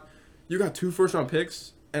you got 2 first-round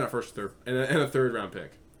picks and a third-round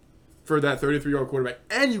pick for that 33-year-old quarterback.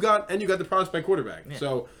 And you got the prospect quarterback. Yeah.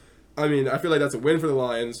 So I mean, I feel like that's a win for the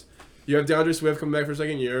Lions. You have DeAndre Swift coming back for a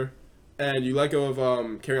second year, and you let go of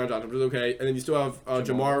Kerryon Johnson, which is okay. And then you still have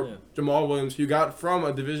Jamal Williams, who you got from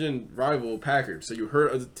a division rival, Packers. So you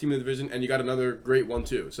hurt a team in the division, and you got another great one,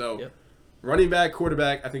 too. So running back,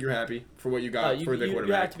 quarterback, I think you're happy for what you got for the quarterback.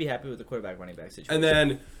 You have to be happy with the quarterback-running back situation. And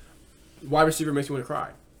then wide receiver makes you want to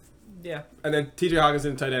cry. Yeah. And then T.J.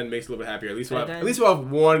 Hawkinson, tight end, makes you a little bit happier. At least we'll have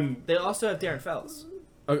one. They also have Darren Fells.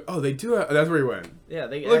 Oh, they do. That's where he went. Yeah,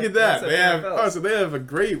 look at that. They have. So they have a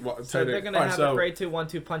great. So they're gonna have a great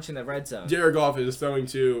 2-1-2 punch in the red zone. Jared Goff is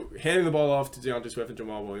handing the ball off to DeAndre Swift and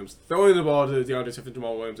Jamal Williams, throwing the ball to DeAndre Swift and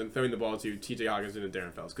Jamal Williams, and throwing the ball to T.J. Hawkinson and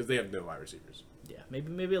Darren Fells because they have no wide receivers. Yeah,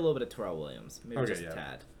 maybe a little bit of Terrell Williams, maybe just a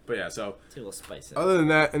tad. But yeah, so take a little spice. Other than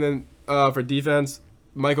that, and then for defense,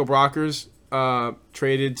 Michael Brockers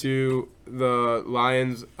traded to the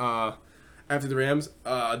Lions after the Rams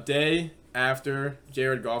a day after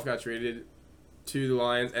Jared Goff got traded to the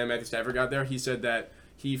Lions and Matthew Stafford got there. He said that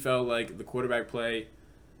he felt like the quarterback play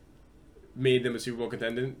made them a Super Bowl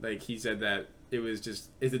contender. Like, he said that it's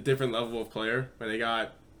a different level of player when they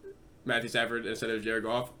got Matthew Stafford instead of Jared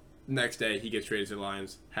Goff. Next day, he gets traded to the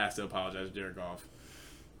Lions, has to apologize to Jared Goff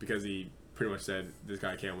because he pretty much said, this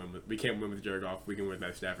guy can't win. We can't win with Jared Goff. We can win with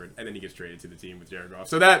Matthew Stafford. And then he gets traded to the team with Jared Goff.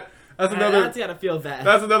 So that's another... That's gotta feel bad.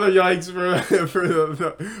 That's another yikes for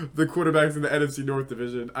the quarterbacks in the NFC North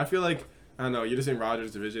division. I feel like, I don't know, you're just saying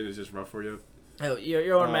Rodgers' division is just rough for you. Oh,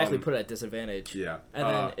 you're automatically put at disadvantage. Yeah.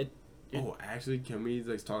 And then actually, can we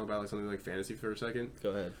talk about something like fantasy for a second? Go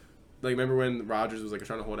ahead. Like, remember when Rodgers was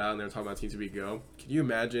trying to hold out and they were talking about teams to be go? Can you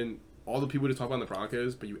imagine all the people to talk about the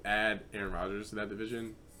Broncos, but you add Aaron Rodgers to that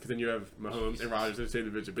division? Because then you have Mahomes and Rodgers in the same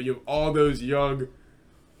division, but you have all those young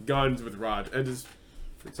guns with Rodgers. And just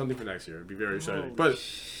something for next year. It'd be very exciting. But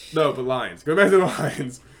Lions. Go back to the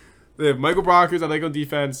Lions. They have Michael Brockers, I like on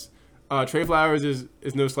defense. Trey Flowers is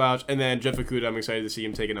no slouch. And then Jeff Okudah, I'm excited to see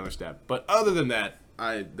him take another step. But other than that,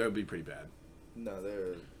 that would be pretty bad. No,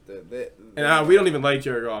 We don't even like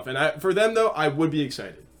Jared Goff. And for them, though, I would be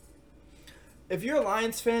excited. If you're a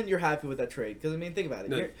Lions fan, you're happy with that trade. Because, I mean, think about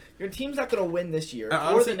it. No. Your team's not going to win this year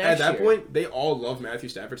Honestly, or the next at that year. point, they all love Matthew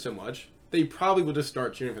Stafford so much, they probably will just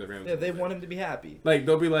start cheering for the Rams. Yeah, they want him to be happy. Like,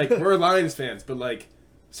 they'll be like, we're Lions fans, but, like,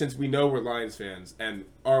 since we know we're Lions fans and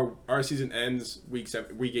our season ends week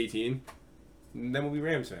 18, then we'll be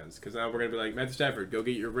Rams fans. Because now we're going to be like, Matthew Stafford, go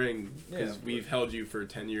get your ring because we've held you for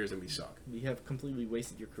 10 years and we suck. We have completely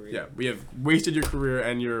wasted your career. Yeah, we have wasted your career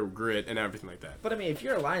and your grit and everything like that. But I mean, if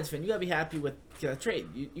you're a Lions fan, you gotta be happy with the trade.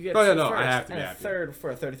 You get I first have to be and happy. a third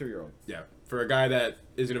for a 33-year-old. Yeah, for a guy that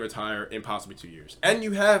is going to retire in possibly 2 years, and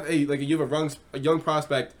you have a young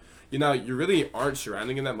prospect. You really aren't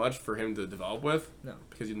surrounding him that much for him to develop with. No,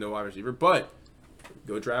 because you know wide receiver. But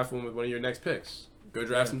go draft one with one of your next picks. Go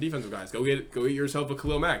draft some defensive guys. Go get yourself a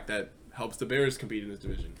Khalil Mack that helps the Bears compete in this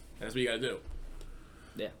division. That's what you got to do.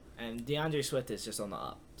 Yeah, and DeAndre Swift is just on the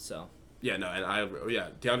up. So Yeah, no, and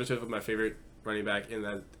DeAndre Swift was my favorite running back in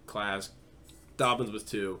that class. Dobbins was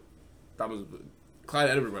 2. Clyde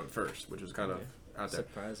Edwards went first, which was kind of out there.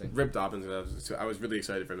 surprising. Rip Dobbins. I was really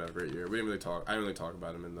excited for him to have a great year. I didn't really talk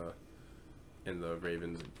about him in the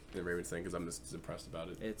Ravens thing because I'm just impressed about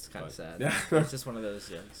it. It's kind of sad. Yeah. It's just one of those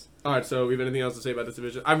things. All right, so we have anything else to say about this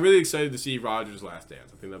division? I'm really excited to see Rodgers' last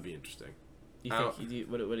dance. I think that'll be interesting. What do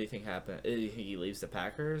you think happened? Do you think he leaves the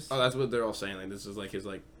Packers? Oh, that's what they're all saying. Like, this is like his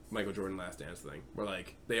Michael Jordan last dance thing, where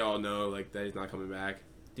like they all know that he's not coming back.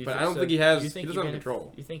 But I don't think he has. He doesn't have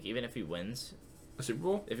control. You think even if he wins A Super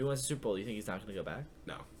Bowl? if he wins the Super Bowl, you think he's not going to go back?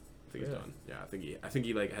 No, I think he's done. Yeah, I think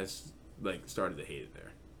he has started to hate it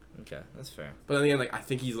there. Okay, that's fair. But in the end, I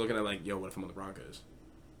think he's looking at yo, what if I'm on the Broncos?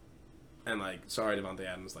 And sorry, Devontae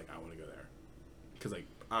Adams, I want to go there, because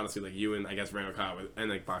honestly, you and I guess Randall Cobb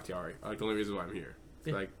and Bakhtiari are the only reason why I'm here.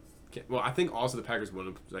 Yeah. I think also the Packers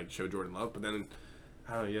want to show Jordan love, but then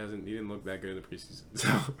I don't know, he didn't look that good in the preseason. So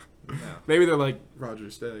maybe they're like,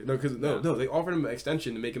 Rodgers stay. No, because no, they offered him an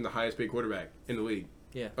extension to make him the highest paid quarterback in the league.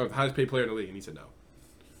 Yeah. Or the highest paid player in the league, and he said no.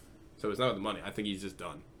 So it's not the money. I think he's just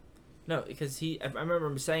done. No, because I remember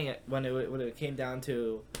him saying it when it came down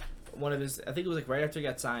to one of his. I think it was right after he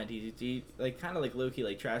got signed. He kind of low-key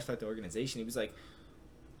trashed out the organization. He was like,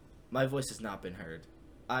 "My voice has not been heard.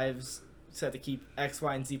 I've said to keep X,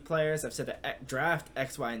 Y, and Z players. I've said to draft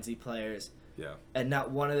X, Y, and Z players. Yeah. And not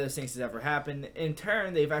one of those things has ever happened. In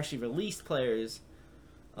turn, they've actually released players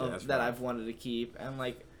that I've wanted to keep,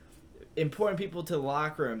 and important people to the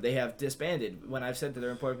locker room, they have disbanded. When I've said that they're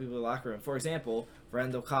important people to the locker room, for example,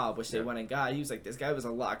 Randall Cobb, which they went and got, he was like, this guy was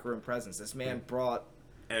a locker room presence. This man brought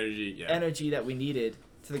energy that we needed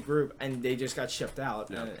to the group, and they just got shipped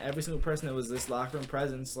out. Yeah. And every single person that was this locker room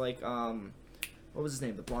presence, what was his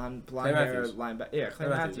name? The blonde hair linebacker. Yeah, Clay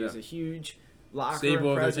Matthews, a huge locker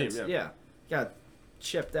room presence. Team, yeah, got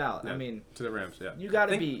shipped out. Yeah. I mean, to the Rams. Yeah, you got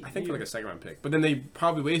to I think for a second round pick, but then they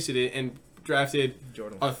probably wasted it and drafted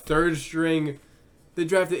Jordan. A third string. They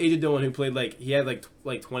drafted A.J. Dillon, who played he had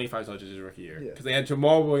 25 touches his rookie year because they had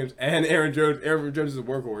Jamal Williams and Aaron Jones. Aaron Jones is a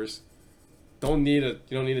workhorse. You don't need it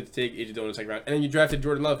to take A.J. Dillon in the second round, and then you drafted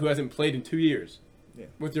Jordan Love, who hasn't played in 2 years. Yeah.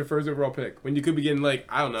 With your first overall pick, when you could be getting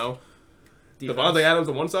I don't know, Defense. Devontae Adams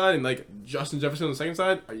on one side and Justin Jefferson on the second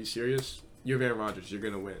side. Are you serious? You're Aaron Rodgers. You're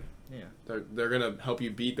gonna win. Yeah. They're gonna help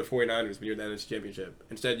you beat the 49ers when you're in the NFC Championship.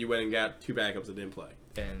 Instead, you went and got 2 backups that didn't play.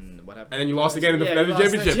 And what happened? And then you lost again in the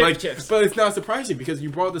NFC Championship. But it's not surprising because you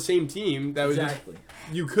brought the same team that was exactly.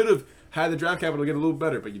 you could have had the draft capital to get a little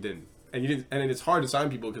better, but you didn't. and you didn't, and it's hard to sign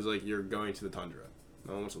people because like you're going to the tundra.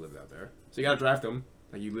 No one wants to live out there, so you gotta draft them.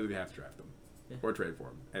 Like you literally have to draft them, or trade for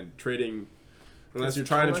them. And trading, unless you're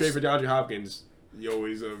trying to trade for DeAndre Hopkins, you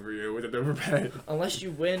always with an overpay. Unless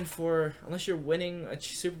you're winning a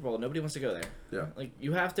Super Bowl, nobody wants to go there. Yeah. Like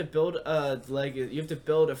you have to build you have to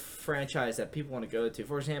build a franchise that people want to go to.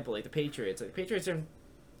 For example, like the Patriots. Like the Patriots are in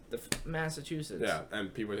Massachusetts. Yeah,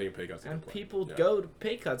 and people are taking pay cuts. And people go to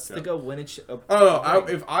pay cuts to go win it.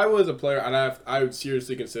 If I was a player, I would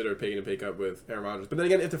seriously consider taking a pay cut with Aaron Rodgers. But then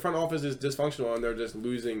again, if the front office is dysfunctional and they're just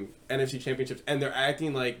losing NFC championships and they're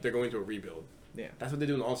acting like they're going to a rebuild, yeah, that's what they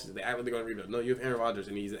do in the offseason. They act like they're going to rebuild. No, you have Aaron Rodgers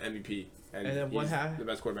and he's an MVP and then he's the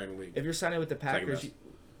best quarterback in the league. If you're signing with the Packers,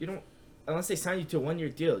 you don't unless they sign you to a 1-year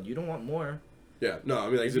deal. You don't want more. Yeah, no, I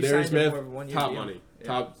mean like Zadarius Smith, top money,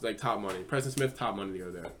 top money. Preston Smith, top money to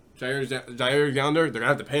go there. Jair Alexander, they're gonna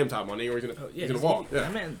have to pay him top money, or he's gonna walk. Yeah,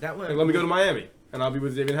 man, that one. Like, let me go to Miami, and I'll be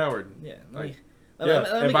with Xavier Howard. Yeah, let me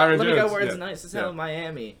go where it's nice as hell in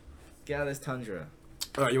Miami. Get out of this tundra.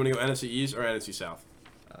 All right, you want to go NFC East or NFC South?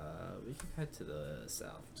 We can head to the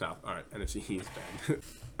South. South. All right, NFC East.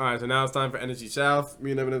 All right, so now it's time for NFC South.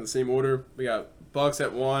 Me and Evan in the same order. We got Bucks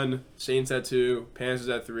at 1, Saints at 2, Panthers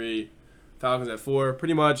at 3, Falcons at 4.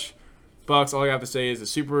 Pretty much. Bucks, all I have to say is the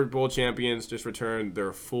Super Bowl champions just returned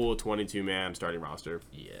their full 22-man starting roster.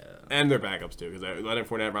 Yeah. And their backups, too, because Leonard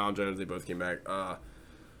Fournette, Ronald Jones, they both came back.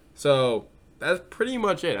 So that's pretty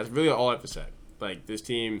much it. That's really all I have to say. Like, this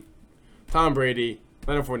team, Tom Brady,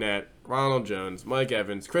 Leonard Fournette, Ronald Jones, Mike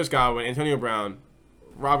Evans, Chris Godwin, Antonio Brown,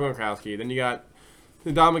 Rob Gronkowski. Then you got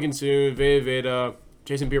Ndamukong Suh, Vita Veda,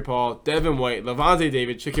 Jason Pierre-Paul, Devin White, Levante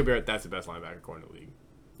David, Shaquille Barrett. That's the best linebacker according to the league.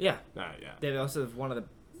 Yeah. Yeah. They also have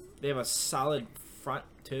they have a solid front,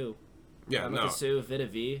 too. Yeah, no. Suh, Vita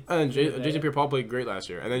V. And Jason Pierre-Paul played great last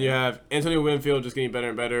year. And then you have Antonio Winfield just getting better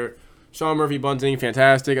and better. Sean Murphy-Bunting,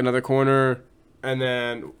 fantastic, another corner. And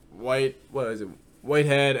then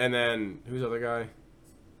Whitehead, and then who's the other guy?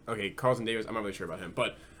 Okay, Carlton Davis. I'm not really sure about him.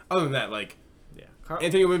 But other than that, like,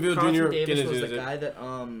 Antonio Winfield Jr. Davis was the guy that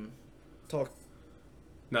talked.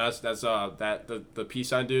 No, that's the peace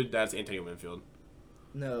sign dude. That's Antonio Winfield.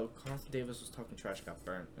 No, Carlton Davis was talking trash. Got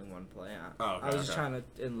burnt in one play. Okay, I was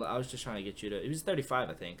just trying to get you to. He was 35,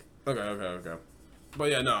 I think. Okay.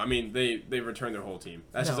 But yeah, no, I mean they returned their whole team.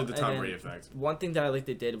 That's just like the Tom Brady effect. One thing that I like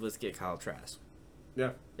they did was get Kyle Trask.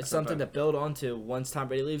 Yeah, it's something to build onto once Tom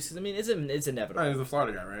Brady leaves. Because I mean, it's inevitable. He's the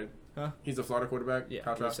Florida guy, right? Huh? He's the Florida quarterback. Yeah,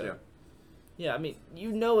 Kyle Trask. Yeah. Yeah, I mean,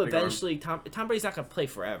 eventually Tom Brady's not gonna play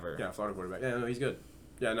forever. Yeah, Florida quarterback. Yeah, no, he's good.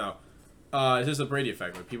 Yeah, no. It's just a Brady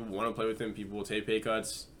effect. Like, people want to play with him. People will take pay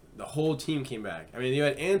cuts. The whole team came back. I mean, you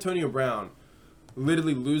had Antonio Brown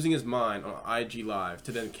literally losing his mind on IG Live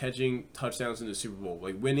to then catching touchdowns in the Super Bowl,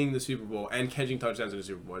 like winning the Super Bowl and catching touchdowns in the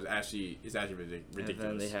Super Bowl is actually ridiculous. And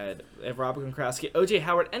then they had Robert Gronkowski, O.J.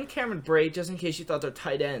 Howard, and Cameron Brate, just in case you thought they're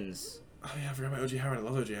tight ends. Oh yeah, I forgot about O.J. Howard. I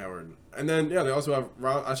love O.J. Howard. And then they also have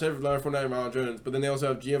I said Leonard Fournette and Ronald Jones, but then they also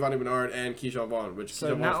have Giovanni Bernard and Keyshawn Vaughn, which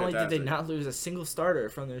so not only did they not lose a single starter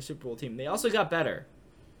from their Super Bowl team, they also got better.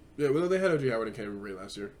 Yeah, well, they had O.J. Howard and Cameron Brate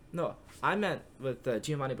last year. No, I meant with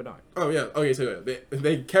Giovanni Bernard. Oh yeah, okay, so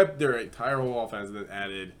they kept their entire whole offense and then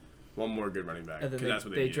added one more good running back. And then that's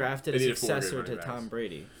what they drafted a successor to Tom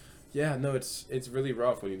Brady. Yeah, no, it's really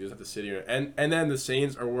rough when you just have to sit here and then the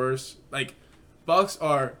Saints are worse. Like, Bucks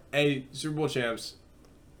are Super Bowl champs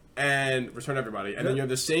and return everybody, and then you have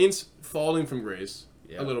the Saints falling from grace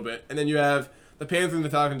a little bit, and then you have the Panthers and the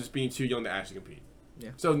Falcons just being too young to actually compete. Yeah.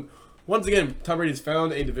 So once again, Tom Brady's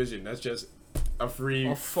found a division that's just a free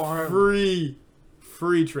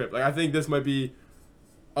trip. Like, I think this might be,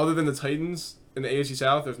 other than the Titans in the AFC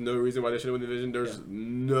South, there's no reason why they should win the division. There's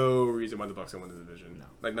no reason why the Bucks don't win the division. No.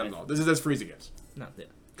 Like, none at all. This is as free as it gets. No, yeah.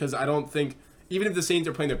 Because I don't think, even if the Saints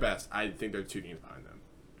are playing their best, I think they're 2 games behind them.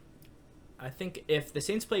 I think if the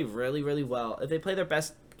Saints play really, really well, if they play their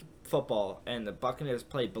best football and the Buccaneers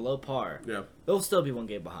play below par, they'll still be 1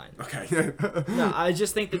 game behind. Okay. No, I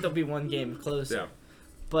just think that they'll be 1 game closer. Yeah.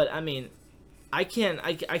 But I mean, I can't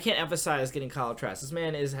emphasize getting Kyle Trask. This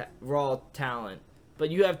man is raw talent, but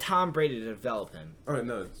you have Tom Brady to develop him. Oh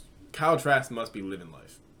no, Kyle Trask must be living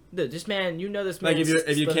life. Dude, this man, this man. Like,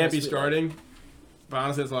 if you can't be starting, but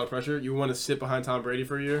honestly, it's a lot of pressure. You want to sit behind Tom Brady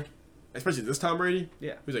for a year, especially this Tom Brady.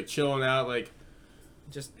 Yeah. Who's like chilling out, like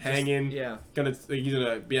just hanging. Yeah. He's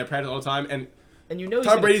gonna be at practice all the time, and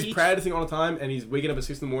Tom Brady's practicing all the time, and he's waking up at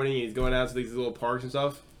 6 a.m. and he's going out to these little parks and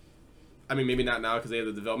stuff. I mean, maybe not now because they have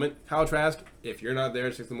the development. Kyle Trask, if you're not there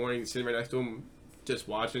at 6 a.m, sitting right next to him, just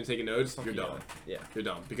watching and taking notes, you're dumb. Yeah. You're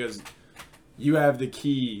dumb because you have the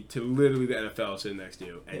key to literally the NFL sitting next to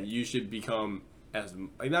you, and you should become as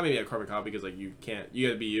like not maybe a carbon copy because like you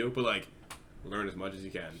gotta be you, but like learn as much as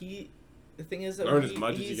you can. The thing is that Learn as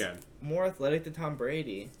much as you can. More athletic than Tom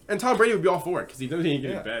Brady. And Tom Brady would be all for it because he knows he ain't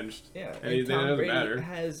getting benched. Yeah, and he Tom doesn't Brady matter.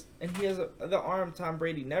 he has the arm Tom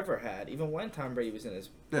Brady never had, even when Tom Brady was in his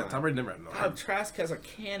prime. Yeah, Tom Brady never had an arm. Kyle Trask has a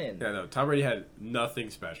cannon. Yeah, no, Tom Brady had nothing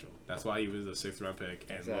special. That's why he was a 6th-round pick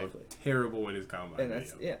and looked terrible in his combine. And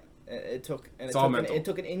that's It took it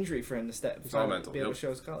took an injury for him to be able to show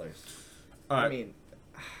his colors. All right. I mean,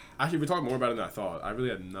 actually, we talked more about it than I thought. I really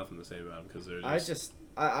had nothing to say about him because there's.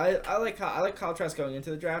 I like Kyle Trask going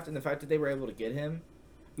into the draft, and the fact that they were able to get him.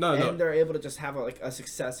 No. They're able to just have a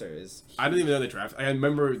successor is. I didn't even know they drafted. I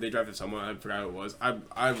remember they drafted someone. I forgot who it was.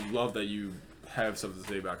 I love that you have something to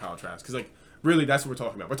say about Kyle Trask because like really that's what we're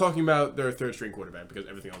talking about. We're talking about their 3rd-string quarterback because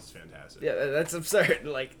everything else is fantastic. Yeah, that's absurd.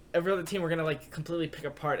 Like every other team, we're gonna like completely pick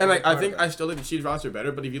apart. And like I think I still like the Chiefs roster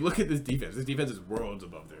better, but if you look at this defense is worlds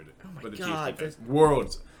above their. Oh my the God, Chiefs defense.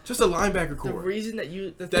 Worlds. Just a linebacker core. The reason that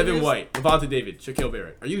Devin White, Levante David, Shaquille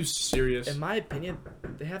Barrett. Are you serious? In my opinion,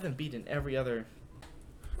 they have them beaten every other.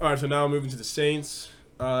 All right, so now moving to the Saints.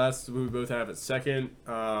 That's what we both have at second.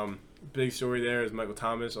 Big story there is Michael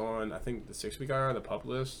Thomas on, I think, the 6-week IR on the PUP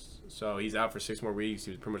list. So he's out for 6 more weeks.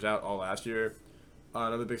 He was pretty much out all last year.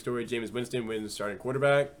 Another big story, Jameis Winston wins starting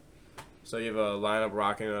quarterback. So you have a lineup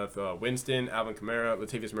rocking with Winston, Alvin Kamara,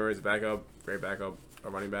 Latavius Murray is a backup, great backup, a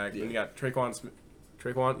running back. Yeah. Then you got Traquan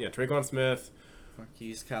Smith,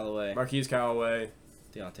 Marquise Callaway,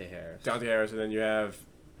 Deontay Harris, and then you have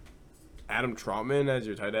Adam Trautman as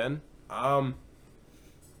your tight end. I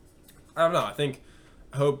don't know. I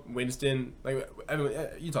hope Winston. Like,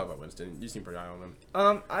 you talk about Winston. You seem pretty high on him.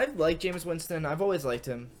 I like Jameis Winston. I've always liked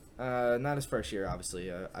him. Not his first year,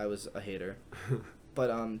 obviously. I was a hater.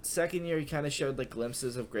 But second year, he kind of showed like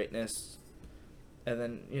glimpses of greatness. And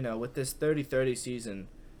then with this 30-30 season.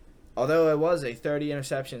 Although it was a 30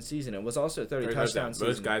 interception season, it was also a 30 touchdown season.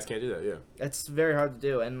 Most guys can't do that, yeah. It's very hard to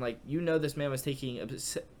do. And, this man was taking...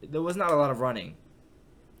 There was not a lot of running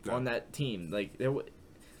on that team. Like,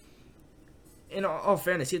 in all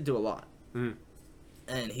fairness, he had to do a lot. Mm.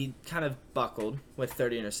 And he kind of buckled with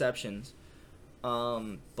 30 interceptions.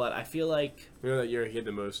 But I feel like... That year he had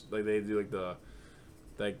the most... Like, they do,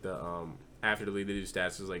 after the league, they do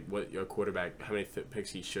stats is like what your quarterback, how many picks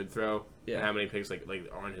he should throw, and how many picks like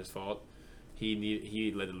aren't his fault.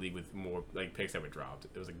 He led the league with more like picks that were dropped.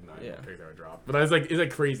 It was like 9 picks that were dropped. But I was like, it's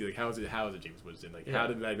like crazy. Like how is it James Winston? Like how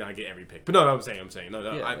did I not get every pick? But no, I'm saying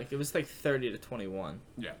no. Yeah, it was like 30-21.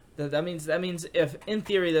 Yeah. That means if in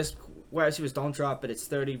theory this wide receivers don't drop, but it's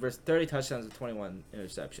 30 touchdowns and 21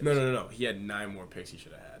 interceptions. No. He had 9 more picks he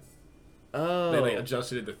should have had. Oh. They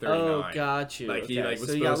adjusted it to 39. Oh, got you. Like he was so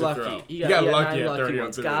supposed you got to lucky. throw. You got lucky at 9 30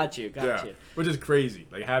 ones. on Got you. Which is crazy.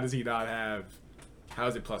 Like how does he not have? How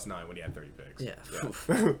is it +9 when he had 30 picks? Yeah.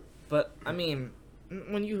 But I mean,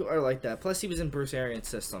 when you are like that, plus he was in Bruce Arians'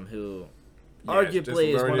 system, who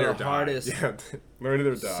arguably is one of the hardest learn it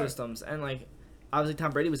or die systems, and obviously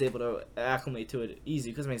Tom Brady was able to acclimate to it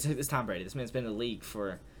easy because it's Tom Brady. This man's been in the league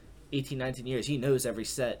for 18, 19 years. He knows every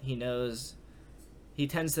set. He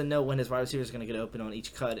tends to know when his wide receiver is going to get open on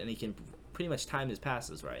each cut, and he can pretty much time his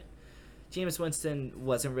passes right. Jameis Winston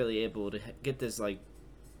wasn't really able to get this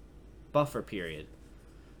buffer period.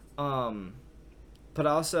 But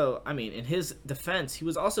also, I mean, in his defense, he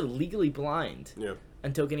was also legally blind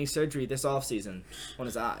until getting surgery this offseason on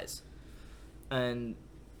his eyes. And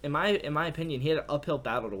in my opinion, he had an uphill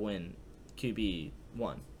battle to win QB1.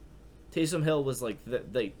 Taysom Hill was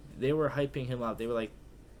they were hyping him up. They were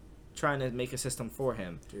trying to make a system for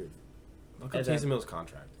him. Dude, look at Taysom Hill's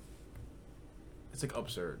contract. It's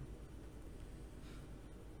absurd.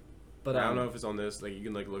 But I don't know if it's on this. You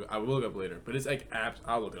can look. I will look up later. But it's apps.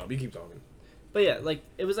 I'll look it up. You keep talking. But yeah,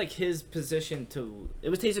 it was his position to. It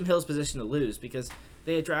was Taysom Hill's position to lose because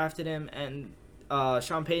they had drafted him, and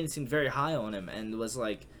Sean Payton seemed very high on him and was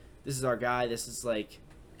like, "This is our guy. This is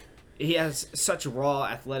he has such raw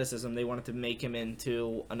athleticism. They wanted to make him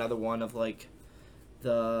into another one of he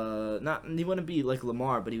wouldn't be like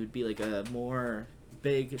Lamar, but he would be a more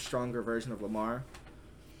big, stronger version of Lamar.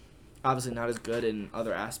 Obviously not as good in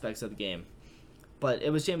other aspects of the game. But it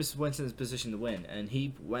was Jameis Winston's position to win, and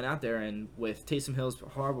he went out there and with Taysom Hill's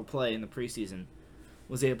horrible play in the preseason,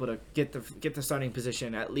 was able to get the starting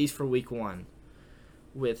position at least for week 1.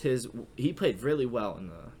 He played really well in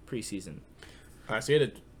the preseason. So he had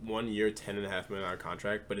a 1 year, $10.5 million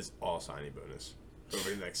contract, but it's all signing bonus over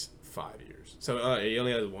the next 5 years. So he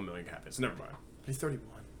only has $1 million cap hit. So never mind. He's 31.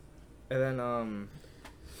 And then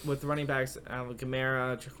with running backs Alvin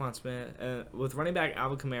Kamara, Traquan Smith, with running back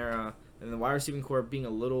Alvin Kamara and the wide receiving core being a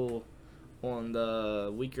little on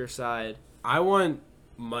the weaker side, I want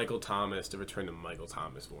Michael Thomas to return to Michael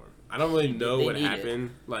Thomas form. I don't really know They what need it.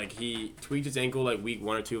 happened. Like, he tweaked his ankle like week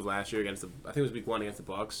 1 or 2 of last year against I think it was week 1 against the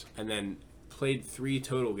Bucks, and then played 3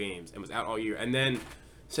 total games and was out all year. And then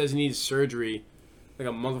says he needs surgery like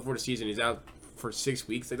a month before the season. He's out for 6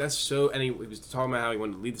 weeks. Like, that's so. And he was talking about how he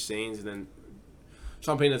wanted to lead the Saints, and then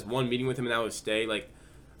Sean Payton has one meeting with him, and that would stay. Like,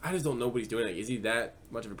 I just don't know what he's doing. Like, is he that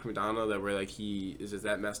much of a prima donna that where like he is just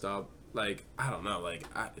that messed up? Like, I don't know. Like,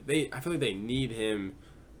 I feel like they need him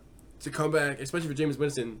to come back, especially for Jameis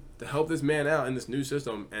Winston, to help this man out in this new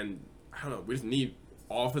system. And I don't know. We just need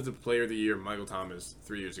Offensive Player of the Year Michael Thomas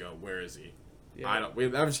 3 years ago. Where is he? Yeah.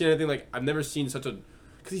 We've never seen anything like. I've never seen such a.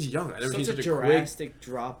 Because he's young. I've never seen Such such a a quick. drastic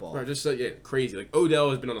drop off. Right, just crazy. Like, Odell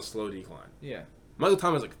has been on a slow decline. Yeah. Michael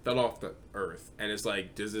Thomas like fell off the earth, and it's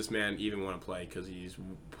like, does this man even want to play? Because he's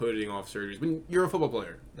putting off surgeries. When you're a football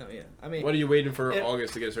player, No, yeah. I mean, what are you waiting for it-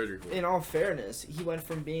 August to get a surgery for? in all fairness, he went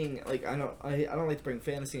from being like I don't like to bring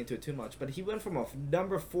fantasy into it too much, but he went from a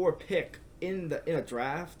number 4 pick in a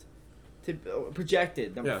draft to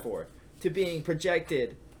projected number Yeah. 4 to being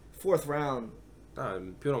projected 4th round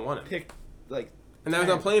People don't want him. pick like. And now he's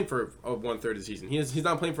 10. not playing for 1/3 of the season. He's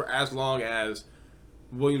not playing for as long as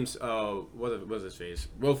Williams. What was his face?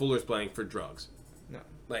 Will Fuller's playing for drugs. No.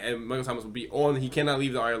 Like, and Michael Thomas will be on. He cannot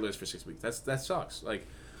leave the IR list for 6 weeks. That sucks. Like,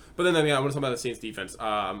 but then I want to talk about the Saints defense.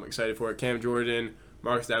 I'm excited for it. Cam Jordan,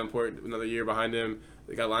 Marcus Davenport, another year behind him.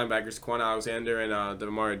 They got linebackers Quan Alexander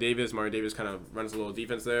and Mario Davis. Mario Davis kind of runs a little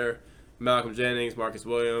defense there. Malcolm Jennings, Marcus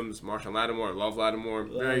Williams, Marshawn Lattimore. I love Lattimore.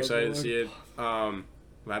 Very excited to see it.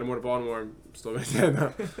 Lattimore to Baltimore. Still going to say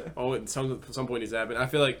that. Oh, at some point he's happened. I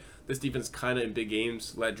feel like this defense kind of in big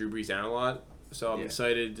games let Drew Brees down a lot. So I'm Yeah.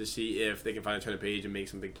 excited to see if they can finally turn the page and make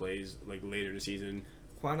some big plays like later in the season.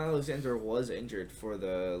 Quan Alexander was injured for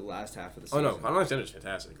the last half of the Oh season. no, Quan Alexander's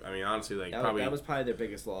fantastic. I mean, honestly, like That was probably their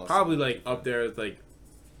biggest loss. probably like up there with like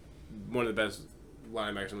one of the best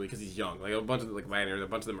linebackers in the league because he's young. Like a bunch of like Wagner, a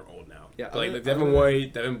bunch of them are old now. Yeah, But, like other- Devin other-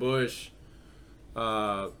 White, Devin Bush.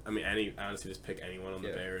 I mean, honestly, just pick anyone on the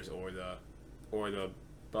Yeah. Bears or the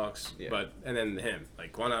Bucks. Yeah. But and then him,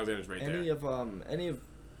 like Quan Alexander's right Any there. of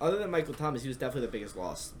other than Michael Thomas, he was definitely the biggest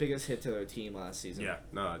loss, biggest hit to their team last season. Yeah,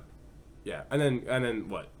 no, yeah, and then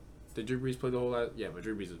what? Did Drew Brees play the whole last? Yeah, but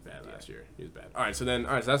Drew Brees was bad last year. He was bad. All right, so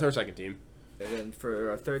that's our second team. And then for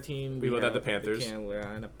our third team, We looked at have the Panthers.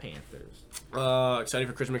 Carolina Panthers. Excited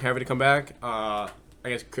for Christian McCaffrey to come back. I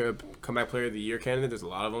guess comeback player of the year candidate. There's a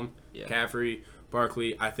lot of them. Yeah. McCaffrey,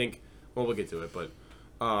 Barkley. I think. Well, we'll get to it, but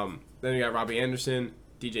then we got Robbie Anderson,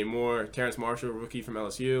 DJ Moore, Terrence Marshall, rookie from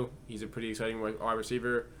LSU. He's a pretty exciting wide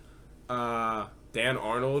receiver. Dan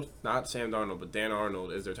Arnold, not Sam Darnold, but Dan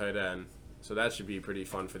Arnold is their tight end. So that should be pretty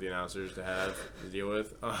fun for the announcers to have to deal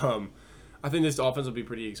with. I think this offense will be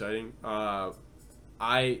pretty exciting.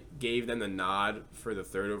 I gave them the nod for the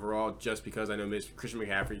third overall just because I know Christian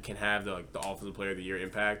McCaffrey can have the offensive player of the year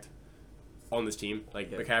impact on this team. Like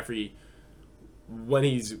McCaffrey, when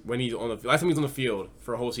he's on the last time he was on the field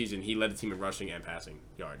for a whole season, he led the team in rushing and passing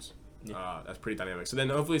yards. That's pretty dynamic. So then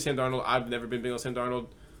hopefully Sam Darnold. I've never been big on Sam Darnold,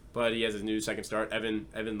 but he has his new second start. Evan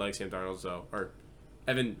likes Sam Darnold,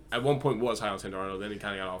 Evan at one point was high on Sam Darnold, then he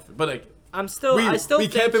kind of got off. But like I still we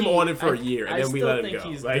think kept him he- on it for I- a year, and I then we still let him think go.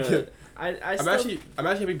 He's Like, good. I'm I'm actually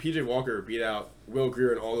having PJ Walker beat out Will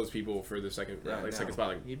Greer and all those people for the second Yeah, second no. spot.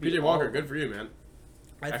 Like, He beat PJ Walker, all- good for you, man.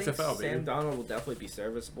 I think XFL, Sam baby. Donald will definitely be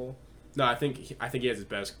serviceable. No, I think he has his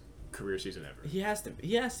best career season ever. He has to.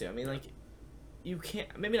 He has to. I mean, like, you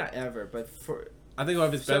can't. Maybe not ever, but for I think he'll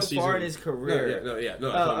have his so best season far in his career. No.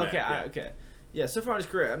 Oh, not okay, that, yeah. okay. Yeah, so far in his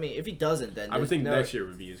career. I mean, if he doesn't, then I would there's think no, next year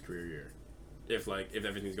would be his career year, if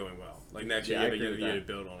everything's going well. Like next year, Yeah, I you agree have with a year that. to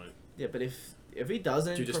build on it. Yeah, but if he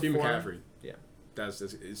doesn't, Dude, just be perform, McCaffrey. Yeah. That's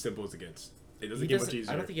as simple as it gets. It He doesn't get much doesn't,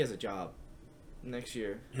 easier. I don't think he has a job next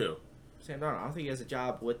year. Who? Sam Darnold. I don't think he has a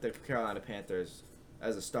job with the Carolina Panthers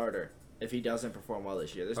as a starter if he doesn't perform well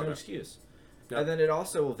this year. There's no Okay. excuse. Yep. And then it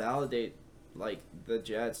also will validate like the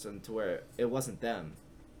Jets and to where it wasn't them.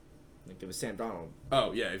 Like it was Sam Darnold.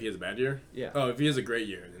 Oh yeah, if he has a bad year. Yeah. Oh, if he has a great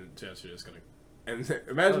year, then the Jets are just gonna. And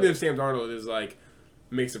imagine Oh. if Sam Darnold is like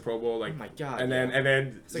makes the Pro Bowl, like, Oh my God, and yeah.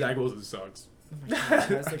 then It's like- Zach Wilson sucks. Oh my god,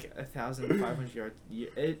 that's like 1,500 yards.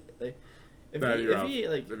 If That'd be rough. he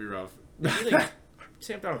like, That'd be rough. if he, like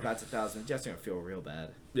Sam Darnold bats 1,000, Jets are gonna feel real bad.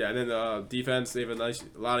 Yeah, and then defense, they have a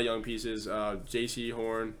lot of young pieces. J.C.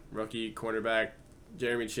 Horn, rookie cornerback.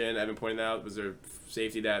 Jeremy Chin, Evan pointed out, was their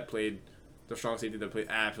safety that played, the strong safety that played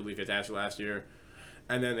absolutely fantastic last year.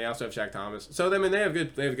 And then they also have Shaq Thomas. So I mean, they have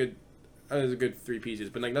a good three pieces,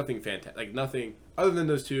 but like nothing fantastic, like nothing other than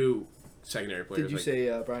those two secondary players. Did you like,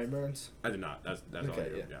 say Brian Burns? I did not. That's all I Okay,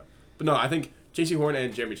 hear. yeah. Yeah. But no, I think J.C. Horn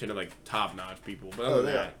and Jeremy Chin are like top notch people, but other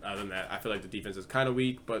than that, I feel like the defense is kind of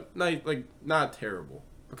weak, but not terrible,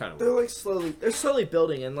 but kind of weak. They're slowly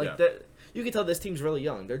building, and Yeah. you can tell this team's really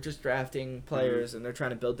young. They're just drafting players, and they're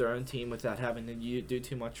trying to build their own team without having to do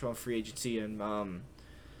too much on free agency and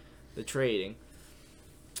the trading.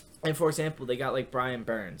 And for example, they got like Brian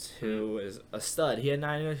Burns, who is a stud. He had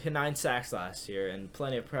nine sacks last year and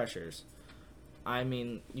plenty of pressures. I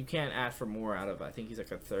mean, you can't ask for more out of. I think he's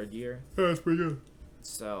like a third year. Yeah, that's pretty good.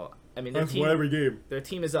 So I mean, That's one every game. their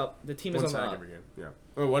team is up. The team is One on the sack up. every game. Yeah.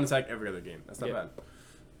 Or one sack every other game. That's not Yeah. bad.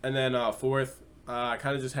 And then fourth, I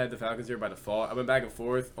kind of just had the Falcons here by default. I went back and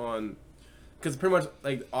forth on because pretty much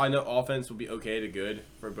like I know offense will be okay to good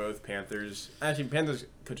for both Panthers. Actually, Panthers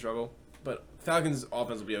could struggle, but Falcons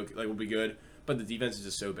offense will be okay, will be good. But the defense is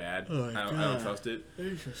just so bad. I don't trust it.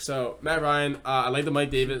 So Matt Ryan, I like the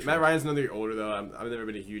Mike Davis. Matt Ryan's another year older though. I've never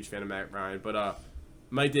been a huge fan of Matt Ryan, but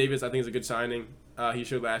Mike Davis I think is a good signing. He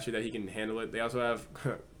showed last year that he can handle it. They also have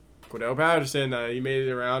Cordell Patterson. He made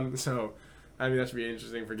it around, so I mean that should be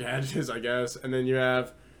interesting for Gadgets, I guess. And then you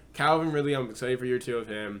have Calvin Ridley. I'm excited for year 2 of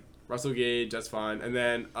him. Russell Gage, that's fine. And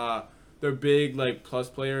then their big plus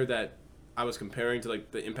player that I was comparing to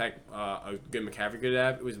the impact a good McCaffrey could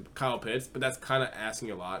have. It was Kyle Pitts, but that's kind of asking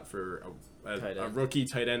a lot for a rookie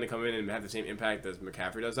tight end to come in and have the same impact as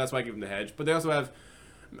McCaffrey does. That's why I give him the hedge. But they also have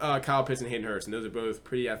Kyle Pitts and Hayden Hurst, and those are both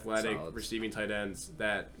pretty athletic receiving tight ends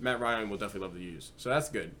that Matt Ryan will definitely love to use. So that's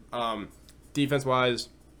good. Defense-wise,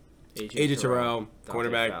 AJ Terrell,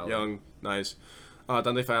 cornerback, Fowler. young, nice.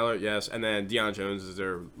 Dante Fowler, yes, and then Deion Jones is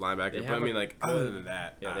their linebacker. But I mean, other than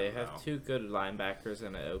that, Yeah, I they don't have know. 2 good linebackers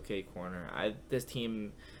and an okay corner. This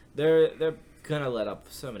team, they're gonna let up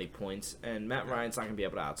so many points, and Matt Ryan's not gonna be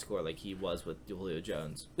able to outscore like he was with Julio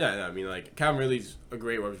Jones. Yeah, no, I mean, Calvin Ridley's a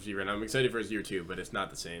great wide receiver, and I'm excited for his year 2, but it's not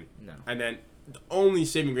the same. No. And then the only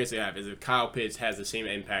saving grace they have is if Kyle Pitts has the same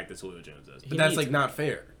impact as Julio Jones does. But that's not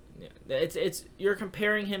fair. Yeah, it's you're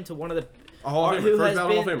comparing him to one of the A Hall of Famer, who first has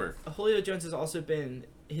ballot Hall of been Famer. Julio Jones has also been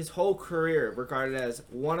his whole career regarded as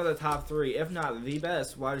one of the top 3, if not the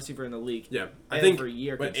best wide receiver in the league. Yeah, I think every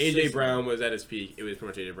year when consistently. AJ Brown was at his peak, it was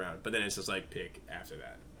pretty much AJ Brown. But then it's just pick after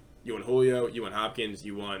that. You want Julio, you want Hopkins,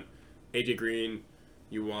 you want AJ Green,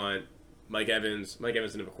 you want Mike Evans. Mike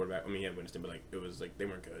Evans didn't have a quarterback. I mean, he had Winston, but it was they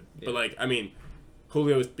weren't good. Yeah. But I mean,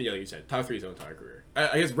 Julio was, like you said, top 3 his own entire career.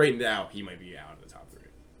 I guess right now he might be out of the top 3.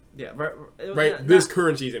 Yeah, Right, this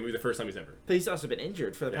current season would be the first time he's ever. But he's also been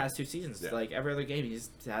injured for the Yeah. past 2 seasons. Yeah. Every other game, he has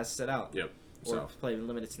to sit out. Yep. Or So play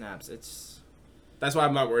limited snaps. It's that's why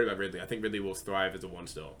I'm not worried about Ridley. I think Ridley will thrive as a 1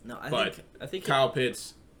 still. no. I think Kyle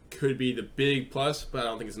Pitts could be the big plus, but I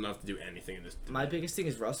don't think it's enough to do anything in this. my biggest thing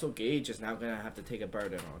is Russell Gage is now going to have to take a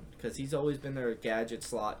burden on because he's always been their gadget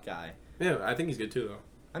slot guy. Yeah, I think he's good too, though.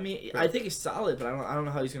 I mean, I think he's solid, but I don't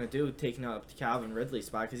know how he's going to do taking up Calvin Ridley's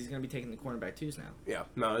spot because he's going to be taking the cornerback 2s now. Yeah,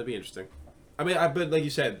 no, it'd be interesting. I mean, but like you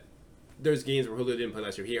said, there's games where Julio didn't play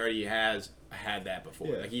last year. He already has had that before.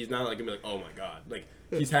 Yeah. He's not gonna be oh my god,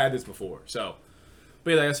 he's had this before. So,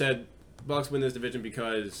 but yeah, like I said, Bucks win this division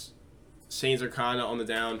because Saints are kind of on the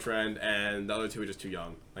downtrend, and the other 2 are just too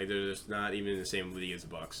young. They're just not even in the same league as the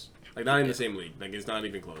Bucks. Not in the same league. It's not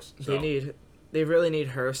even close. So. They really need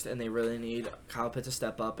Hurst, and they really need Kyle Pitts to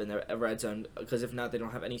step up in the red zone because if not, they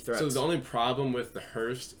don't have any threats. So the only problem with the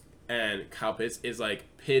Hurst and Kyle Pitts is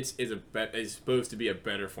Pitts is supposed to be a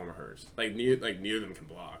better form of Hurst. Neither of them can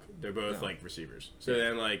block. They're both receivers. So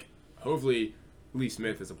then hopefully Lee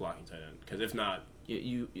Smith is a blocking tight end because if not,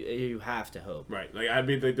 you have to hope. right? I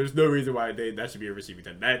mean, there's no reason why that should be a receiving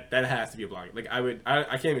tight end. That has to be a blocking. I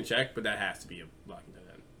can't even check, but that has to be a blocking tight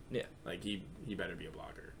end. Yeah. He better be a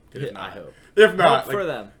blocker. If not, I hope. If not, hope for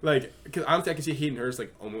them. Because honestly, I can see Hayden Hurst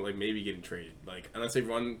almost maybe getting traded. Unless they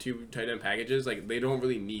run 2 tight end packages, they don't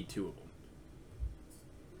really need 2 of them.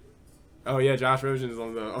 Oh yeah, Josh Rosen is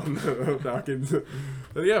on the Falcons.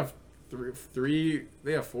 They have 3.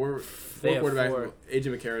 They have 4 quarterbacks. 4. AJ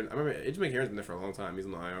McCarron. I remember AJ McCarron's been there for a long time. He's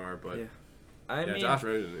on the IR, but Yeah. I mean, Josh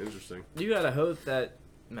Rosen, interesting. you gotta hope that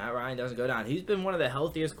Matt Ryan doesn't go down. He's been one of the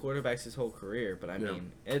healthiest quarterbacks his whole career, but I Yeah.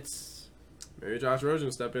 mean, it's Maybe Josh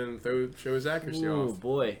Rosen step in and show his accuracy ooh off.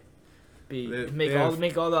 boy, They make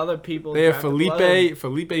have- all the other people. They have draft below him.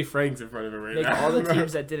 Felipe Franks in front of him right Make now. all the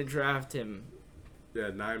teams that didn't draft him. Yeah,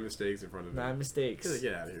 9 mistakes in front of him. 9 mistakes.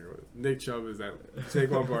 Get out of here. Nick Chubb is that.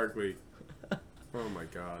 Saquon Barkley. Oh my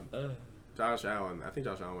god. Josh Allen. I think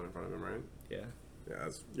Josh Allen went in front of him, right? Yeah. Yeah,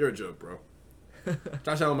 you're a joke, bro.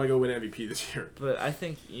 Josh Allen might go win MVP this year. But I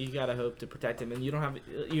think you gotta hope to protect him, and you don't have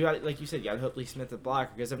like you said, you gotta hope Lee Smith is blocker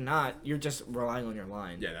because if not, you're just relying on your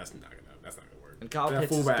line. Yeah, that's not gonna work. And Kyle That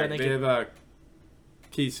Pitts is fullback. gonna They get. have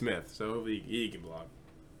Keith Smith, so hopefully he can block.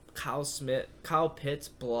 Kyle Pitts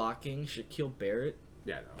blocking Shaquille Barrett.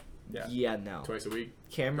 Yeah, no. Yeah. Yeah, no. Twice a week.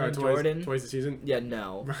 Cameron Jordan. Twice a season. Yeah,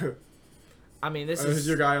 no. I mean, this This is is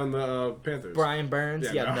your guy on the Panthers. Brian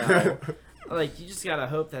Burns. Yeah, no. Like, you just gotta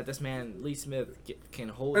hope that this man Lee Smith can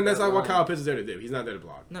hold. And that's that not what line. Kyle Pitts is there to do. He's not there to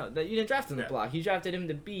block. No, that you didn't draft him to Yeah. block. You drafted him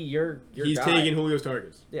to be your He's guy. taking Julio's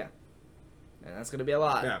targets. And that's gonna be a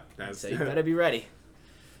lot. Yeah, that's So you better be ready.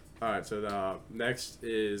 All right, so the next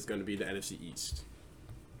is going to be the NFC East.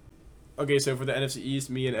 Okay, so for the NFC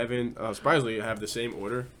East, me and Evan surprisingly have the same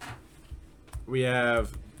order. We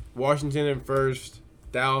have Washington in first,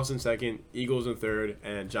 Dallas in second, Eagles in third,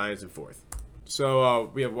 and Giants in fourth.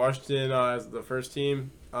 So we have Washington as the first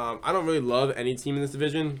team. I don't really love any team in this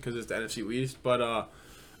division because it's the NFC East, but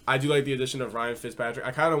I do like the addition of Ryan Fitzpatrick.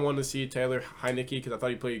 I kind of wanted to see Taylor Heineke because I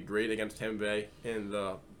thought he played great against Tampa Bay in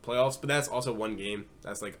the playoffs, but that's also one game.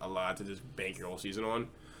 That's like a lot to just bank your whole season on.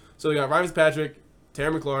 So we got Ryan Fitzpatrick,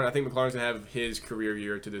 Terry McLaurin. I think McLaurin's going to have his career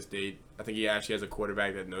year to this date. I think he actually has a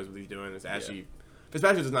quarterback that knows what he's doing. It's actually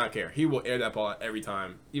Fitzpatrick does not care. He will air that ball out every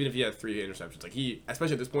time, even if he has 3 interceptions. Like he,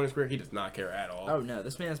 especially at this point in his career, he does not care at all. Oh no,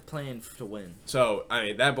 this man's playing to win. So I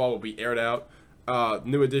mean, that ball will be aired out.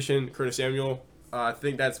 New addition, Curtis Samuel. I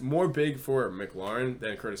think that's more big for McLaurin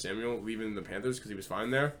than Curtis Samuel leaving the Panthers because he was fine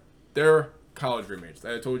there. They're college roommates.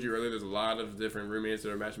 I told you earlier, there's a lot of different roommates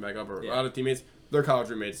that are matching back up, or a lot of teammates. They're college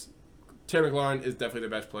roommates. Terry McLaurin is definitely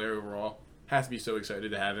the best player overall. Has to be so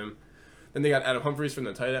excited to have him. Then they got Adam Humphries from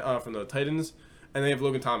the Titans. And they have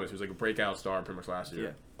Logan Thomas, who's like a breakout star pretty much last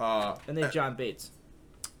year. And they have John Bates.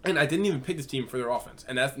 And I didn't even pick this team for their offense.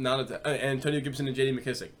 And that's not Antonio Gibson and J.D.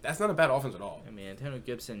 McKissick. That's not a bad offense at all. I mean, Antonio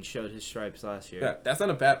Gibson showed his stripes last year. Yeah, that's not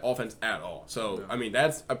a bad offense at all. So, I mean,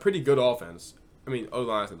 that's a pretty good offense. I mean,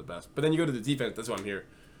 O-line's not the best. But then you go to the defense, that's why I'm here.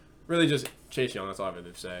 Really just Chase Young, that's all I have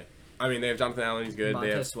to say. I mean, they have Jonathan Allen, he's good. They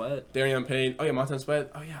have Sweat. Darian Payne. Oh, yeah, Montez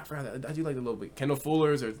Sweat. Oh, yeah, I forgot that. I do like the little bit. Kendall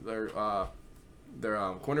Fuller's their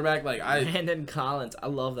cornerback. Like, Brandon Collins. I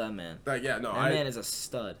love that man. Yeah, no, That man is a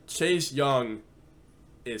stud. Chase Young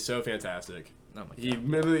is so fantastic. Oh my God. He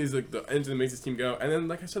literally is like the engine that makes this team go. And then,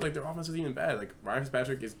 like I said, like their offense isn't even bad. Like Ryan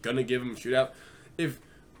Fitzpatrick is gonna give him a shootout. If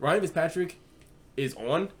Ryan Fitzpatrick is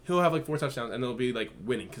on, he'll have like 4 touchdowns and they'll be like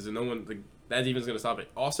winning because no one like that defense is gonna stop it.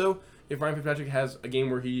 Also, if Ryan Fitzpatrick has a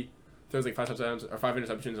game where he throws like 5 touchdowns or 5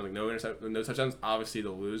 interceptions and like no touchdowns, obviously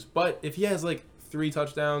they'll lose. But if he has like 3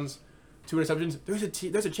 touchdowns, 2 interceptions, there's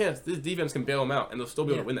a chance this defense can bail him out and they'll still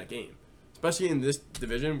be able to win that game. Especially in this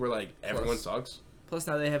division where like everyone sucks. Plus,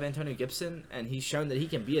 now they have Antonio Gibson, and he's shown that he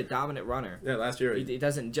can be a dominant runner. Yeah, last year he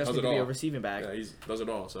doesn't just need to be a receiving back. Yeah, he does it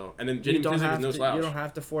all. So, and then J.D. McKissick is no slouch. You don't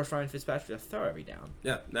have to force Ryan Fitzpatrick to throw every down.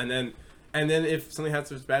 Yeah, and then if something happens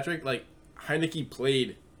to Fitzpatrick, like Heineke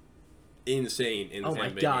played insane in the Oh my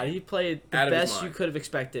Tampa Bay God, game. he played the best you could have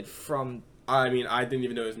expected from. I mean, I didn't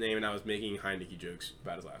even know his name, and I was making Heineke jokes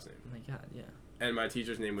about his last name. Oh my God, yeah. And my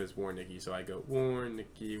teacher's name was Warnicki, so I go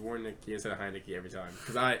Warnicki instead of Heineke every time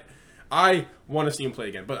because I want to see him play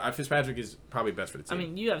again, but Fitzpatrick is probably best for the team. I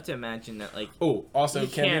mean, you have to imagine that, like, also he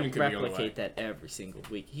Cam Newton can't could be on the way. replicate that every single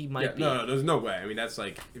week. He might be. No, there's no way. I mean, that's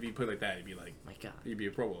like if he played like that, he'd be like, My God, he'd be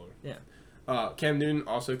a Pro Bowler. yeah. Cam Newton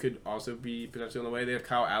could be potentially on the way. They have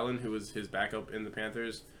Kyle Allen, who was his backup in the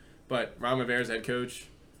Panthers, but Ron Rivera's head coach.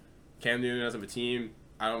 Cam Newton doesn't have a team.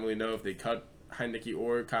 I don't really know if they cut Heineke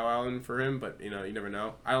or Kyle Allen for him, but you never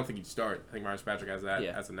know. I don't think he'd start. I think Ryan Fitzpatrick has that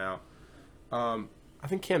as of now. I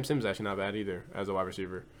think Cam Sims is actually not bad either as a wide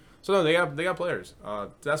receiver. So no, they got players.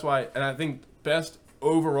 That's why, and I think best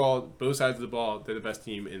overall, both sides of the ball, they're the best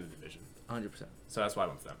team in the division. 100%. So that's why I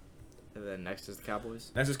went with them. And then next is the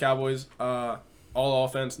Cowboys. Next is Cowboys. All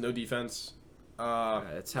offense, no defense.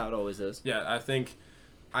 That's how it always is. Yeah, I think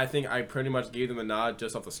I pretty much gave them a nod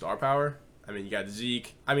just off the star power. I mean, you got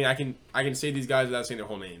Zeke. I mean, I can say these guys without saying their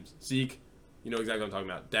whole names. Zeke, you know exactly what I'm talking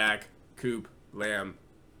about. Dak, Coop, Lamb,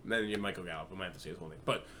 and then you have Michael Gallup. I might have to say his whole name.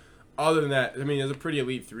 But other than that, I mean, there's a pretty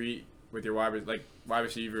elite 3 with your wide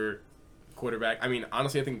receiver, quarterback. I mean,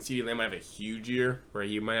 honestly, I think CeeDee Lamb might have a huge year where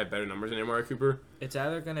he might have better numbers than Amari Cooper. It's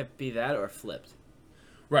either going to be that or flipped.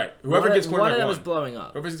 Right. Whoever gets quarterback one of them 1. is blowing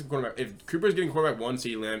up. Whoever gets quarterback, if Cooper's getting quarterback 1,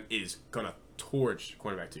 CeeDee Lamb is going to torch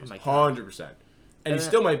quarterback 2. Oh my God. 100%. And he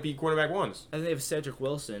still might be quarterback 1s. And they have Cedric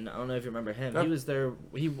Wilson. I don't know if you remember him. Yep. He was there.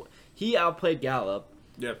 He outplayed Gallup.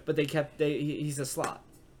 Yep. But he's a slot.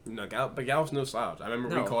 No, Gallup's no slouch. I remember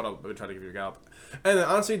we No. called up and tried to give you a Gallup. And then,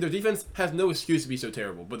 honestly, their defense has no excuse to be so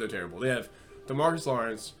terrible, but they're terrible. They have DeMarcus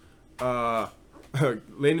Lawrence,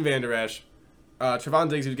 Leighton Vander Esch, Trevon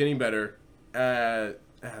Diggs, who's getting better. I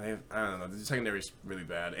don't know. The secondary's really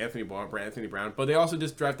bad. Anthony Brown. But they also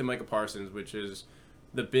just drafted Micah Parsons, which is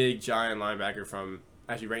the big, giant linebacker from,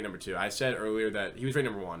 actually ranked number 2. I said earlier that he was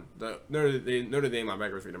ranked number 1. The Notre Dame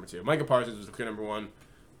linebacker was ranked number 2. Micah Parsons was the clear number 1.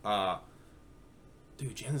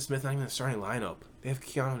 Dude, Jalen Smith not even in the starting lineup. They have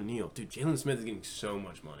Keanu Neal. Dude, Jalen Smith is getting so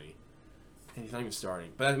much money, and he's not even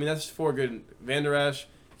starting. But I mean, that's 4 good. Van Der Esch,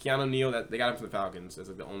 Keanu Neal. That they got him from the Falcons. That's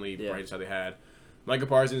like the only bright side they had. Micah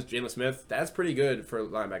Parsons, Jalen Smith. That's pretty good for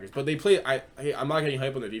linebackers. But they play. I'm not getting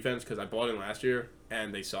hype on their defense because I bought in last year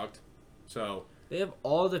and they sucked. So they have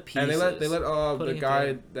all the pieces. And they let the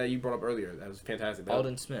guy that you brought up earlier. That was fantastic.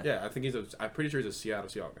 Alden Smith. Yeah, I think I'm pretty sure he's a Seattle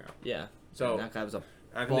Seahawks now. Yeah. So and that guy was a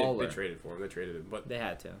I baller. think they traded for him. They traded him, but they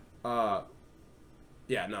had to.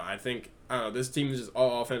 Yeah, no, I don't know. This team is just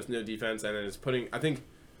all offense, no defense, and then it's putting. I think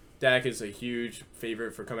Dak is a huge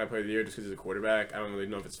favorite for comeback player of the year just because he's a quarterback. I don't really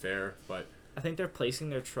know if it's fair, but I think they're placing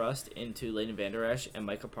their trust into Leighton Vander Esch and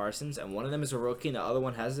Micah Parsons, and one of them is a rookie, and the other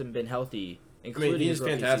one hasn't been healthy. Including he's his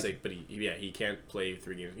rookie fantastic, season. but he can't play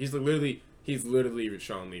 3 games. He's literally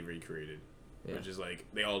Sean Lee recreated, which is like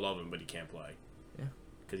they all love him, but he can't play. Yeah,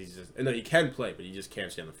 because he's just no, he can play, but he just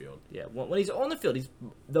can't stay on the field. Yeah, when he's on the field, he's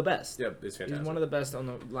the best. Yeah, it's fantastic. He's one of the best on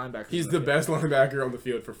the linebackers. He's the best linebacker on the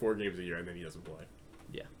field for 4 games a year, and then he doesn't play.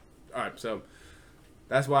 Yeah. All right, so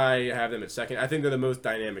that's why I have them at second. I think they're the most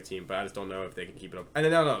dynamic team, but I just don't know if they can keep it up. And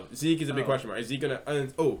then I don't know. Zeke is a big question mark. Is Zeke gonna?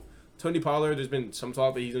 Tony Pollard. There's been some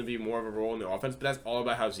talk that he's gonna be more of a role in the offense, but that's all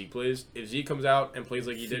about how Zeke plays. If Zeke comes out and plays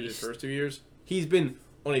like he did his first 2 years, he's been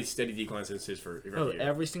on a steady decline since his first year.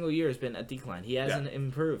 Every single year has been a decline. He hasn't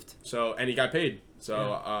improved. So and he got paid.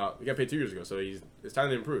 So he got paid 2 years ago. So it's time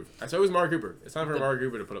to improve. And so is Mark Cooper. It's time for Mark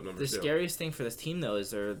Cooper to put up numbers. The scariest thing for this team though is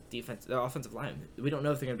their offensive line. We don't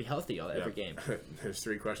know if they're gonna be healthy every game. There's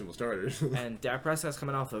 3 questionable starters. And Dak Prescott's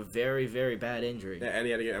coming off a very, very bad injury. Yeah, and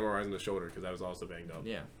he had to get MRIs on the shoulder because that was also banged up.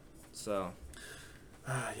 Yeah. So.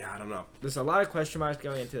 I don't know. There's a lot of question marks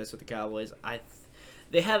going into this with the Cowboys.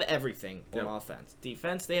 They have everything on offense.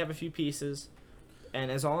 Defense, they have a few pieces. And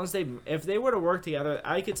as long as if they were to work together,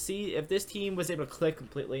 I could see if this team was able to click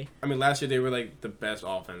completely. I mean, last year they were like the best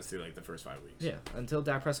offense through like the first 5 weeks. Yeah, until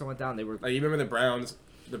Dak Prescott went down, they were. Like you remember the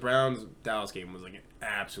Browns Dallas game was like an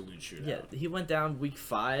absolute shootout. Yeah, he went down week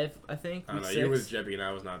 5, I think. I don't know. 6. You were with Jeppy and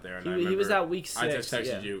I was not there. And He was out week 6. I just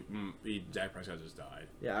texted you. Dak Prescott just died.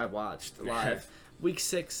 Yeah, I watched live. Week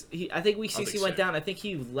 6, I think week 6 he went down. I think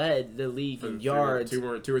he led the league in yards 2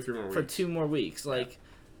 or 3 more weeks. For 2 more weeks. Like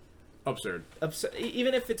absurd.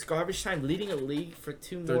 Even if it's garbage time, leading a league for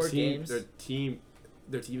 2 more games. Their team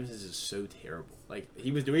is just so terrible. Like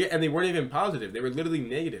he was doing it, and they weren't even positive. They were literally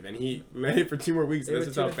negative, and he led it for 2 more weeks. And this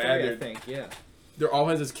is how bad I think. Yeah. Their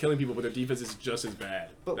offense is killing people, but their defense is just as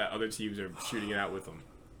bad. That other teams are shooting it out with them.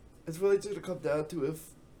 It's really just going to come down to if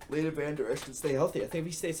Leighton Vander Esch can stay healthy. I think if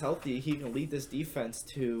he stays healthy, he can lead this defense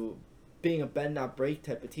to being a bend not break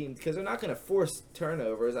type of team because they're not going to force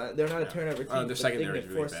turnovers. They're not a turnover team. Their secondary is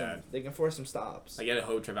really bad. They can force some stops. I get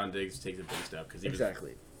hope Trevon Diggs takes a big step because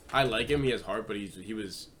exactly. I like him. He has heart, but he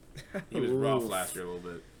was rough last year a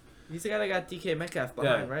little bit. He's the guy that got DK Metcalf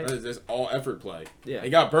behind, right? There's all effort play. Yeah. He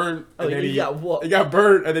got burned. Oh, and then he got what? He got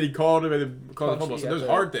burned, and then he called him and then called the fumble. So there's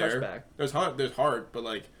heart there. Touchback. There's heart, but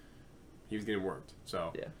like he was getting worked.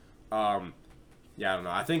 So I don't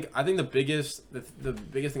know. I think the biggest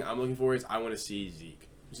thing I'm looking for is I want to see Zeke.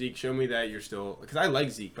 Zeke, show me that you're still because I like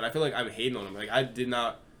Zeke, but I feel like I'm hating on him. Like I did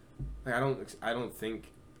not. Like I don't think.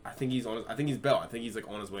 I think he's on. I think he's Bell. I think he's like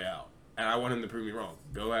on his way out, and I want him to prove me wrong.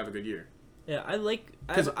 Go have a good year. Yeah,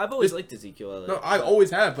 I've always liked Ezekiel. No, I always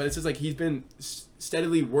have, but it's just like he's been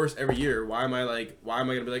steadily worse every year. Why am I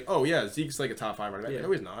gonna be like, oh yeah, Zeke's like a top 5 running back? Yeah.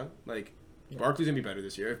 No, he's not. Like Barkley's gonna be better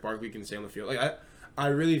this year if Barkley can stay on the field. Like I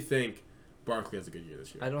really think Barkley has a good year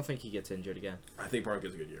this year. I don't think he gets injured again. I think Barkley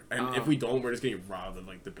has a good year, and if we don't, we're just getting robbed of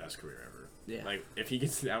like the best career ever. Yeah. Like if he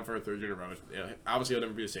gets down for a 3rd year in a row, obviously he'll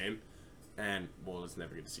never be the same, and we'll just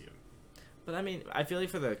never get to see him. But I mean, I feel like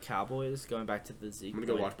for the Cowboys, going back to the Zeke. I'm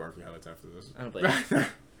gonna go watch Barkley highlights after this. I don't blame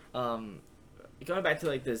you. Going back to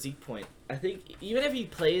like the Zeke point, I think even if he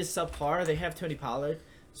plays subpar, they have Tony Pollard,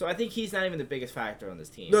 so I think he's not even the biggest factor on this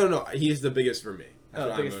team. No, he's the biggest for me.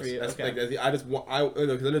 That's biggest for you. Okay. I just want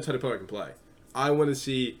because I know Tony Pollard can play. I want to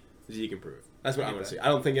see Zeke improve. That's what I want to see. I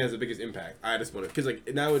don't think it has the biggest impact. I just want to because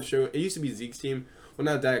like now it show. It used to be Zeke's team. Well,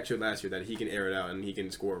 now Dak showed last year that he can air it out and he can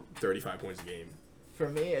score 35 points a game. For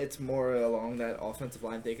me, it's more along that offensive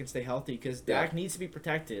line. They can stay healthy because Dak needs to be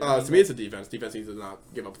protected. To me, it's a defense. Defense needs to not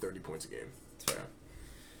give up 30 points a game. That's fair.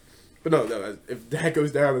 But no. If Dak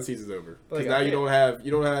goes down, the season's over. Because now you don't have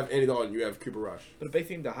Andy Dalton. You have Cooper Rush. But a big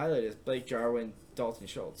thing to highlight is Blake Jarwin, Dalton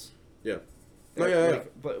Schultz. Yeah.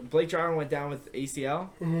 But Blake Jarwin went down with ACL.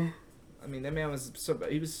 Mm-hmm. I mean, that man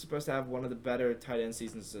he was supposed to have one of the better tight end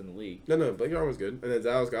seasons in the league. No, Blake Jarwin was good. And then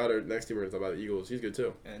Dallas Goedert, next team we're going to talk about the Eagles, he's good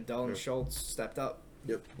too. And Dalton Yeah. Schultz stepped up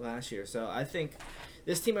Yep. last year. So I think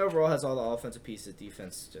this team overall has all the offensive pieces.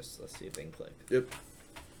 Defense, just let's see if they can click. Yep.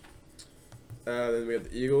 Then we got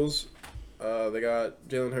the Eagles. They got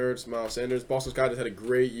Jalen Hurts, Miles Sanders. Boston Scott just had a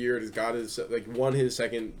great year. He's got won his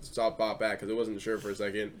second stop bot back because it wasn't sure for a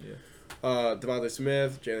second. Yeah. Devontae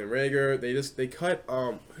Smith, Jalen Rager. They cut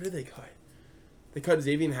who did they cut? They cut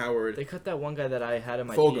Xavier Howard, They cut that one guy that I had in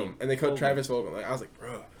my Fulgham, team. and they cut Fulgham. Travis Fulgham. Like I was like,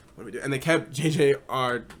 bro, what do we do? And they kept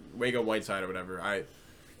JJ Wago Whiteside or whatever.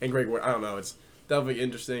 And Greg Ward. I don't know. It's definitely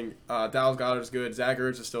interesting. Dallas Goedert's good. Zach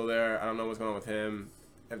Ertz is still there. I don't know what's going on with him.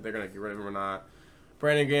 If they're gonna get rid of him or not.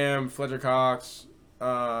 Brandon Graham, Fletcher Cox,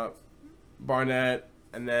 Barnett,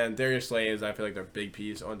 and then Darius Slays. I feel like they're a big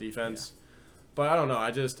piece on defense. Yeah. But I don't know.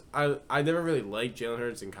 I never really liked Jalen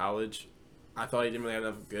Hurts in college. I thought he didn't really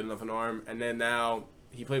have good enough an arm. And then now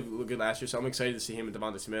he played good last year, so I'm excited to see him and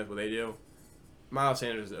Devontae Smith, what they do. Miles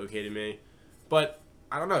Sanders is okay to me. But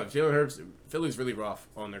I don't know. Jalen Hurts, Philly's really rough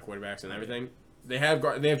on their quarterbacks and everything. They have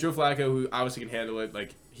Joe Flacco, who obviously can handle it.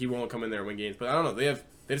 Like, he won't come in there and win games. But I don't know. They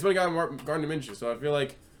just went and got Gardner Minshew, so I feel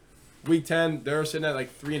like Week 10, they're sitting at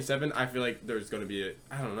like 3-7. I feel like there's going to be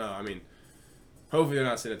I don't know. I mean, hopefully they're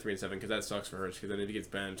not sitting at 3-7 because that sucks for Hurts because then if he gets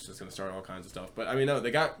benched, it's going to start all kinds of stuff. But I mean, no,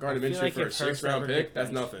 they got Gardner Minshew like for a if Hurst 6th-round ever pick. gets That's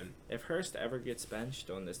benched- nothing. If Hurst ever gets benched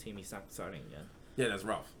on this team, he's not starting again. Yeah, that's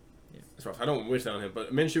rough. Yeah. It's rough. I don't wish that on him,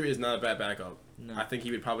 but Minshew is not a bad backup. No. I think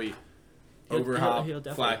he would probably He'll overhop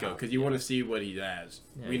definitely Flacco hop, because you want to see what he has.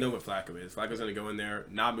 Yeah, We yeah. know what Flacco is. Flacco's going to go in there,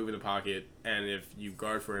 not move in the pocket, and if you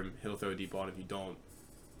guard for him, he'll throw a deep ball. And if you don't,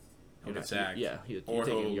 he'll get sacked. Or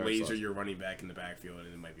he'll laser your running back in the backfield,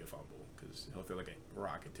 and it might be a fumble because he'll throw like a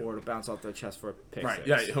rocket to Or him. to bounce off their chest for a pick Right? six.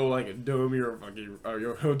 Yeah, he'll like dome your fucking,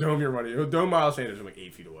 he'll dome your running. He'll dome Miles Sanders from like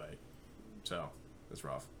 8 feet away. So that's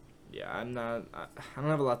rough. Yeah, I don't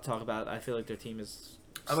have a lot to talk about. I feel like their team is.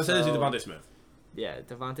 I'm excited to see Devontae Smith. Yeah,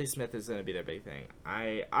 Devontae Smith is going to be their big thing.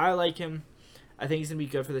 I like him. I think he's going to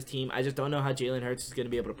be good for this team. I just don't know how Jalen Hurts is going to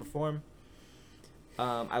be able to perform.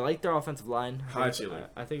 I like their offensive line. High ceiling.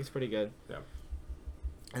 I think it's pretty good. Yeah.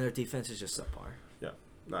 And their defense is just subpar. Yeah,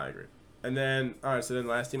 no, I agree. And then, all right, so then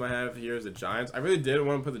the last team I have here is the Giants. I really did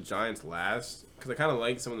want to put the Giants last because I kind of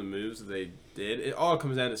like some of the moves that they did. It all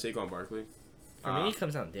comes down to Saquon Barkley. For me, it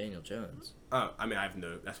comes down to Daniel Jones. I mean,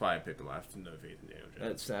 that's why I picked him. I have no faith in Daniel Jones.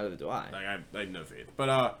 That's neither do I. Like, I have no faith.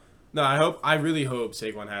 But, no, I really hope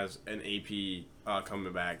Saquon has an AP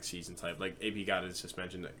coming back season type. Like, AP got his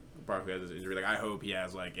suspension. Barkley has his injury. Like, I hope he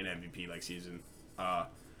has, like, an MVP, like, season. I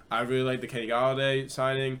really like the Kenny Galladay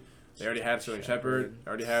signing. They already had Sterling Shepard. They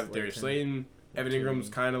already have Darius Slayton. Evan Ingram's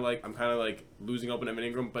I'm kind of like losing open Evan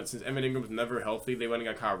Ingram, but since Evan Ingram's never healthy, they went and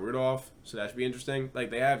got Kyle Rudolph, so that should be interesting. Like,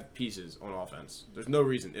 they have pieces on offense. There's no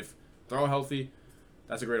reason. If they're all healthy,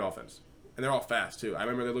 that's a great offense. And they're all fast, too. I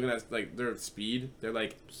remember they're looking at, like, their speed. They're,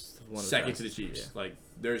 like, second to the Chiefs. Yeah. Like,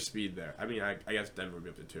 there's speed there. I mean, I guess Denver would be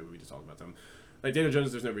up to 2. We just talked about them. Like, Daniel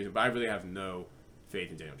Jones, there's no reason, but I really have no faith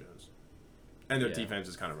in Daniel Jones. And their defense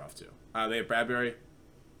is kind of rough, too. They have Bradbury.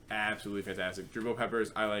 Absolutely fantastic. Dribble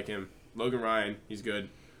Peppers, I like him. Logan Ryan, he's good.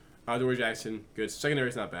 Dory Jackson, good.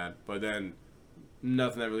 Secondary's not bad, but then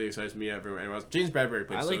nothing that really excites me ever anywhere else. James Bradbury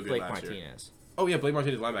played I so like good Blake last Martinez. year. Oh yeah, Blake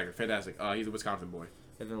Martinez, linebacker, fantastic. He's a Wisconsin boy.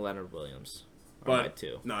 And then Leonard Williams. But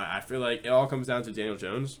too. no, I feel like it all comes down to Daniel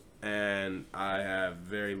Jones, and I have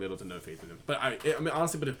very little to no faith in him. But I mean,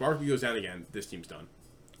 honestly, but if Barkley goes down again, this team's done.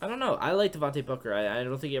 I don't know. I like Devontae Booker. I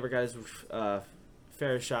don't think he ever got his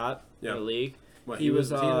fair shot in the league. What, he was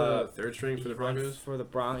the third string for the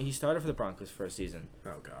Broncos? He started for the Broncos first season.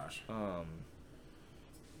 Oh gosh.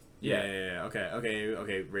 Yeah.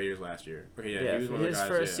 Okay. Raiders last year. Okay, Yeah, he was one of the his guys.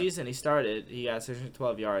 first season, he started. He got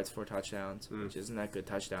 612 yards, 4 touchdowns, which isn't that good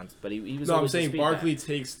touchdowns. But he was. No, I'm always a saying speed Barkley back.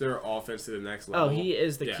 takes their offense to the next Oh, level. he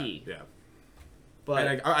is the Yeah, key. Yeah. But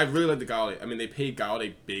And I really like the Galladay. I mean, they paid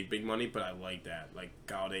Galladay big money, but I like that. Like,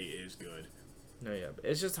 Galladay is good. no, yeah, but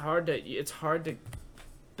it's just hard to. It's hard to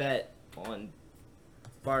bet on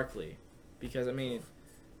Barkley because I mean,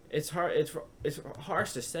 it's hard. It's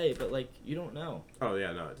harsh to say, but like you don't know. Oh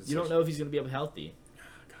yeah, no. You don't know if he's gonna be able healthy.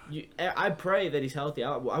 I pray that he's healthy.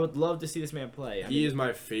 I would love to see this man play. He is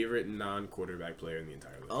my favorite non-quarterback player in the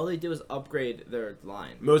entire league. All they do is upgrade their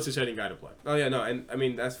line. Most exciting guy to play. Oh yeah, no, and I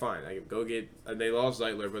mean that's fine. I go get. They lost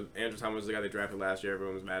Zeitler, but Andrew Thomas was the guy they drafted last year.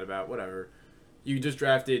 Everyone was mad about. Whatever. You just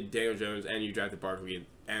drafted Daniel Jones and you drafted Barkley,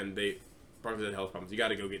 and Barkley had health problems. You got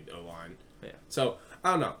to go get a line. Yeah. So I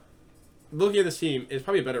don't know. Looking at this team, it's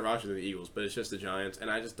probably a better roster than the Eagles, but it's just the Giants, and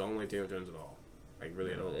I just don't like Daniel Jones at all. like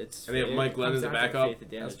really at all. It's, And they have Mike Glennon as a backup.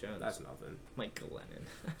 That's Jones. That's nothing. Mike Glennon.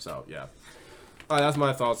 So yeah. All right, that's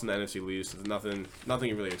my thoughts on the NFC East. Nothing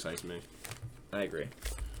really excites me. I agree.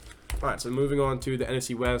 All right, so moving on to the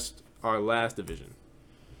NFC West, our last division.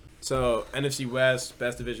 So NFC West,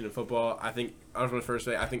 best division in football. I think I was going to first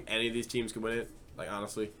say I think any of these teams could win it. Like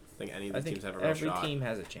honestly, I think any of these teams have a real shot. Every team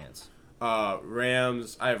has a chance.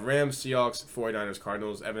 Rams. I have Rams, Seahawks, 49ers,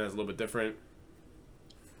 Cardinals. Evan has a little bit different.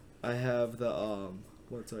 I have the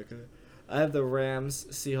I have the Rams,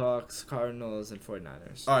 Seahawks, Cardinals, and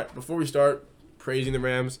 49ers. All right, before we start praising the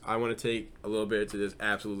Rams, I want to take a little bit to just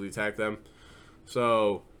absolutely attack them.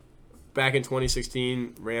 So, back in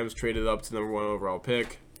 2016, Rams traded up to number 1 overall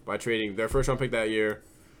pick by trading their first round pick that year,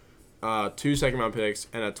 2 second-round picks,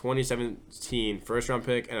 and a 2017 first-round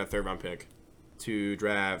pick and a third-round pick to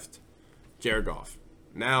draft Jared Goff.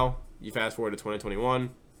 Now, you fast forward to 2021,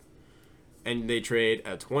 and they trade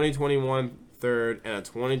a 2021 third and a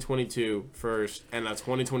 2022 first and a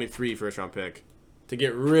 2023 first-round pick to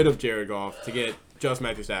get rid of Jared Goff to get just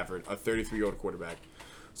Matthew Stafford, a 33-year-old quarterback.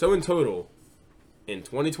 So in total, in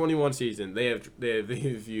 2021 season,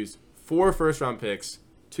 they've used 4 first-round picks,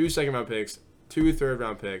 2 second-round picks, 2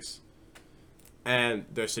 third-round picks, and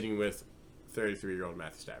they're sitting with 33-year-old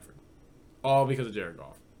Matthew Stafford, all because of Jared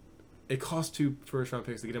Goff. It cost 2 first-round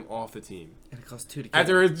picks to get him off the team. And it costs 2 to get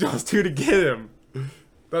After it cost 2 to get him.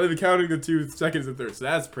 Not even counting the 2 seconds and thirds. So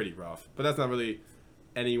that's pretty rough. But that's not really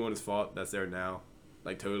anyone's fault that's there now.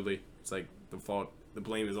 Like, totally. It's like the fault, the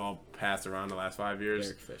blame is all passed around the last 5 years.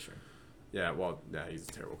 Derek Fisher. Yeah, well, yeah, he's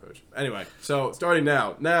a terrible coach. Anyway, so starting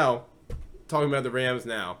now. Now, talking about the Rams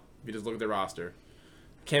now, if you just look at their roster,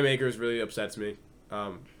 Cam Akers really upsets me.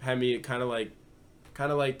 Had me kind of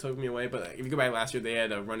like took me away. But if you go back last year, they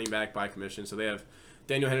had a running back by commission. So they have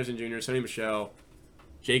Daniel Henderson Jr., Sony Michel,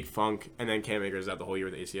 Jake Funk, and then Cam Akers out the whole year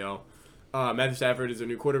with the ACL. Matthew Stafford is their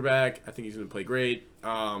new quarterback. I think he's going to play great.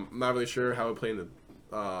 I'm not really sure how he'll play in the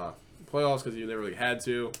playoffs because he never really had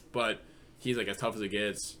to. But he's like as tough as it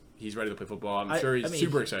gets. He's ready to play football. I'm sure he's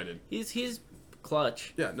super excited. He's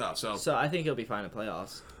clutch. Yeah, no, so I think he'll be fine in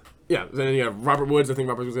playoffs. Yeah, then you have Robert Woods. I think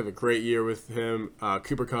Robert Woods will have a great year with him.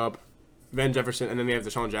 Cooper Kupp, Van Jefferson, and then they have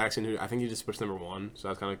Deshaun Jackson, who I think he just switched number 1. So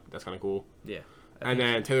that's kind of cool. Yeah. And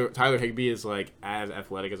then Tyler Higbee is like as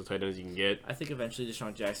athletic as a tight end as you can get. I think eventually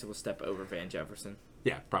Deshaun Jackson will step over Van Jefferson.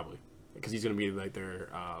 Yeah, probably, because he's gonna be like their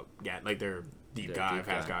deep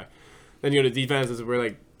fast guy. Then you go to defense. This is where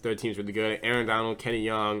like their team's really good. Aaron Donald, Kenny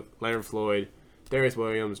Young, Leonard Floyd, Darius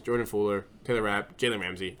Williams, Jordan Fuller, Taylor Rapp, Jalen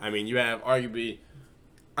Ramsey. I mean, you have arguably,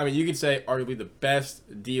 you could say arguably the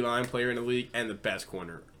best D-line player in the league and the best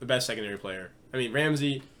secondary player. I mean,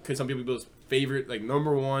 Ramsey could some people be his favorite, like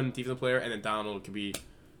number 1 defensive player, and then Donald could be.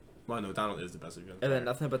 Well, no, Donald is the best defensive player. And then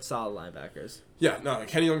nothing but solid linebackers. Yeah, no,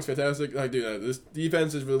 Kenny Young's fantastic. Like, dude, this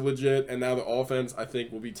defense is really legit, and now the offense, I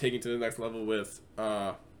think, will be taken to the next level with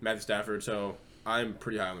Matthew Stafford. So I'm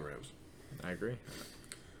pretty high on the Rams. I agree.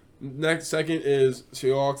 Second is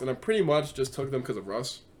Seahawks, and I pretty much just took them because of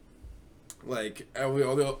Russ. Like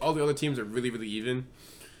all the other teams are really, really even,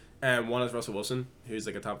 and one is Russell Wilson, who's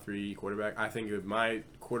like a top 3 quarterback. I think my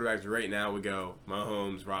quarterbacks right now would go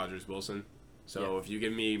Mahomes, Rodgers, Wilson. So if you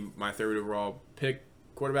give me my 3rd overall pick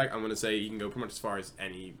quarterback, I'm going to say he can go pretty much as far as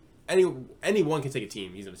anyone can take a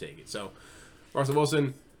team. He's going to take it. So Russell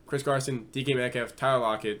Wilson, Chris Carson, DK Metcalf, Tyler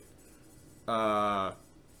Lockett.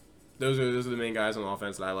 Those are the main guys on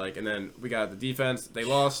offense that I like. And then we got the defense. They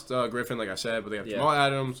lost Griffin, like I said, but they have Jamal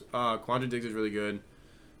Adams. Quandre Diggs is really good.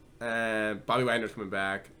 And Bobby Wagner's coming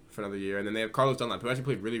back for another year. And then they have Carlos Dunlap, who actually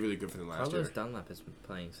played really, really good for them last year. Carlos Dunlap has been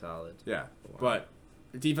playing solid. Yeah, but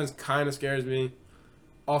the defense kind of scares me.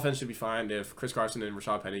 Offense should be fine if Chris Carson and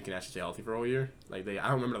Rashad Penny can actually stay healthy for a whole year. Like I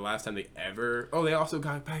don't remember the last time they ever. Oh, they also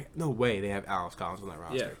got back. No way, they have Alex Collins on that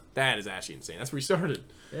roster. Yeah. That is actually insane. That's where he started.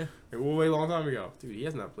 Yeah, like, way a long time ago, dude. He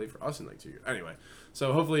has not played for us in like 2 years. Anyway,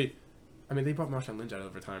 so hopefully, they brought Marshawn Lynch out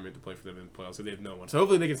of retirement to play for them in the playoffs, so they have no one. So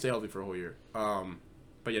hopefully they can stay healthy for a whole year.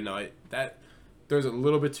 But there's a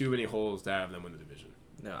little bit too many holes to have them win the division.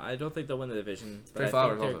 No, I don't think they'll win the division. Trey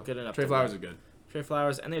Flowers they're also. Good enough. Trey Flowers is good. Trey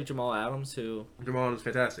Flowers, and they have Jamal Adams, who Jamal is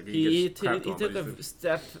fantastic. He took a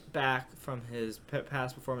step back from his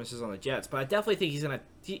past performances on the Jets, but I definitely think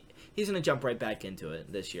he's gonna jump right back into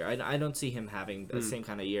it this year. I don't see him having the same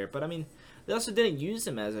kind of year, but they also didn't use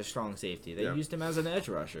him as a strong safety. They used him as an edge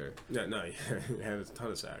rusher. Yeah, no, he had a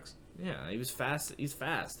ton of sacks. Yeah, he was fast. He's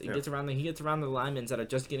fast. He gets around the linemen that are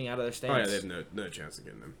just getting out of their stance. Oh yeah, they have no chance of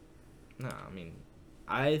getting them. No,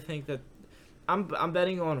 I think that. I'm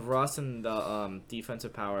betting on Russ and the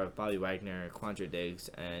defensive power of Bobby Wagner, Quandre Diggs,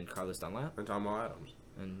 and Carlos Dunlap. And Jamal Adams.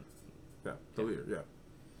 And the leader, yeah.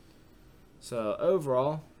 So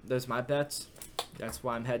overall, those are my bets. That's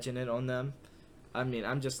why I'm hedging it on them. I mean,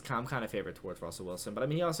 I'm kind of favorite towards Russell Wilson, but I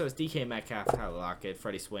mean, he also has DK Metcalf, Tyler Lockett,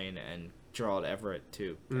 Freddie Swain, and Gerald Everett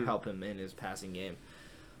to help him in his passing game.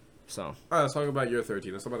 So, All right, let's talk about your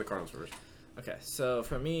 13. Let's talk about the Cardinals first. okay, so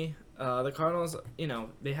for me, the Cardinals,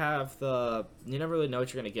 they have you never really know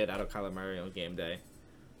what you're gonna get out of Kyler Murray on game day.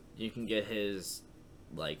 You can get his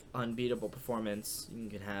unbeatable performance. You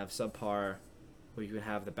can have subpar, or you can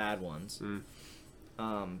have the bad ones.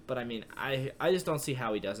 But I mean, I just don't see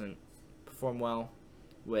how he doesn't perform well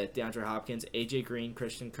with DeAndre Hopkins, AJ Green,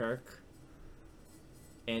 Christian Kirk,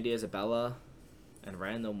 Andy Isabella, and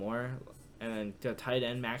Randall Moore, and then the tight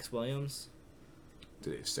end Max Williams.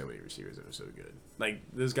 Dude, there's so many receivers that are so good. Like,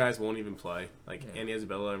 those guys won't even play. Like, Andy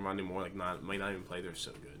Isabella and Rondé Moore, might not even play. They're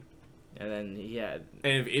so good. And then he had...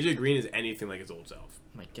 And if AJ Green is anything like his old self.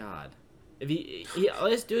 My God. If he all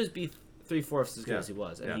he has to do is be 3/4 as good as he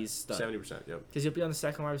was, and he's stud. 70%, yep. Because he'll be on the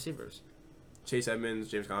second wide receivers. Chase Edmonds,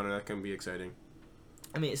 James Conner, that can be exciting.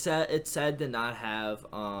 I mean, it's sad to not have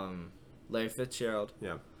Larry Fitzgerald.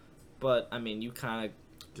 Yeah. But, I mean, you kind of...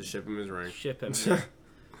 Just ship him his ring. Ship him.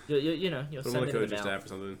 You'll Put him send on him the in the coaching mail. staff or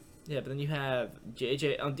something. Yeah, but then you have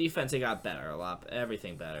JJ on defense. They got better a lot.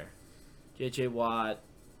 Everything better. JJ Watt,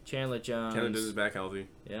 Chandler Jones. Chandler Jones is back healthy.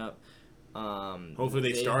 Yep. Hopefully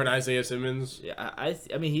they start Isaiah Simmons. Yeah,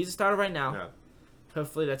 I mean he's a starter right now. Yeah.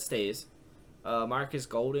 Hopefully that stays. Marcus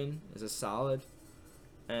Golden is a solid,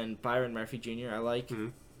 and Byron Murphy Jr. I like. Mm-hmm.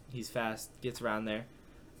 He's fast, gets around there.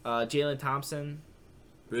 Jalen Thompson.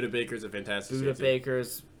 Buda Baker's a fantastic Buda safety.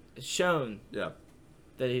 Baker's shown. Yeah.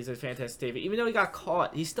 That he's a fantastic safety. Even though he got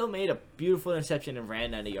caught, he still made a beautiful interception and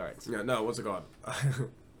ran 90 yards. Yeah, no, what's it called?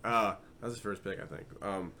 That was his first pick, I think.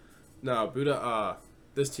 No, Buda,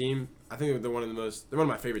 this team, I think they're one of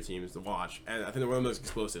my favorite teams to watch, and I think they're one of the most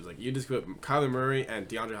explosive. Like, you just put Kyler Murray and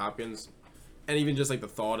DeAndre Hopkins, and even just, the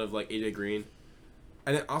thought of, AJ Green.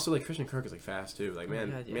 And then also, Christian Kirk is, fast, too.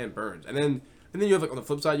 Man burns. And then you have, on the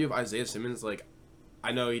flip side, you have Isaiah Simmons,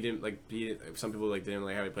 I know he didn't some people didn't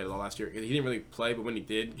like how he played a lot last year. He didn't really play, but when he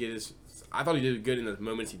did get I thought he did good in the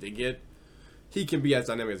moments he did get. He can be as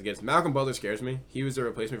dynamic as it gets. Malcolm Butler scares me. He was the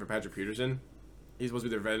replacement for Patrick Peterson. He's supposed to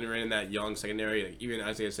be the veteran in that young secondary. Even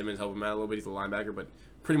Isaiah Simmons helped him out a little bit. He's a linebacker, but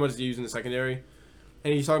pretty much used in the secondary.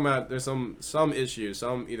 And he's talking about there's some issue,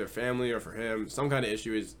 some either family or for him, some kind of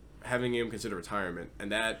issue is having him consider retirement,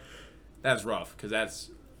 and that's rough because that's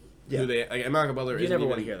who they and Malcolm Butler You isn't never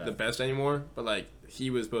wanna even hear that. the best anymore, but he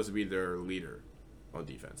was supposed to be their leader on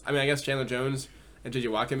defense. I mean, I guess Chandler Jones and JJ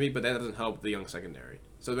Watt can be, but that doesn't help the young secondary.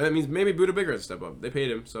 So that means maybe Buda Baker has to step up. They paid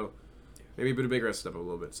him, so maybe Buda Baker has to step up a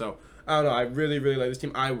little bit. So I don't know. I really, really like this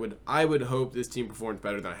team. I would hope this team performs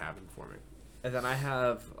better than I have been performing. And then I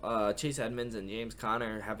have Chase Edmonds and James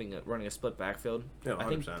Conner running a split backfield. Yeah,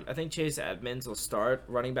 100%. I think Chase Edmonds will start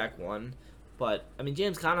running back one, but I mean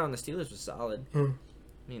James Conner on the Steelers was solid. I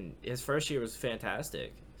mean his first year was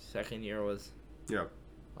fantastic. Second year was a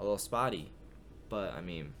little spotty, but I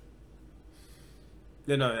mean.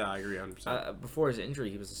 Yeah, I agree 100%. Before his injury,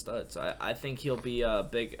 he was a stud. So I think he'll be a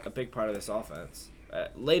big part of this offense.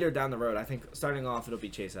 Later down the road, I think starting off, it'll be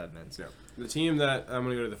Chase Edmonds. Yeah. The team that I'm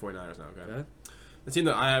going to go to the 49ers now, okay? Go ahead. The team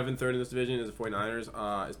that I have in third in this division is the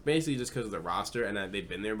 49ers. It's basically just because of their roster and that they've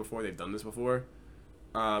been there before. They've done this before.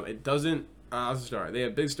 It doesn't... I'll start. They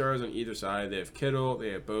have big stars on either side. They have Kittle. They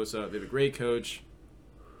have Bosa. They have a great coach.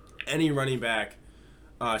 Any running back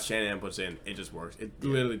Shanahan puts in, it just works. It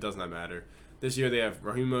literally does not matter. This year they have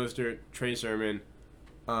Raheem Mostert, Trey Sermon,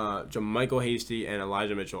 Jermichael Hasty, and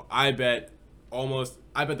Elijah Mitchell. I bet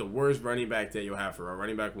the worst running back that you'll have for a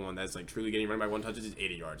running back one that's truly getting running back one touches is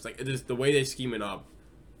 80 yards. It is the way they scheme it up.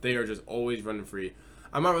 They are just always running free.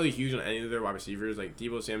 I'm not really huge on any of their wide receivers like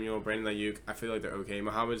Deebo Samuel, Brandon Ayuk. I feel like they're okay.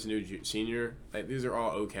 Muhammad Sanu Senior, these are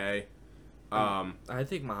all okay. I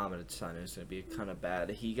think Muhammad Sanu is going to be kind of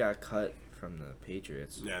bad. He got cut from the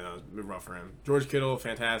Patriots. Yeah, no, it's rough for him. George Kittle,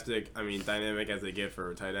 fantastic. I mean, dynamic as they get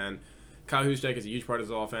for a tight end. Kyle Juszczyk is a huge part of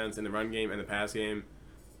this offense in the run game and the pass game.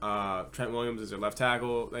 Trent Williams is their left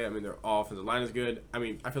tackle. Their offensive line is good. I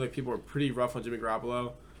mean, I feel like people are pretty rough on Jimmy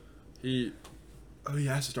Garoppolo. He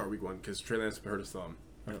has to start week one because Trey Lance hurt his thumb.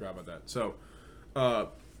 I forgot about that. So, I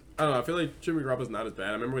don't know. I feel like Jimmy Garoppolo's not as bad.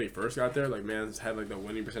 I remember when he first got there, man's had the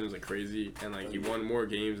winning percentage crazy, and he won more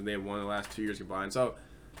games than they had won the last 2 years combined. So,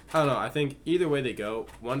 I don't know. I think either way they go,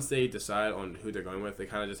 once they decide on who they're going with, they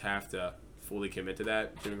kind of just have to fully commit to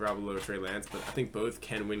that. Jimmy Garoppolo or Trey Lance, but I think both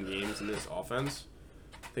can win games in this offense.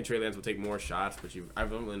 I think Trey Lance will take more shots, but I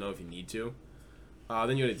don't really know if you need to.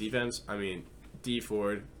 Then you go to defense. I mean, D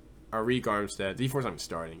Ford, Arik Armstead. D Ford's not even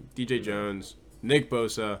starting. DJ Jones, Nick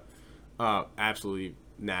Bosa, absolutely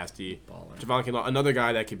nasty. Baller. Javon Kinlaw, another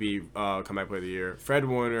guy that could be comeback player of the year. Fred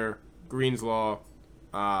Warner, Greenslaw.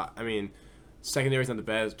 I mean, secondary's not the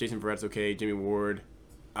best. Jason Verrett's okay. Jimmy Ward,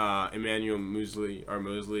 Emmanuel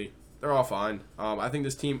Mosley. They're all fine. I think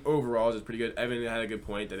this team overall is pretty good. Evan had a good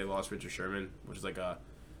point that they lost Richard Sherman, which is like a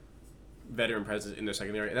veteran presence in their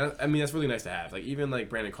secondary. And that, I mean, that's really nice to have. Like, even like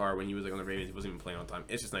Brandon Carr, when he was like on the Ravens, he wasn't even playing all the time.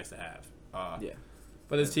 It's just nice to have. Yeah.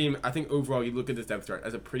 But this team, I think overall, you look at this depth chart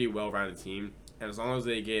as a pretty well-rounded team. And as long as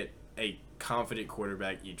they get a confident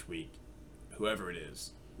quarterback each week, whoever it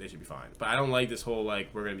is, they should be fine. But I don't like this whole, like,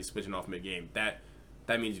 we're going to be switching off mid-game. That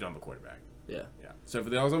means you don't have a quarterback. Yeah. Yeah. So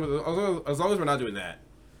as long as we're not doing that,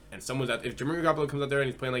 and someone's out, if Jimmy Garoppolo comes out there and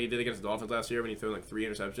he's playing like he did against the Dolphins last year when he threw like 3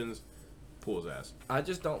 interceptions, pull his ass. I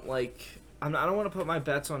just don't like. I don't want to put my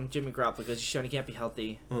bets on Jimmy Garoppolo because he's showing he can't be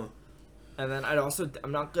healthy. And then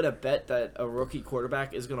I'm not gonna bet that a rookie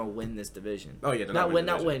quarterback is gonna win this division. Oh yeah, not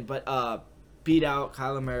win, but beat out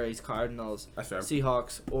Kyler Murray's Cardinals,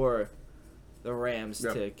 Seahawks, or the Rams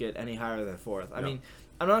to get any higher than 4th. I mean,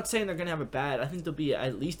 I'm not saying they're gonna have a bad. I think they'll be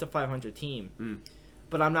at least a 500 team.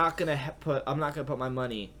 But I'm not gonna put my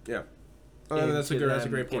money. Yeah. That's a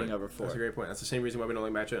great point. Over 4. That's a great point. That's the same reason why we don't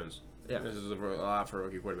like Matt Jones. Yeah. This is a lot for a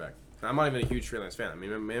rookie quarterback. And I'm not even a huge Trey Lance fan. I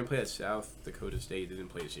mean, man played at South Dakota State, didn't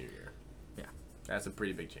play his senior year. Yeah. That's a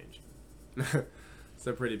pretty big change. It's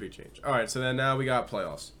a pretty big change. All right, so then now we got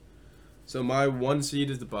playoffs. So my 1 seed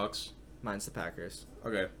is the Bucks. Mine's the Packers.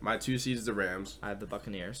 Okay. My 2 seed is the Rams. I have the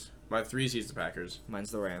Buccaneers. My 3 seed is the Packers.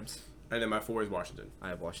 Mine's the Rams. And then my 4 is Washington. I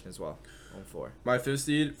have Washington as well. On 4. My 5th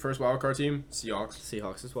seed, first wildcard team, Seahawks.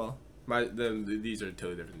 Seahawks as well. These are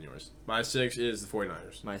totally different than yours. My 6 is the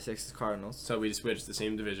 49ers. My 6 is Cardinals. So we switched the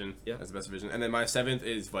same division. Yeah. That's the best division. And then my 7th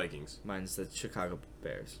is Vikings. Mine's the Chicago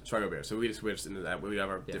Bears. Chicago Bears. So we just switched into that. We have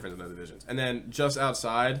our difference in the divisions. And then just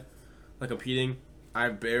outside, like competing, I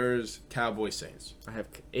have Bears, Cowboys, Saints. I have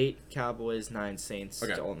 8 Cowboys, 9 Saints,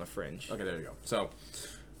 still on the fringe. Okay, there you go. So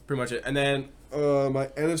pretty much it. And then my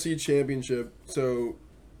NFC Championship. So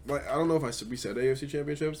I don't know if we said AFC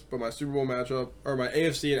Championships, but my Super Bowl matchup, or my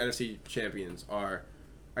AFC and NFC champions are,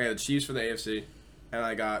 I got the Chiefs for the AFC, and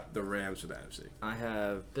I got the Rams for the NFC. I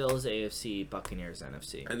have Bills AFC, Buccaneers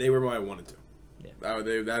NFC. And they were my 1 and 2. Yeah. That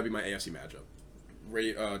would be my AFC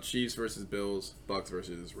matchup. Chiefs versus Bills, Bucks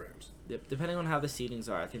versus Rams. Yep. Depending on how the seedings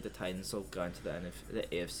are, I think the Titans will go into the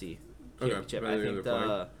AFC Championship.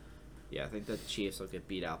 I think the Chiefs will get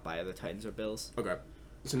beat out by either Titans or Bills. Okay.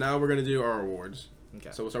 So now we're gonna do our awards.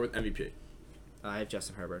 Okay. So we'll start with MVP. I have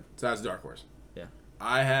Justin Herbert. So that's a dark horse. Yeah.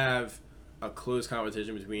 I have a close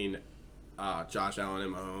competition between Josh Allen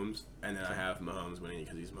and Mahomes, and then I have Mahomes winning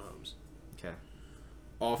because he's Mahomes. Okay.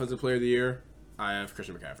 Offensive Player of the Year, I have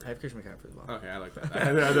Christian McCaffrey. I have Christian McCaffrey as well. Okay, I like that. I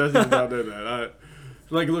don't know that.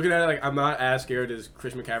 Like looking at it, like I'm not as scared as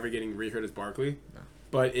Christian McCaffrey getting rehurt as Barkley. No.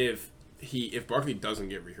 But if Barkley doesn't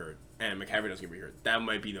get rehurt and McCaffrey doesn't get rehurt, that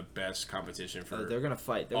might be the best competition for. They're gonna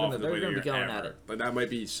fight. They're gonna be going at it. Like that might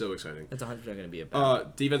be so exciting. That's 100% gonna be a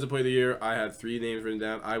battle. Defensive Player of the Year, I had 3 names written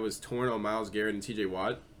down. I was torn on Myles Garrett and T.J.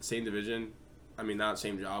 Watt, same division. I mean, not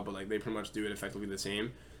same job, but like they pretty much do it effectively the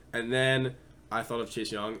same. And then I thought of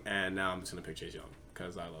Chase Young, and now I'm just gonna pick Chase Young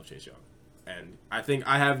because I love Chase Young. And I think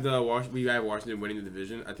I have we have Washington winning the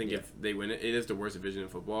division. I think if they win it, it is the worst division in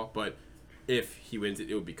football. But if he wins it,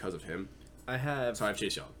 it would be because of him. So I have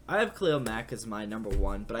Chase Young. I have Khalil Mack as my number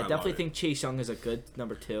 1, but I definitely think Chase Young is a good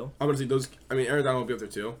number 2. I'm gonna see those. I mean, Aaron Donald will be up there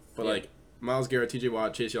too. But like Myles Garrett, T.J.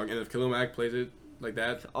 Watt, Chase Young, and if Khalil Mack plays it like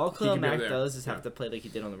that, all Khalil Mack does is have to play like he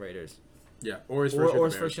did on the Raiders. Yeah, or his first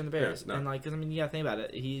year in the Bears. Yeah, and like, cause I mean, think about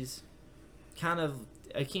it. He's kind of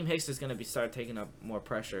Akeem Hicks is gonna start taking up more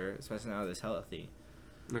pressure, especially now that he's healthy.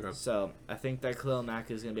 Okay. So I think that Khalil Mack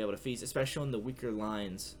is going to be able to feast, especially on the weaker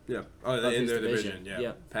lines. Yeah. In their division.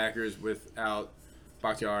 Yeah. Packers without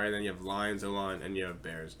Bakhtiari, then you have Lions in line, and you have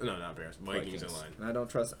Bears. No, not Bears. Vikings in line. And I don't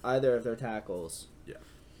trust either of their tackles. Yeah.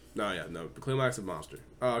 No. Khalil Mack's a monster.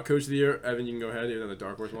 Coach of the Year, Evan, you can go ahead. You have another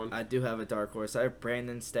dark horse one. I do have a dark horse. I have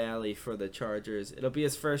Brandon Staley for the Chargers. It'll be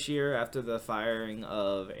his first year after the firing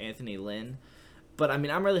of Anthony Lynn. But, I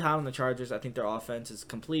mean, I'm really hot on the Chargers. I think their offense is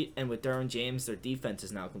complete. And with Derwin James, their defense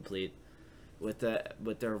is now complete. With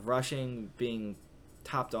their rushing being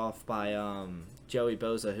topped off by Joey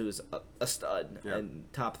Bosa, who's a stud. And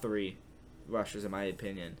top 3 rushers, in my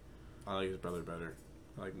opinion. I like his brother better.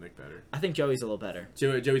 I like Nick better. I think Joey's a little better.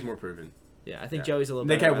 Joey's more proven. Yeah, I think Joey's a little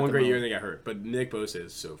better. Nick had one great year and they got hurt. But Nick Bosa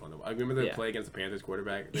is so fun to watch. I remember the play against the Panthers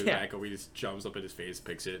quarterback. The back he just jumps up in his face,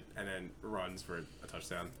 picks it, and then runs for a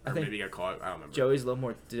touchdown. Or maybe he got caught. I don't remember. Joey's a little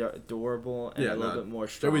more durable and a little bit more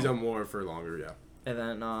strong. Joey's on more for longer, yeah. And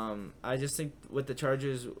then I just think with the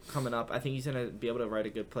Chargers coming up, I think he's gonna be able to write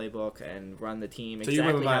a good playbook and run the team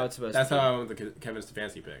exactly how it's supposed that's to. how I went with the Kevin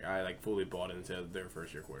Stefanski pick. I like fully bought into their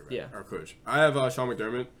first year quarterback. Yeah. Or coach. I have Sean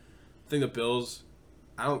McDermott. I think the Bills.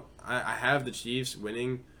 I have the Chiefs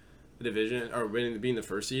winning the division or being the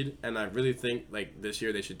first seed, and I really think like this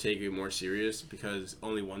year they should take it more serious because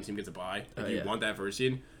only one team gets a bye if you want that first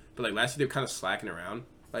seed. But like last year they were kind of slacking around,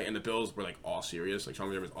 like and the Bills were like all serious. Like Sean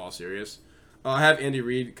McDermott was all serious. I have Andy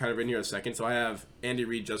Reid kind of in here in a second, so I have Andy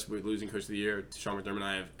Reid just losing Coach of the Year to Sean McDermott.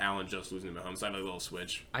 I have Allen just losing to Mahomes. So I have a little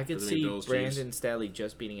switch. I could between see Bills, Brandon Chiefs. Staley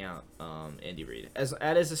just beating out Andy Reid.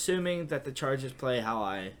 That is assuming that the Chargers play how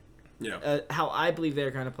I believe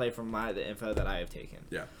they're going to play from the info that I have taken.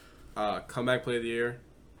 Yeah. Comeback play of the year,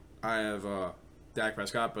 I have Dak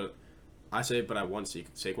Prescott, but I want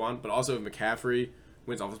Saquon. But also if McCaffrey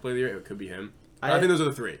wins Offensive Play of the Year, it could be him. I think those are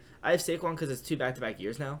the three. I have Saquon because it's 2 back-to-back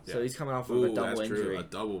years now, so he's coming off of a double that's injury. True. A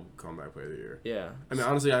double comeback play of the year. Yeah. I mean,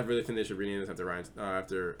 honestly, I really think they should rename this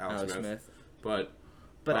after Alex Smith. But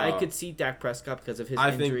I could see Dak Prescott because of his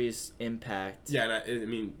injuries impact. Yeah, and I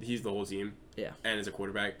mean, he's the whole team. Yeah. And as a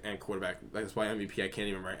quarterback, that's why MVP, I can't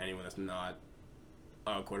even write anyone that's not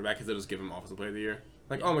a quarterback because they'll just give him Offensive Player of the Year.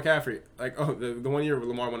 Like, McCaffrey. Like, the 1 year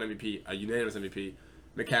Lamar won MVP, a unanimous MVP.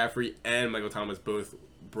 McCaffrey and Michael Thomas both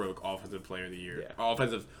broke Offensive Player of the Year. Yeah.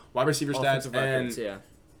 Offensive wide receiver stats records,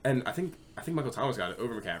 and I think Michael Thomas got it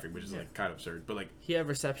over McCaffrey, which is like kind of absurd. But like he had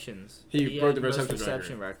receptions. He broke the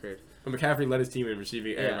reception record. But McCaffrey led his team in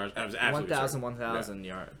receiving and it was absolutely 1,000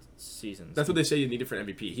 yards seasons. That's what they say you need it for an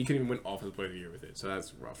MVP. He couldn't even win Offensive Player of the Year with it, so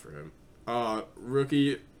that's rough for him.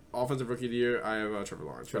 Offensive Rookie of the Year, I have Trevor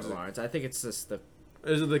Lawrence. I think it's just the.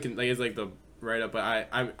 It's like the write up, but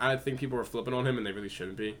I think people are flipping on him and they really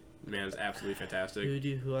shouldn't be. Man is absolutely fantastic.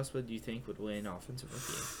 Who else would you think would win Offensive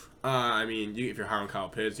Rookie? I mean, if you're hiring Kyle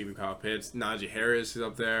Pitts, you can Kyle Pitts. Najee Harris is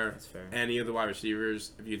up there. That's fair. Any of the wide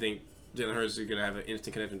receivers. If you think Jalen Hurts is going to have an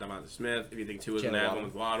instant connection with Devonta Smith, if you think Tua is going to have one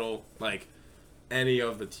with Waddle, like any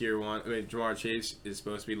of the tier one. I mean, Jamar Chase is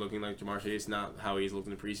supposed to be looking like Jamar Chase, not how he's looked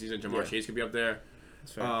in the preseason. Jamar Chase could be up there.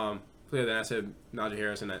 That's fair. Then I said Najee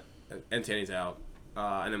Harris and Tanny's out.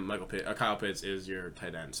 And then Kyle Pitts is your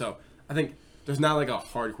tight end. So I think there's not like a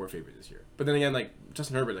hardcore favorite this year. But then again, like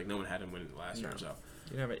Justin Herbert, like no one had him win last year. So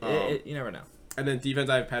you never know. And then defense,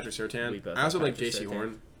 I have Patrick Surtain. I also like J.C. Surtain.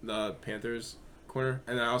 Horn, the Panthers corner,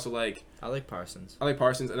 and then I like Parsons.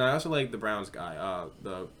 And I also like the Browns guy.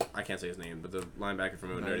 I can't say his name, but the linebacker from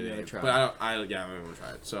Notre Dame. But I'm gonna try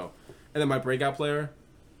it. So, and then my breakout player,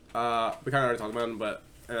 we kind of already talked about him, but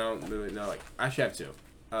I don't really know. Like I actually have two.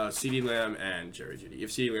 CeeDee Lamb and Jerry Jeudy.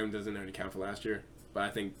 If CeeDee Lamb doesn't only count for last year, but I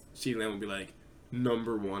think CeeDee Lamb will be like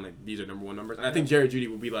number one. Like, these are number one numbers. And I think Jerry Jeudy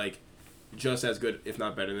will be like just as good, if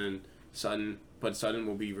not better than Sutton. But Sutton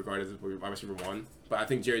will be regarded as wide receiver one. But I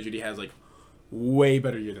think Jerry Jeudy has like way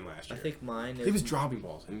better year than last year. I think mine is. He was dropping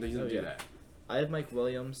balls, and he doesn't do that. I have Mike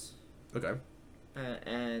Williams. Okay.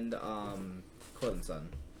 And Cortland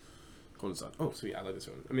Sutton. Sutton. Oh, sweet. I like this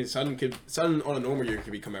one. I mean, Sutton on a normal year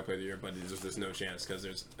could be comeback player of the year, but there's no chance because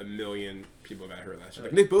there's a million people that got hurt last year.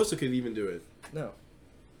 Like Nick Bosa could even do it. No.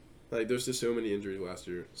 Like, there's just so many injuries last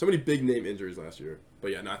year. So many big name injuries last year.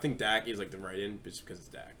 But yeah, no, I think Dak is like the right in just because it's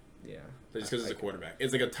Dak. Yeah. Just because it's a quarterback.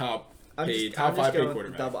 It's like a top five paid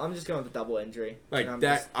quarterback. I'm just going with the double injury. Like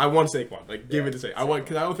Dak, I want Saquon. Like, give it to Saquon.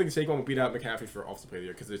 Because I don't think Saquon will beat out McCaffrey for offensive player of the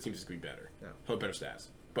year because their team's just going to be better. No. He'll have better stats.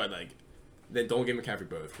 But like, then don't give McCaffrey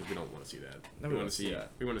both because we don't want to see that.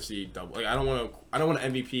 We want to see double. Like, I don't want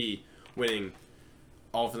an MVP winning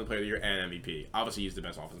offensive player of the year and MVP. Obviously, he's the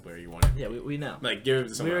best offensive player you want. Yeah, we know. Like, give it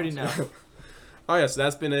to someone else. We already know. Oh yeah, so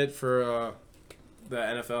that's been it for the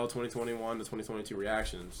NFL 2021 to 2022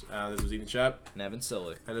 reactions. This was Ethan Shep and Evan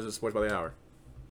Sillick. And this is Sports by the Hour.